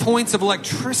 8 points of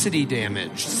electricity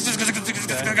damage.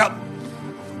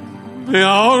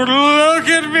 Don't look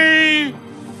at me!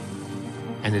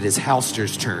 And it is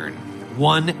Halster's turn.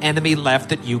 One enemy left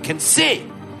that you can see.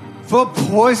 For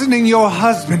poisoning your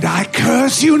husband, I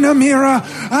curse you, Namira!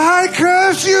 I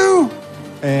curse you!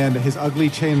 And his ugly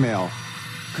chainmail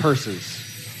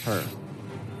curses her.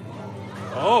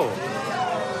 Oh.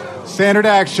 Standard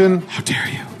action. How dare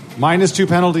you? -2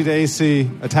 penalty to AC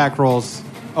attack rolls.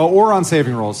 Oh, or on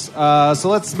saving rolls. So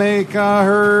let's make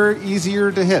her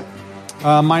easier to hit.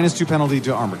 -2 penalty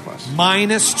to armor class.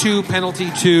 -2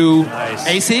 penalty to Nice.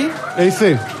 AC.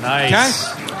 AC.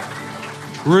 Nice. Okay.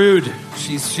 Rude.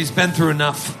 She's been through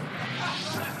enough.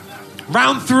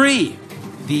 Round 3.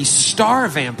 The star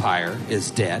vampire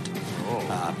is dead.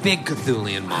 Big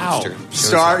Cthulhian monster.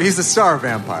 Star. He's the star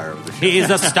vampire of the show. He's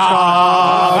a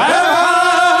star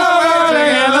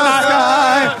vampire in the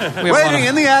sky. Waiting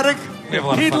in the attic.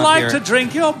 He'd like to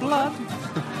drink your blood.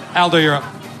 Aldo, you're up.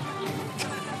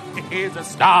 He's a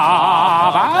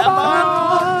star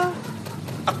vampire.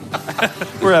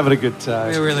 We're having a good time.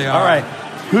 We really are. All right.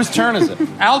 Whose turn is it?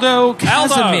 Aldo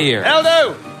Casimir.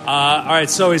 Aldo! All right,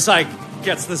 so he's like,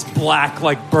 gets this black,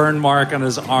 like, burn mark on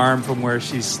his arm from where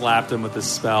she slapped him with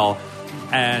this spell.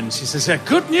 And she says,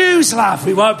 good news, love.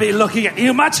 We won't be looking at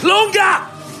you much longer.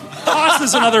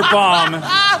 Tosses another bomb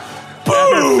at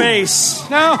her face.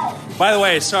 No. By the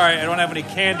way, sorry, I don't have any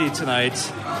candy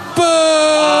tonight. Boo!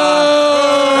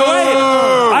 No, wait.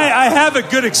 I have a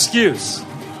good excuse.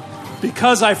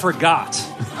 Because I forgot.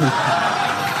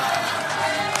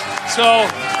 So,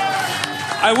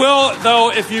 I will, though,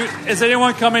 is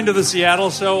anyone coming to the Seattle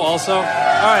show also? All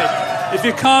right. If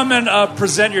you come and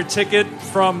present your ticket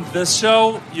from this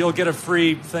show, you'll get a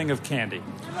free thing of candy.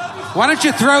 Why don't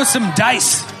you throw some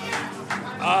dice?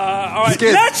 All right.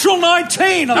 Skid. Natural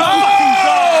 19 on the fucking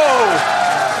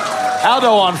go!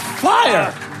 Aldo on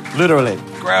fire. Literally.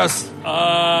 Gross.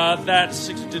 That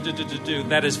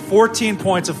is 14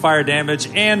 points of fire damage,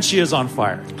 and she is on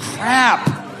fire.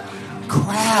 Crap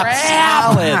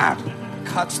salad.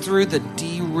 Cuts through the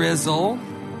D-Rizzle,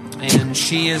 and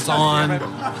she is on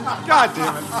God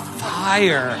damn it.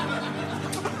 fire.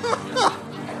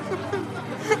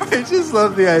 I just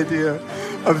love the idea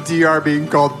of DR being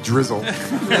called Drizzle.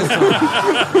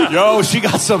 Yo, she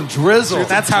got some drizzle.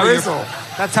 That's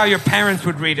how your parents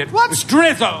would read it. What's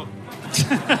drizzle?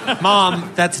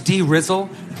 Mom, that's D-Rizzle.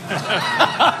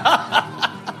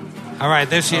 All right,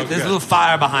 there she is. There's a little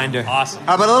fire behind her. Awesome.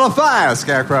 How about a little fire,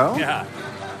 Scarecrow? Yeah.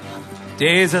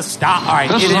 There's a star. All right,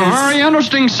 This is a very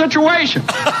interesting situation.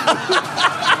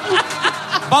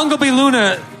 Bumblebee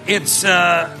Luna, its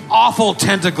awful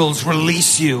tentacles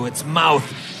release you. Its mouth,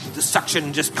 the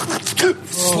suction just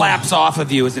slaps off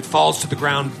of you as it falls to the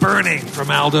ground, burning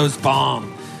from Aldo's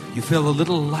bomb. You feel a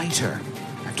little lighter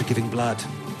after giving blood.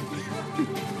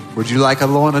 Would you like a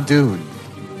Lorna Doone?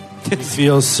 He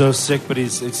feels so sick, but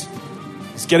he's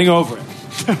getting over it.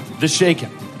 The shaking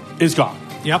is gone.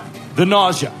 Yep. The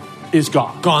nausea is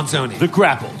gone. Gone, Zony. The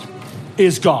grapple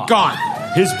is gone. Gone.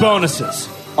 His bonuses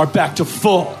are back to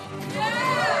full.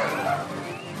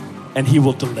 And he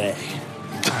will delay.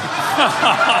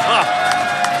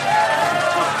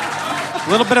 A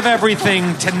little bit of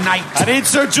everything tonight. I need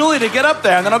Sir Julie to get up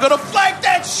there, and then I'll go to flank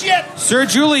that shit. Sir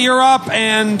Julie, you're up,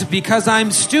 and because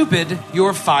I'm stupid,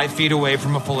 you're 5 feet away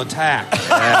from a full attack.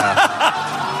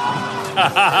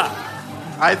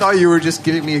 I thought you were just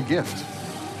giving me a gift.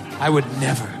 I would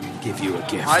never give you a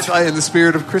gift. I thought in the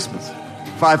spirit of Christmas.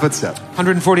 5 foot step.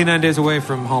 149 days away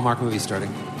from Hallmark movies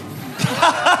starting.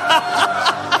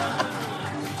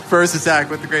 First attack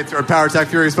with the great sword. Power attack,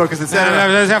 furious focus,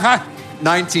 etc.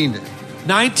 19.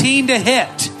 19 to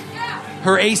hit.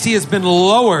 Her AC has been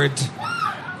lowered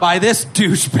by this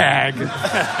douchebag.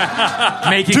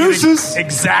 Making Deuces. it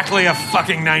exactly a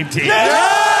fucking 19.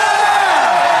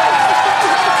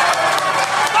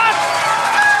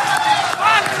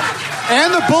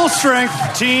 And the bull strength.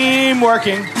 Team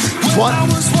working.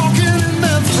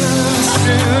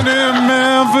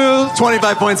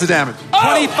 25 points of damage.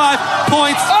 25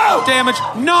 points of damage.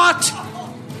 Not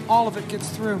all of it gets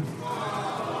through.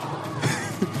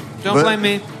 Don't But blame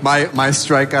me. My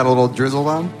strike got a little drizzled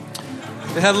on.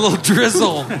 It had a little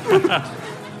drizzle.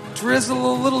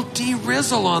 Drizzle, a little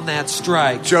de-rizzle on that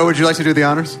strike. Joe, would you like to do the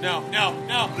honors? No.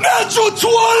 Natural 20!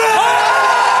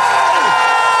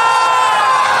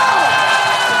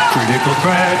 Critical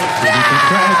threat.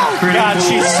 God,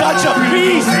 she's such a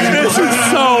beast. This is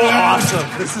so awesome.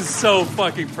 This is so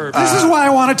fucking perfect. This is why I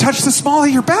want to touch the small of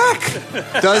your back.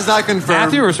 Does not confirm.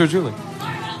 Matthew or Sir Julie?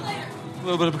 A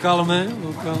little bit of a column A.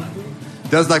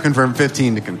 Does not confirm.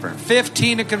 15 to confirm.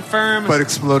 15 to confirm. But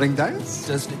exploding dice?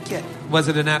 Doesn't it get? Was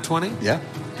it a nat 20? Yeah.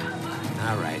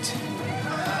 All right.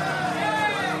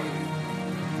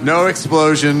 No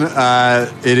explosion.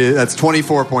 That's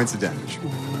 24 points of damage.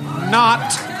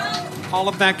 Not. All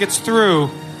of that gets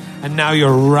through. And now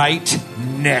you're right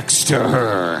next to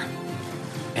her.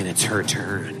 And it's her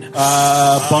turn.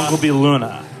 Bumblebee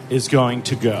Luna is going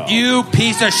to go. You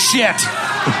piece of shit.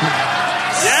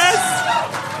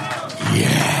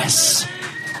 Yes.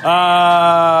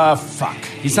 Fuck.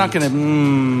 He's not gonna.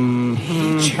 Come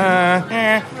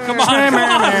on.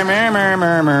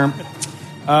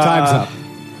 Time's up.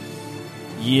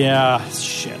 Yeah.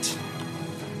 Shit.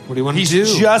 What do you want to do?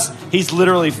 He's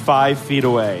literally 5 feet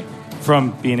away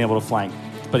from being able to flank,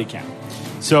 but he can't.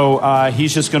 So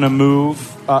he's just gonna move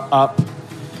up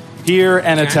here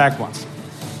and attack once.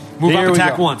 Move Here up, we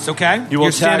attack go. once, okay? You will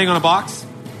You're standing attack- on a box?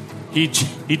 He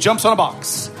jumps on a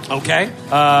box. Okay.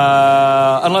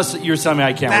 Unless you're telling me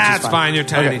I can't. which is That's fine. You're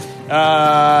tiny. Okay.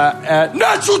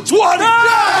 Natural 20! Oh my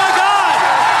god!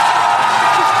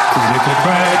 Critical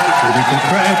threat.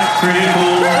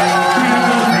 Critical threat.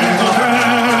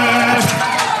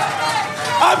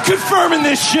 I'm confirming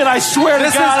this shit. I swear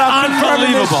This to God, is I'm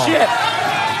confirming this unbelievable. shit.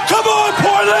 Come on,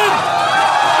 Portland!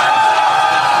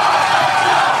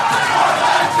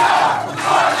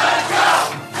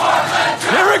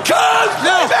 Here it comes!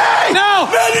 No! Baby! No!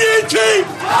 Mediating!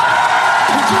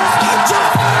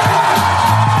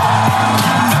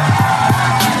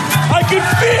 I can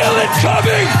feel it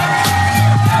coming!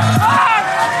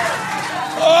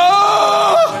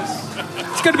 Oh!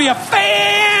 It's going to be a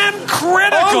fan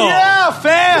critical. Oh, yeah,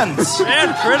 fans!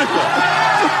 And critical.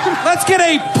 Let's get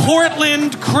a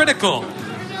Portland critical.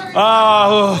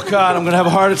 Oh, God, I'm going to have a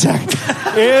heart attack.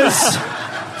 Is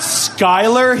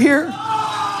Skylar here?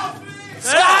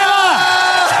 Skylar!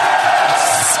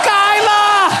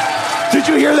 Did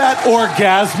you hear that?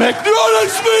 Orgasmic. No,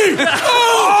 that's me!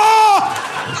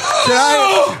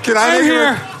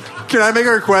 Can I make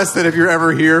a request that if you're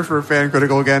ever here for Fan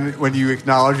Critical again, when you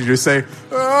acknowledge, you just say, beef!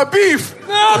 Oh, beef!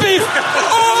 Oh,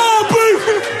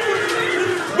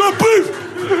 beef!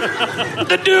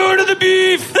 The dude of the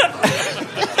beef!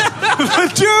 The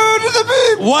dude of the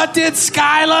beef! What did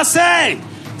Skylar say?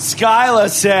 Skylar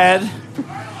said,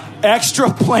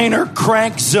 Extraplanar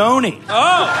crank zoning.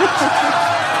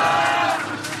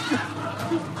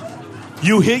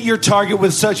 You hit your target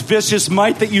with such vicious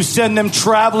might that you send them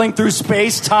traveling through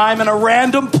space-time in a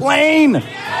random plane. Wait.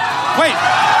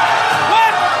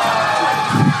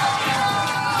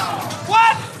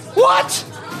 What?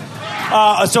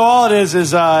 So all it is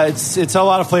it's a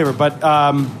lot of flavor, but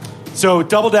so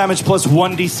double damage plus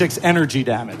 1d6 energy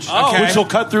damage, which will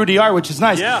cut through DR, which is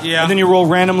nice. Yeah. And then you roll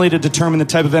randomly to determine the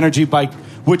type of energy by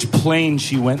which plane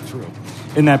she went through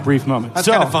in that brief moment. That's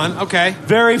kind of fun. Okay.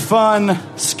 Very fun,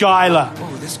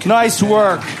 Skyla. Nice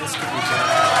work.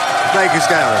 Thank you,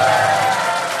 Skylar.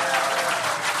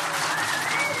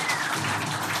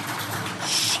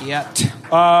 Shit.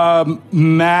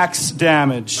 Max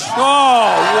damage. Oh,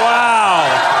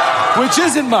 wow. Which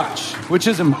isn't much.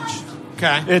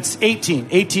 Okay. It's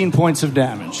 18 points of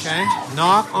damage. Okay.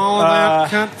 Not all of that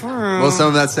cut through. Well, some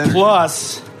of that's energy.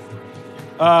 Plus,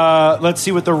 let's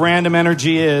see what the random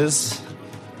energy is.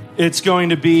 It's going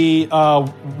to be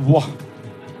water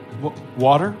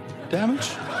damage?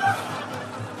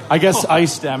 I guess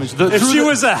ice damage. If she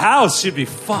was a house, she'd be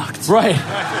fucked. Right.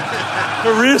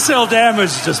 The resale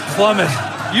damage just plummet.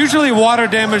 Usually water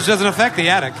damage doesn't affect the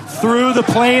attic. Through the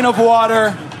plane of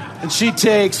water, and she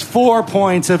takes 4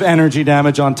 points of energy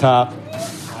damage on top.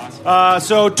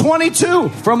 So 22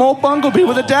 from old Bunglebee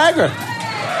with a dagger.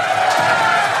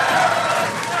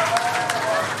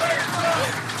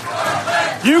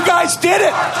 You guys did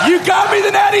it! You got me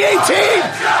the natty 18!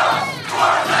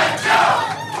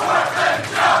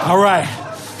 All right.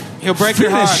 He'll break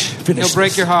your heart. Finish He'll break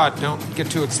this. your heart. Don't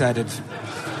get too excited.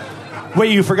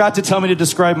 Wait, you forgot to tell me to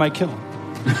describe my kill.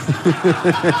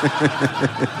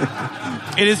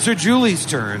 It is Sir Julie's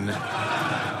turn.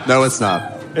 No, it's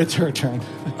not. It's her turn.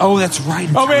 Oh, that's right.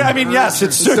 Oh, wait, I mean, yes,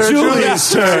 it's Sir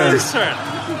Julie's turn.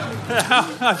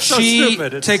 I'm so She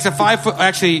stupid. It's- takes a 5 foot.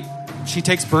 Actually, she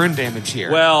takes burn damage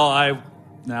here. Well,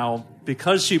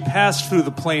 because she passed through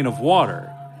the plane of water.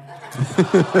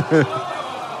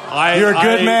 You're a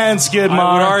good man, Skidmar.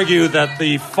 I would argue that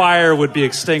the fire would be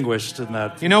extinguished in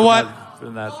that. You know what?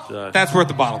 In that. That's worth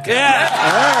the bottle cap. Yeah.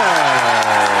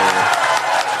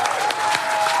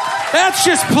 That's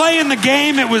just playing the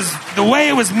game. It was the way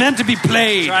it was meant to be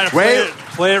played. Try to Wait.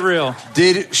 play it real.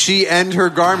 Did she end her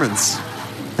garments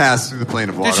pass through the plane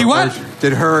of water? Did she what? Or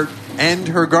did her end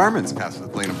her garments pass through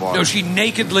the plane of water? No, she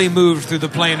nakedly moved through the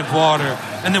plane of water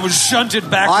and then was shunted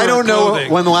back to I her don't know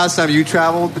clothing. when the last time you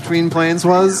traveled between planes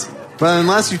was, but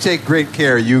unless you take great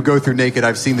care, you go through naked.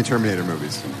 I've seen the Terminator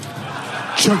movies.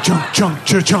 Chunk, chunk, chunk,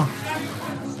 chunk, chunk.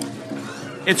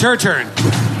 It's her turn.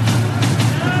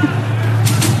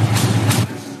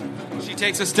 She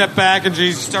takes a step back and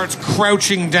she starts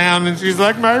crouching down and she's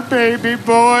like, my baby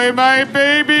boy, my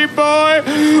baby boy,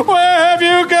 where have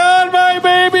you gone, my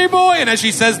baby boy? And as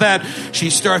she says that, she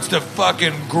starts to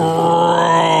fucking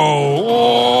grow.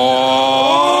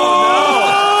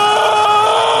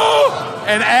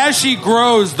 And as she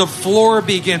grows, the floor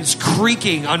begins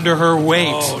creaking under her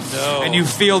weight. Oh, no. And you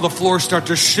feel the floor start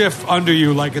to shift under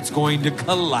you like it's going to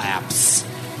collapse.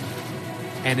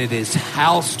 And it is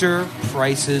Halster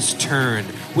Price's turn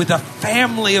with a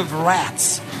family of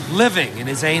rats living in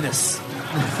his anus.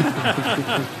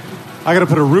 I got to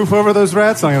put a roof over those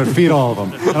rats, and I'm going to feed all of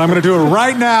them. And I'm going to do it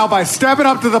right now by stepping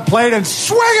up to the plate and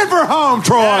swinging for home,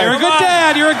 Troy. You're a good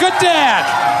dad. You're a good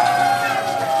dad.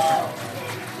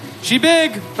 She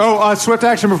big. Oh, swift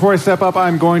action before I step up.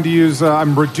 I'm going to use,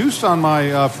 I'm reduced on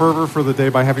my fervor for the day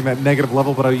by having that negative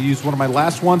level, but I used one of my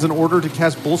last ones in order to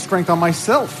cast Bull Strength on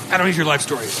myself. I don't need your life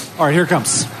story. All right, here it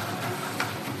comes.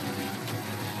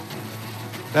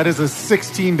 That is a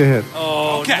 16 to hit.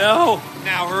 Oh, Okay. no.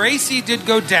 Now, her AC did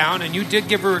go down, and you did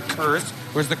give her a curse.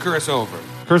 Or is the curse over?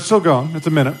 Curse still going. It's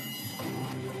a minute.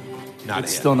 Not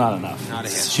It's a hit. still not enough. Not a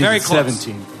hit. She's Very at close.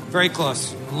 17. Very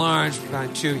close. Large by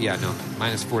 2. Yeah, no.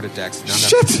 -4 to Dex. No,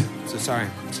 Shit! So sorry.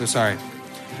 So sorry.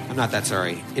 I'm not that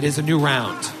sorry. It is a new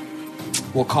round.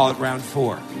 We'll call it round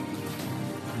 4.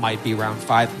 Might be round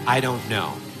 5. I don't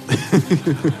know.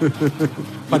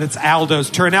 But it's Aldo's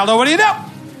turn. Aldo, what do you do?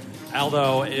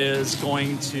 Aldo is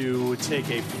going to take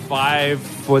a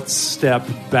 5-foot step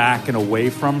back and away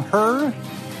from her.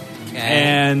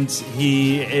 And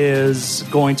he is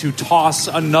going to toss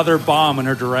another bomb in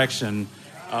her direction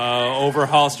over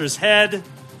Halster's head.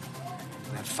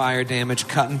 That fire damage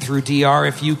cutting through DR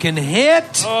if you can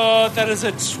hit. That is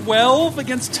a 12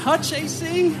 against touch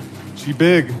AC. She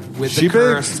big. With she the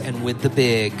curse and with the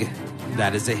big,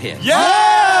 that is a hit.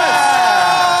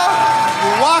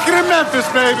 We're walking in Memphis,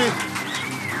 baby.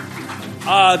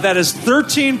 That is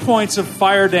 13 points of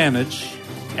fire damage,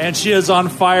 and she is on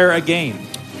fire again.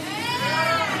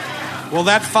 Well,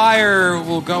 that fire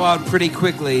will go out pretty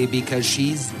quickly because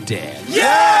she's dead.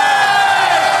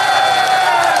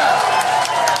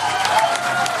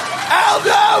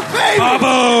 Aldo, baby!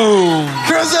 Boom!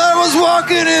 Because I was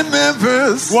walking in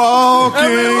Memphis. Walking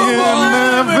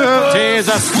in Memphis.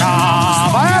 Jesus,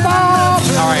 all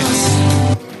right.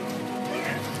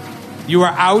 You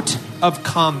are out of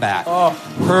combat.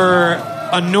 Her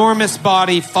enormous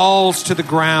body falls to the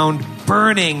ground,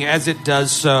 burning as it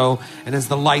does so, and as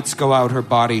the lights go out, her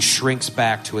body shrinks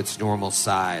back to its normal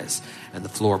size, and the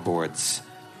floorboards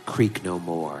creak no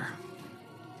more.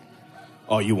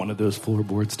 Oh, you wanted those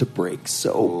floorboards to break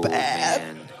so bad.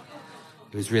 Man.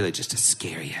 It was really just to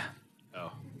scare you.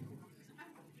 Oh.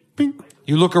 Bing.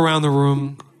 You look around the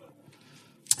room.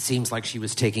 Seems like she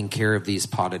was taking care of these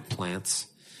potted plants,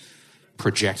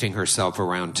 projecting herself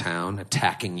around town,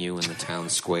 attacking you in the town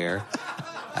square,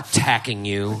 attacking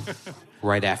you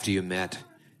right after you met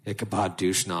Ichabod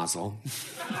Douche Nozzle.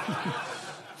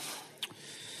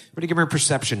 What do you give her a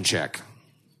perception check?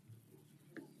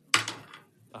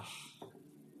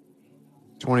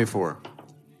 24.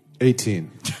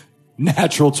 18.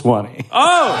 Natural 20.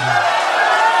 All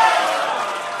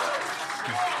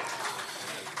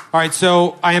right,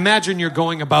 so I imagine you're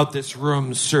going about this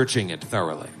room searching it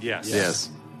thoroughly. Yes.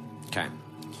 Okay.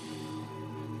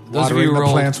 Those of Watering you the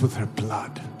rolled, plants with her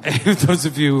blood. those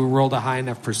of you who rolled a high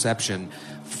enough perception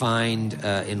find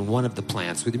in one of the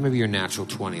plants, with maybe your natural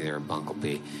 20 there,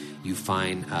 Bunglebee, you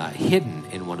find hidden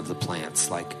in one of the plants,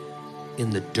 like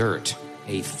in the dirt,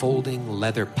 a folding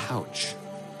leather pouch.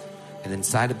 And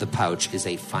inside of the pouch is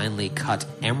a finely cut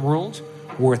emerald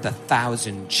worth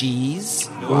 1,000 G's.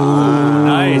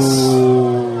 Nice.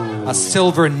 A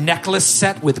silver necklace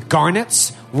set with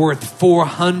garnets worth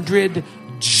 400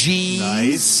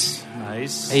 G's.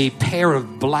 Nice. A pair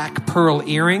of black pearl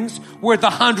earrings worth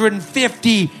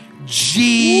 150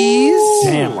 G's.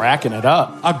 Damn, racking it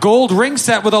up. A gold ring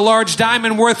set with a large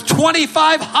diamond worth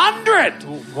 2,500.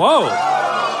 Whoa.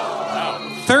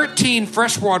 13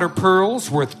 freshwater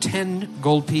pearls worth 10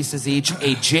 gold pieces each.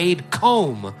 A jade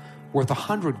comb worth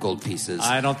 100 gold pieces.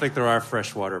 I don't think there are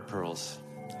freshwater pearls.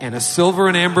 And a silver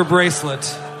and amber bracelet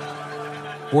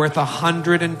worth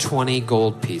 120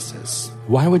 gold pieces.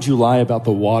 Why would you lie about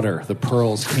the water the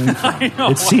pearls came from?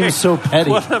 It seems so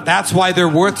petty. That's why they're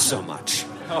worth so much.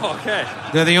 Oh, okay.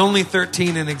 They're the only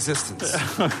 13 in existence.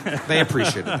 They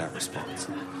appreciated that response.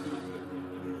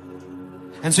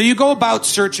 And so you go about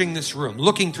searching this room,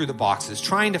 looking through the boxes,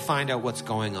 trying to find out what's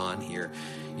going on here.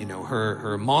 You know,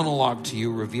 her monologue to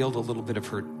you revealed a little bit of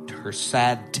her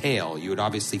sad tale. You had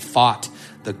obviously fought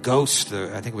the ghost,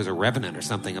 I think it was a revenant or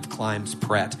something, of Climbs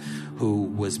Pret, who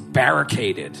was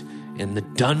barricaded in the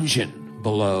dungeon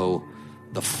below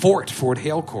the Fort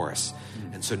Halecourse.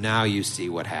 And so now you see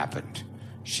what happened.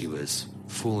 She was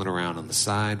fooling around on the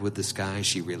side with this guy.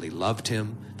 She really loved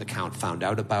him. The Count found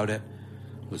out about it,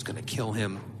 was going to kill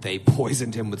him. They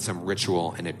poisoned him with some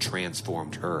ritual, and it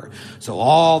transformed her. So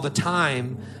all the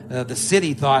time, the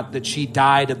city thought that she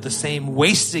died of the same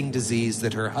wasting disease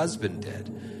that her husband did.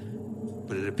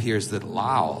 But it appears that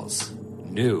Laos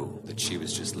knew that she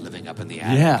was just living up in the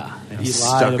attic. Yeah. He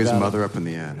stuck his mother up in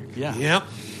the attic. Yeah. Yep.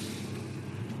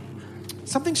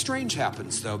 Something strange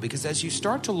happens, though, because as you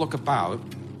start to look about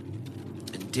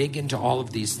and dig into all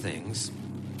of these things,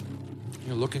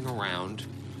 you're looking around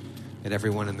at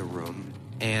everyone in the room,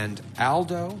 and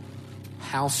Aldo,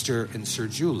 Halster, and Sir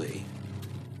Julie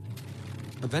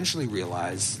eventually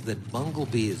realize that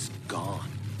Bunglebee is gone.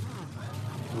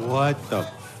 What the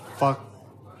fuck?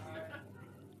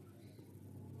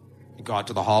 You go out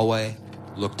to the hallway,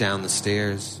 look down the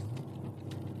stairs.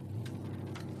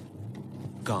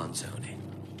 Gone, Zoni.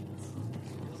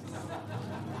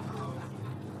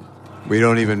 We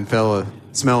don't even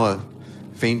smell a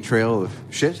faint trail of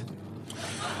shit?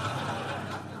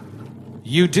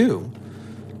 You do,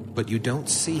 but you don't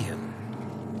see him.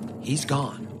 He's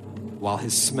gone, while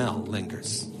his smell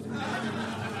lingers.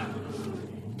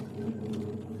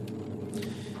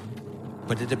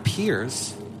 But it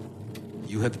appears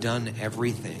you have done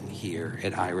everything here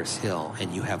at Iris Hill,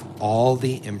 and you have all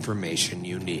the information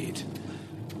you need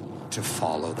to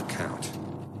follow the Count.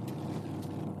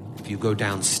 If you go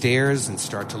downstairs and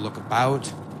start to look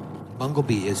about,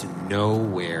 Bunglebee is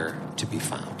nowhere to be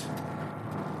found.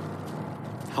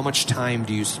 How much time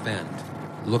do you spend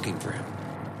looking for him?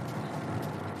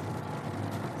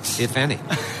 If any.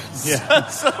 Yeah.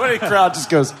 Somebody crowd just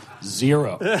goes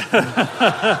 0.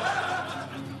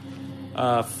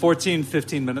 14,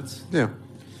 15 minutes. Yeah. All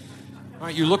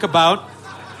right, you look about.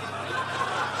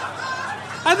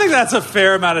 I think that's a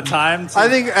fair amount of time. I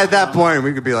think at that point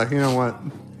we could be like, you know what?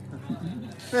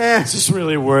 This is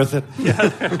really worth it.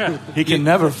 He can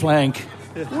never flank.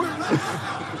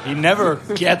 He never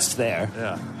gets there.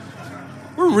 Yeah.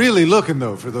 We're really looking,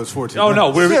 though, for those 14 Oh,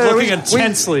 no, we're Yeah, looking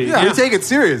intensely. We take it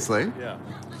seriously. Yeah.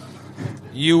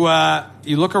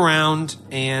 You look around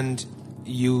and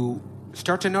you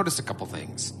start to notice a couple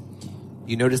things.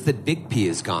 You notice that Big P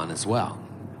is gone as well.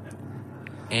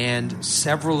 And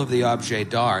several of the objets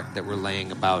d'art that were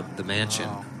laying about the mansion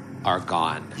are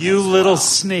gone. You as little well.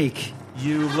 sneak.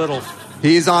 You little...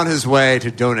 He's on his way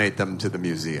to donate them to the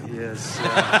museum. Yes.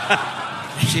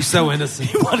 She's so innocent.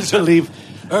 He wanted to leave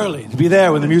early to be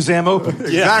there when the museum opened.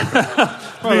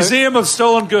 Exactly. Museum of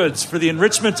Stolen Goods for the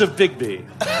enrichment of Bigby.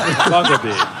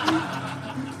 Bumblebee.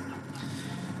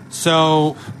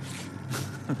 So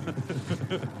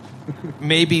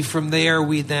maybe from there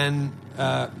we then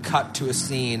cut to a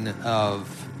scene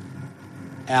of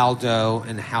Aldo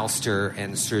and Halster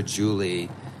and Sir Julie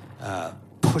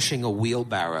pushing a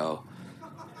wheelbarrow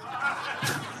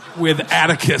with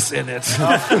Atticus in it.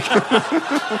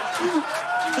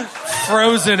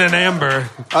 Frozen in amber.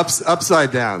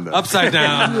 Upside down, though. Upside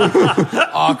down.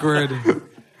 Awkward.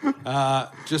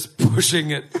 Just pushing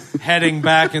it, heading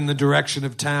back in the direction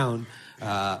of town.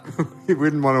 He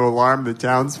wouldn't want to alarm the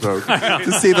townsfolk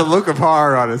to see the look of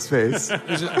horror on his face.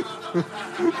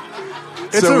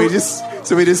 So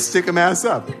we just stick him ass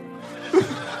up.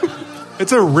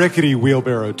 It's a rickety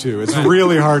wheelbarrow, too. It's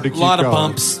really hard to keep going. A lot of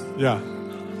bumps. Yeah.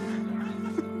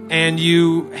 And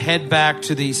you head back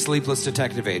to the Sleepless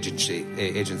Detective Agency,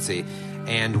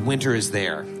 and Winter is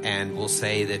there, and will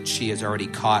say that she has already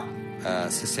caught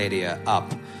Cesadia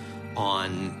up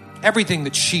on everything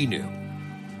that she knew.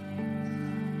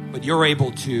 But you're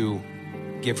able to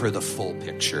give her the full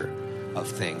picture of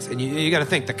things. And you got to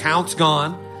think, the Count's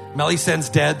gone, Melisandre's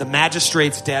dead, the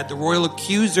Magistrate's dead, the Royal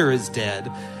Accuser is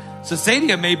dead.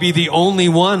 Cesadia may be the only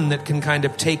one that can kind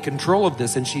of take control of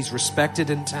this, and she's respected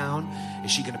in town.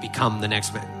 Is she going to become the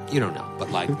next man? You don't know.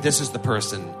 But, like, this is the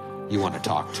person you want to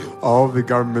talk to. All of the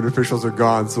government officials are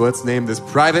gone, so let's name this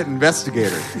private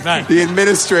investigator, Right. the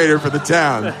administrator for the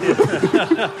town.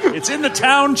 It's in the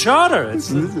town charter.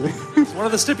 It's one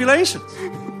of the stipulations.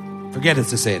 Forget it,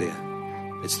 Cesadia.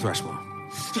 It's Thrushmore.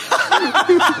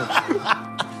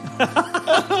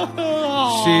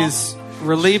 She's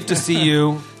relieved to see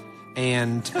you,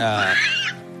 and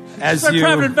as My you...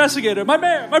 private investigator, my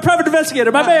mayor. My private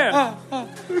investigator, my mayor.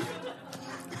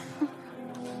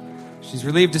 She's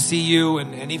relieved to see you,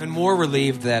 and even more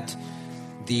relieved that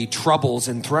the troubles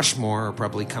in Thrushmore are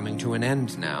probably coming to an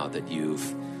end now that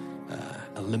you've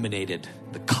eliminated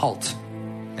the cult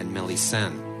and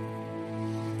Melisandre.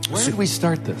 Where did we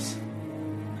start this?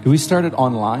 Did we start it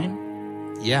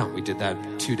online? Yeah, we did that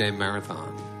 2-day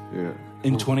marathon. Yeah.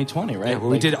 In 2020, right? Yeah, where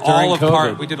we Like, did during all of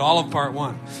COVID. part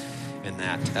one in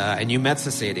that. And you met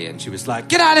Cesadia, and she was like,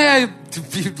 "Get out of here,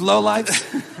 you lowlifes."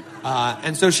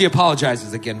 And so she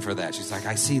apologizes again for that. She's like,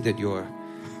 "I see that you're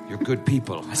good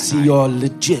people. I See, you're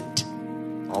legit.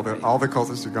 All the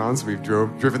cultists are gone, so we've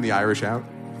driven the Irish out.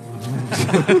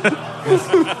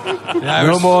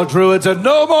 No more druids and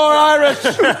no more Irish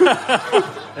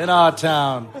in our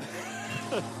town."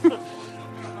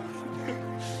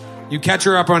 You catch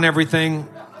her up on everything,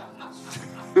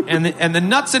 and the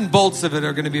nuts and bolts of it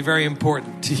are going to be very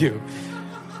important to you.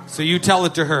 So you tell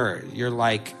it to her. You're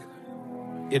like,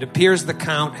 "It appears the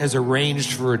Count has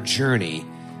arranged for a journey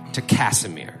to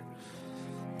Casimir,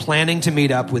 planning to meet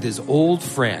up with his old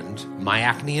friend,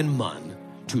 Myacnean Mun,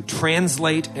 to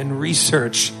translate and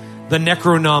research the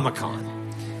Necronomicon.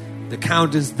 The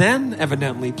Count is then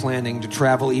evidently planning to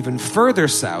travel even further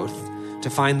south to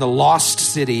find the lost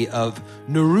city of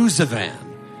Neruzavan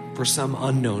for some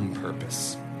unknown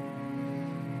purpose."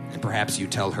 And perhaps you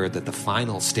tell her that the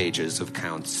final stages of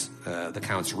the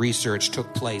Count's research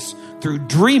took place through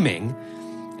dreaming,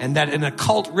 and that an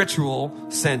occult ritual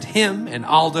sent him and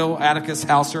Aldo, Atticus,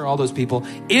 Halster, all those people,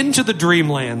 into the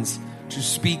dreamlands to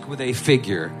speak with a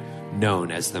figure known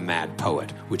as the Mad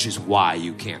Poet, which is why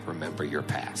you can't remember your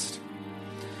past.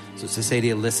 So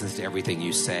Cesadia listens to everything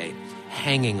you say,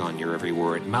 hanging on your every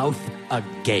word, mouth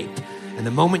agape. And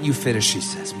the moment you finish, she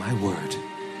says, "My word.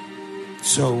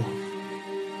 So,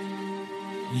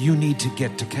 you need to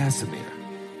get to Casimir."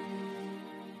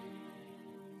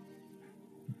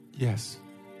 Yes.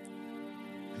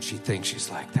 And she thinks, she's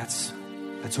like, that's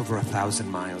over 1,000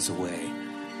 miles away.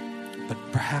 But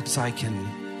perhaps I can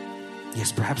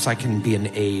be an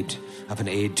aid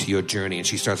to your journey. And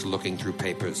she starts looking through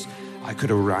papers. I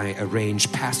could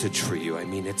arrange passage for you. I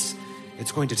mean, it's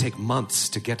going to take months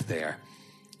to get there.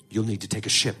 You'll need to take a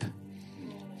ship.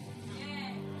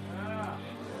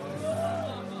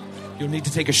 You'll need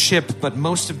to take a ship, but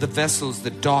most of the vessels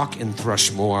that dock in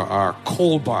Thrushmore are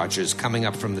coal barges coming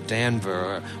up from the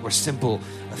Danver or simple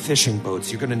fishing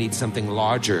boats. You're going to need something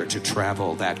larger to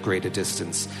travel that great a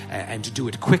distance and to do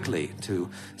it quickly to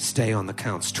stay on the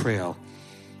Count's trail.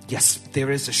 Yes,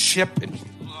 there is a ship, and he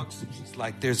looks, and she's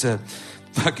like, there's a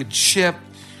fucking ship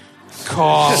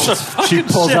called... She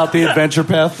pulls out the Adventure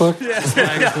Path book. She pulls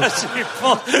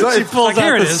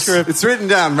out the script. It's written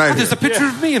down right There's here. a picture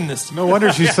of me in this. No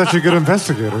wonder she's such a good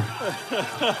investigator.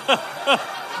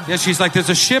 Yeah, she's like, there's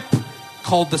a ship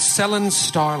called the Selin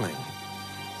Starling.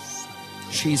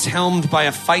 She's helmed by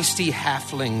a feisty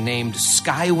halfling named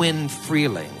Skywind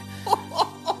Freeling.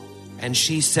 And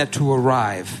she's set to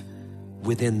arrive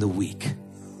within the week.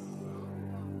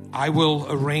 I will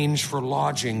arrange for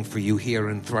lodging for you here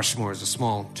in Thrushmore as a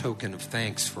small token of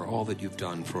thanks for all that you've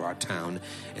done for our town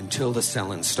until the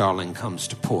Selin Starling comes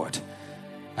to port.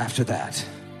 After that,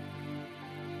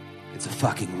 it's a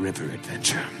fucking river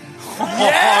adventure.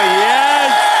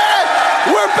 Yes!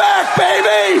 We're back,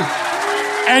 baby!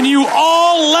 And you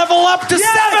all level up to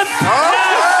 7th!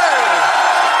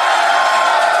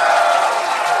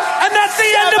 And that's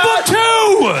the end of book 2!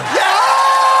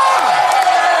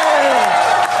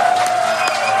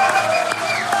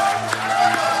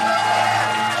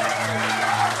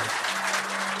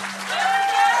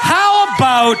 How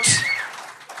about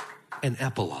an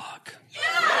epilogue?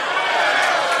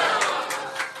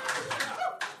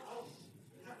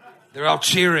 They're all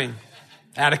cheering.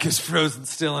 Atticus frozen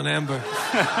still in amber.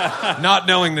 Not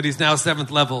knowing that he's now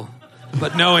 7th level,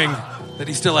 but knowing that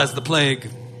he still has the plague.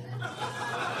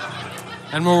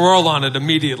 And we'll roll on it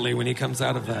immediately when he comes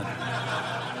out of that.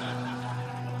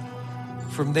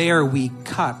 From there, we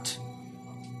cut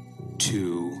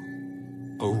to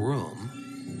a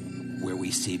room where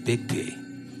we see Big P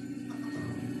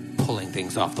pulling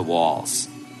things off the walls,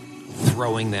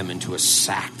 throwing them into a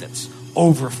sack that's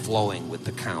overflowing with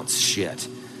the Count's shit.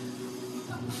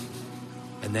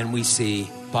 And then we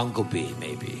see Bunglebee,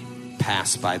 maybe,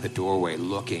 pass by the doorway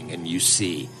looking, and you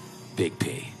see Big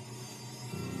P.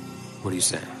 What do you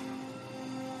say?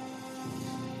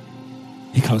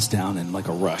 He comes down in like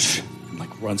a rush and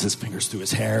like runs his fingers through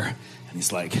his hair, and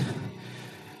he's like,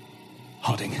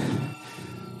 Harding,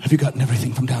 have you gotten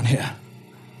everything from down here?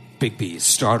 Big B is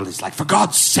startled. He's like, for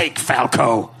God's sake,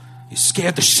 Falco! You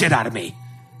scared the shit out of me.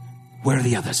 Where are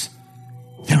the others?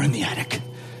 They're in the attic.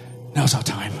 Now's our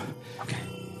time. Okay.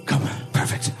 Come.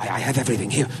 Perfect. I have everything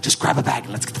here. Just grab a bag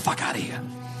and let's get the fuck out of here.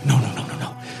 No.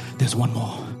 There's one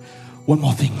more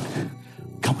thing.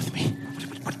 Come with me.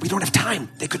 But we don't have time.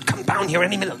 They could come down here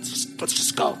any minute. Let's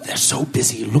just go. They're so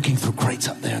busy looking through crates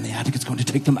up there in the attic, it's going to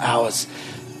take them hours.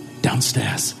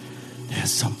 Downstairs,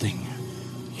 there's something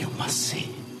you must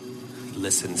see. He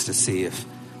listens to see if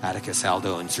Atticus,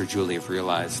 Aldo, and Sir Julie have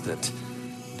realized that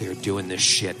they're doing this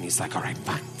shit, and he's like, all right,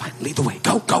 fine, lead the way.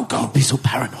 Go. Don't be so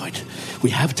paranoid.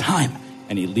 We have time.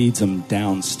 And he leads them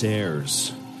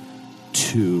downstairs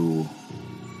to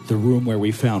the room where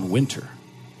we found Winter.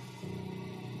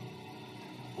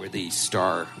 Where the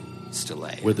star still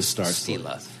lay. Where the star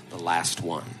Stila, the last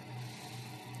one.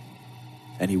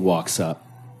 And he walks up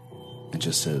and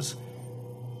just says,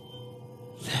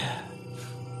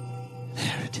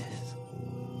 There it is.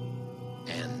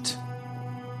 And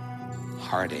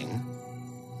Harding,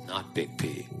 not Big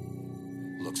P,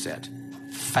 looks at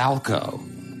Falco,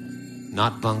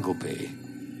 not Bunglebee,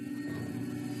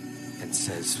 and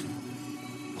says,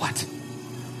 what?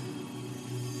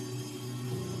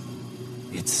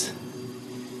 It's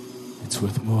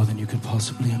worth more than you could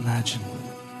possibly imagine.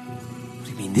 What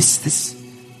do you mean,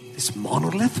 this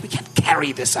monolith? We can't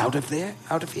carry this out of here?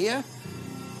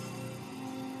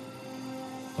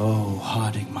 Oh,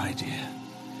 Harding, my dear.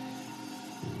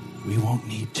 We won't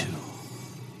need to.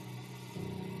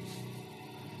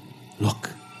 Look.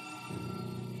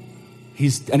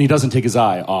 And he doesn't take his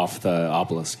eye off the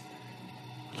obelisk.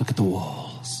 Look at the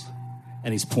walls.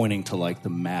 And he's pointing to like the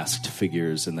masked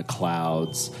figures in the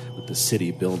clouds with the city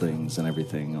buildings and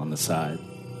everything on the side.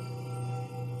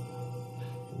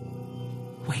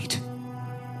 Wait.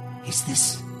 Is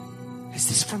this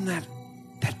from that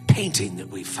painting that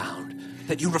we found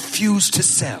that you refused to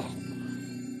sell?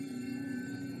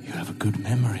 You have a good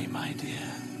memory, my dear.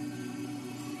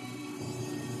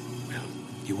 Well,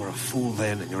 you were a fool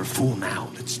then and you're a fool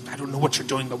now. I don't know what you're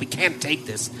doing, but we can't take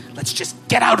this. Let's just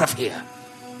get out of here.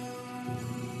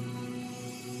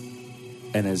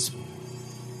 And as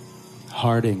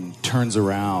Harding turns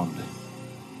around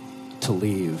to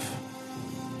leave,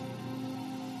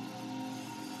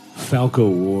 Falco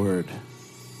Ward,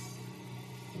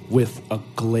 with a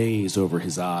glaze over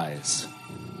his eyes,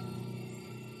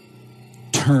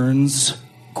 turns,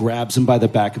 grabs him by the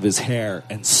back of his hair,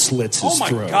 and slits his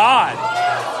throat. Oh my God!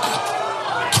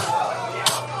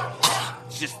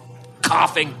 Just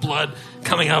coughing, blood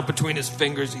coming out between his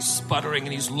fingers. He's sputtering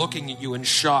and he's looking at you in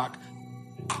shock.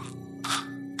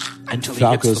 Until he hits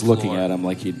Falco's the floor. looking at him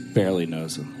like he barely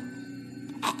knows him.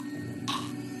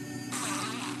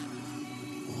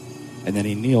 And then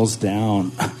he kneels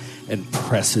down and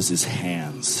presses his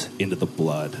hands into the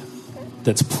blood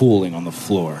that's pooling on the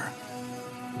floor.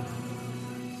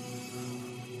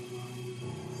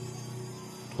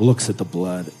 Looks at the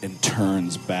blood and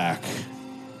turns back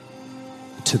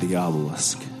to the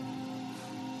obelisk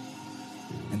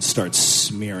and starts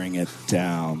smearing it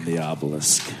down the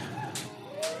obelisk.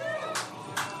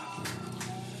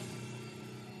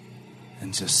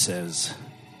 And just says,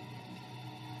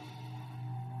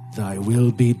 "Thy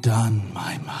will be done,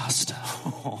 my master.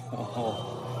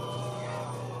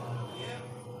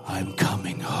 I'm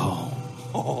coming home."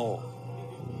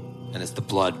 And as the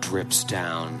blood drips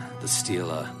down the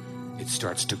stela, it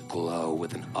starts to glow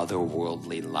with an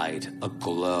otherworldly light, a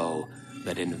glow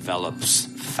that envelops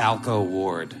Falco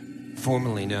Ward,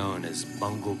 formerly known as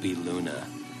Bumblebee Luna,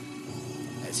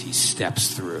 as he steps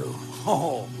through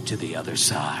to the other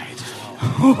side.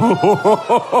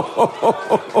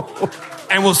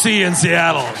 And we'll see you in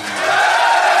Seattle.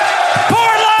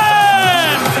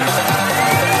 Portland!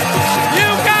 You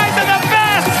guys are the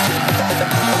best!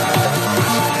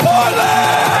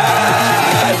 Portland!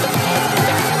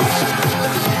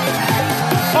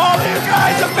 All of you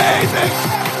guys amazing!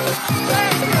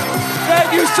 Thank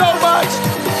you so much!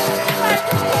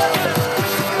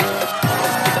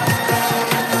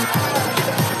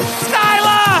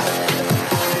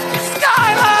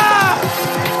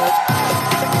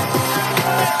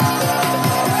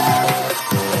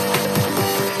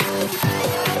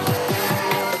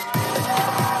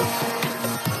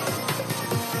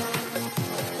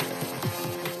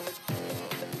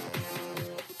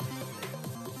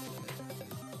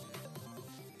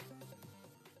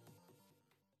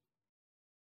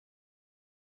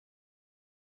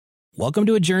 Welcome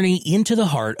to a journey into the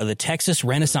heart of the Texas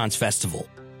Renaissance Festival,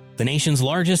 the nation's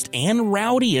largest and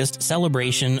rowdiest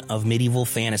celebration of medieval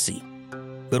fantasy.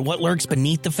 But what lurks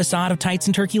beneath the facade of tights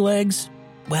and turkey legs?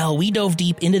 Well, we dove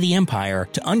deep into the empire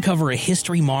to uncover a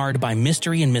history marred by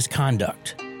mystery and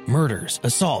misconduct, murders,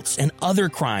 assaults, and other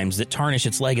crimes that tarnish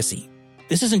its legacy.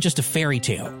 This isn't just a fairy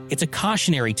tale, it's a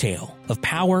cautionary tale of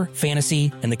power,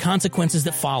 fantasy, and the consequences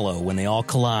that follow when they all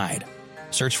collide.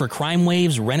 Search for Crime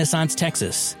Waves Renaissance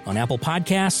Texas on Apple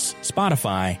Podcasts,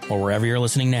 Spotify, or wherever you're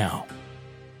listening now.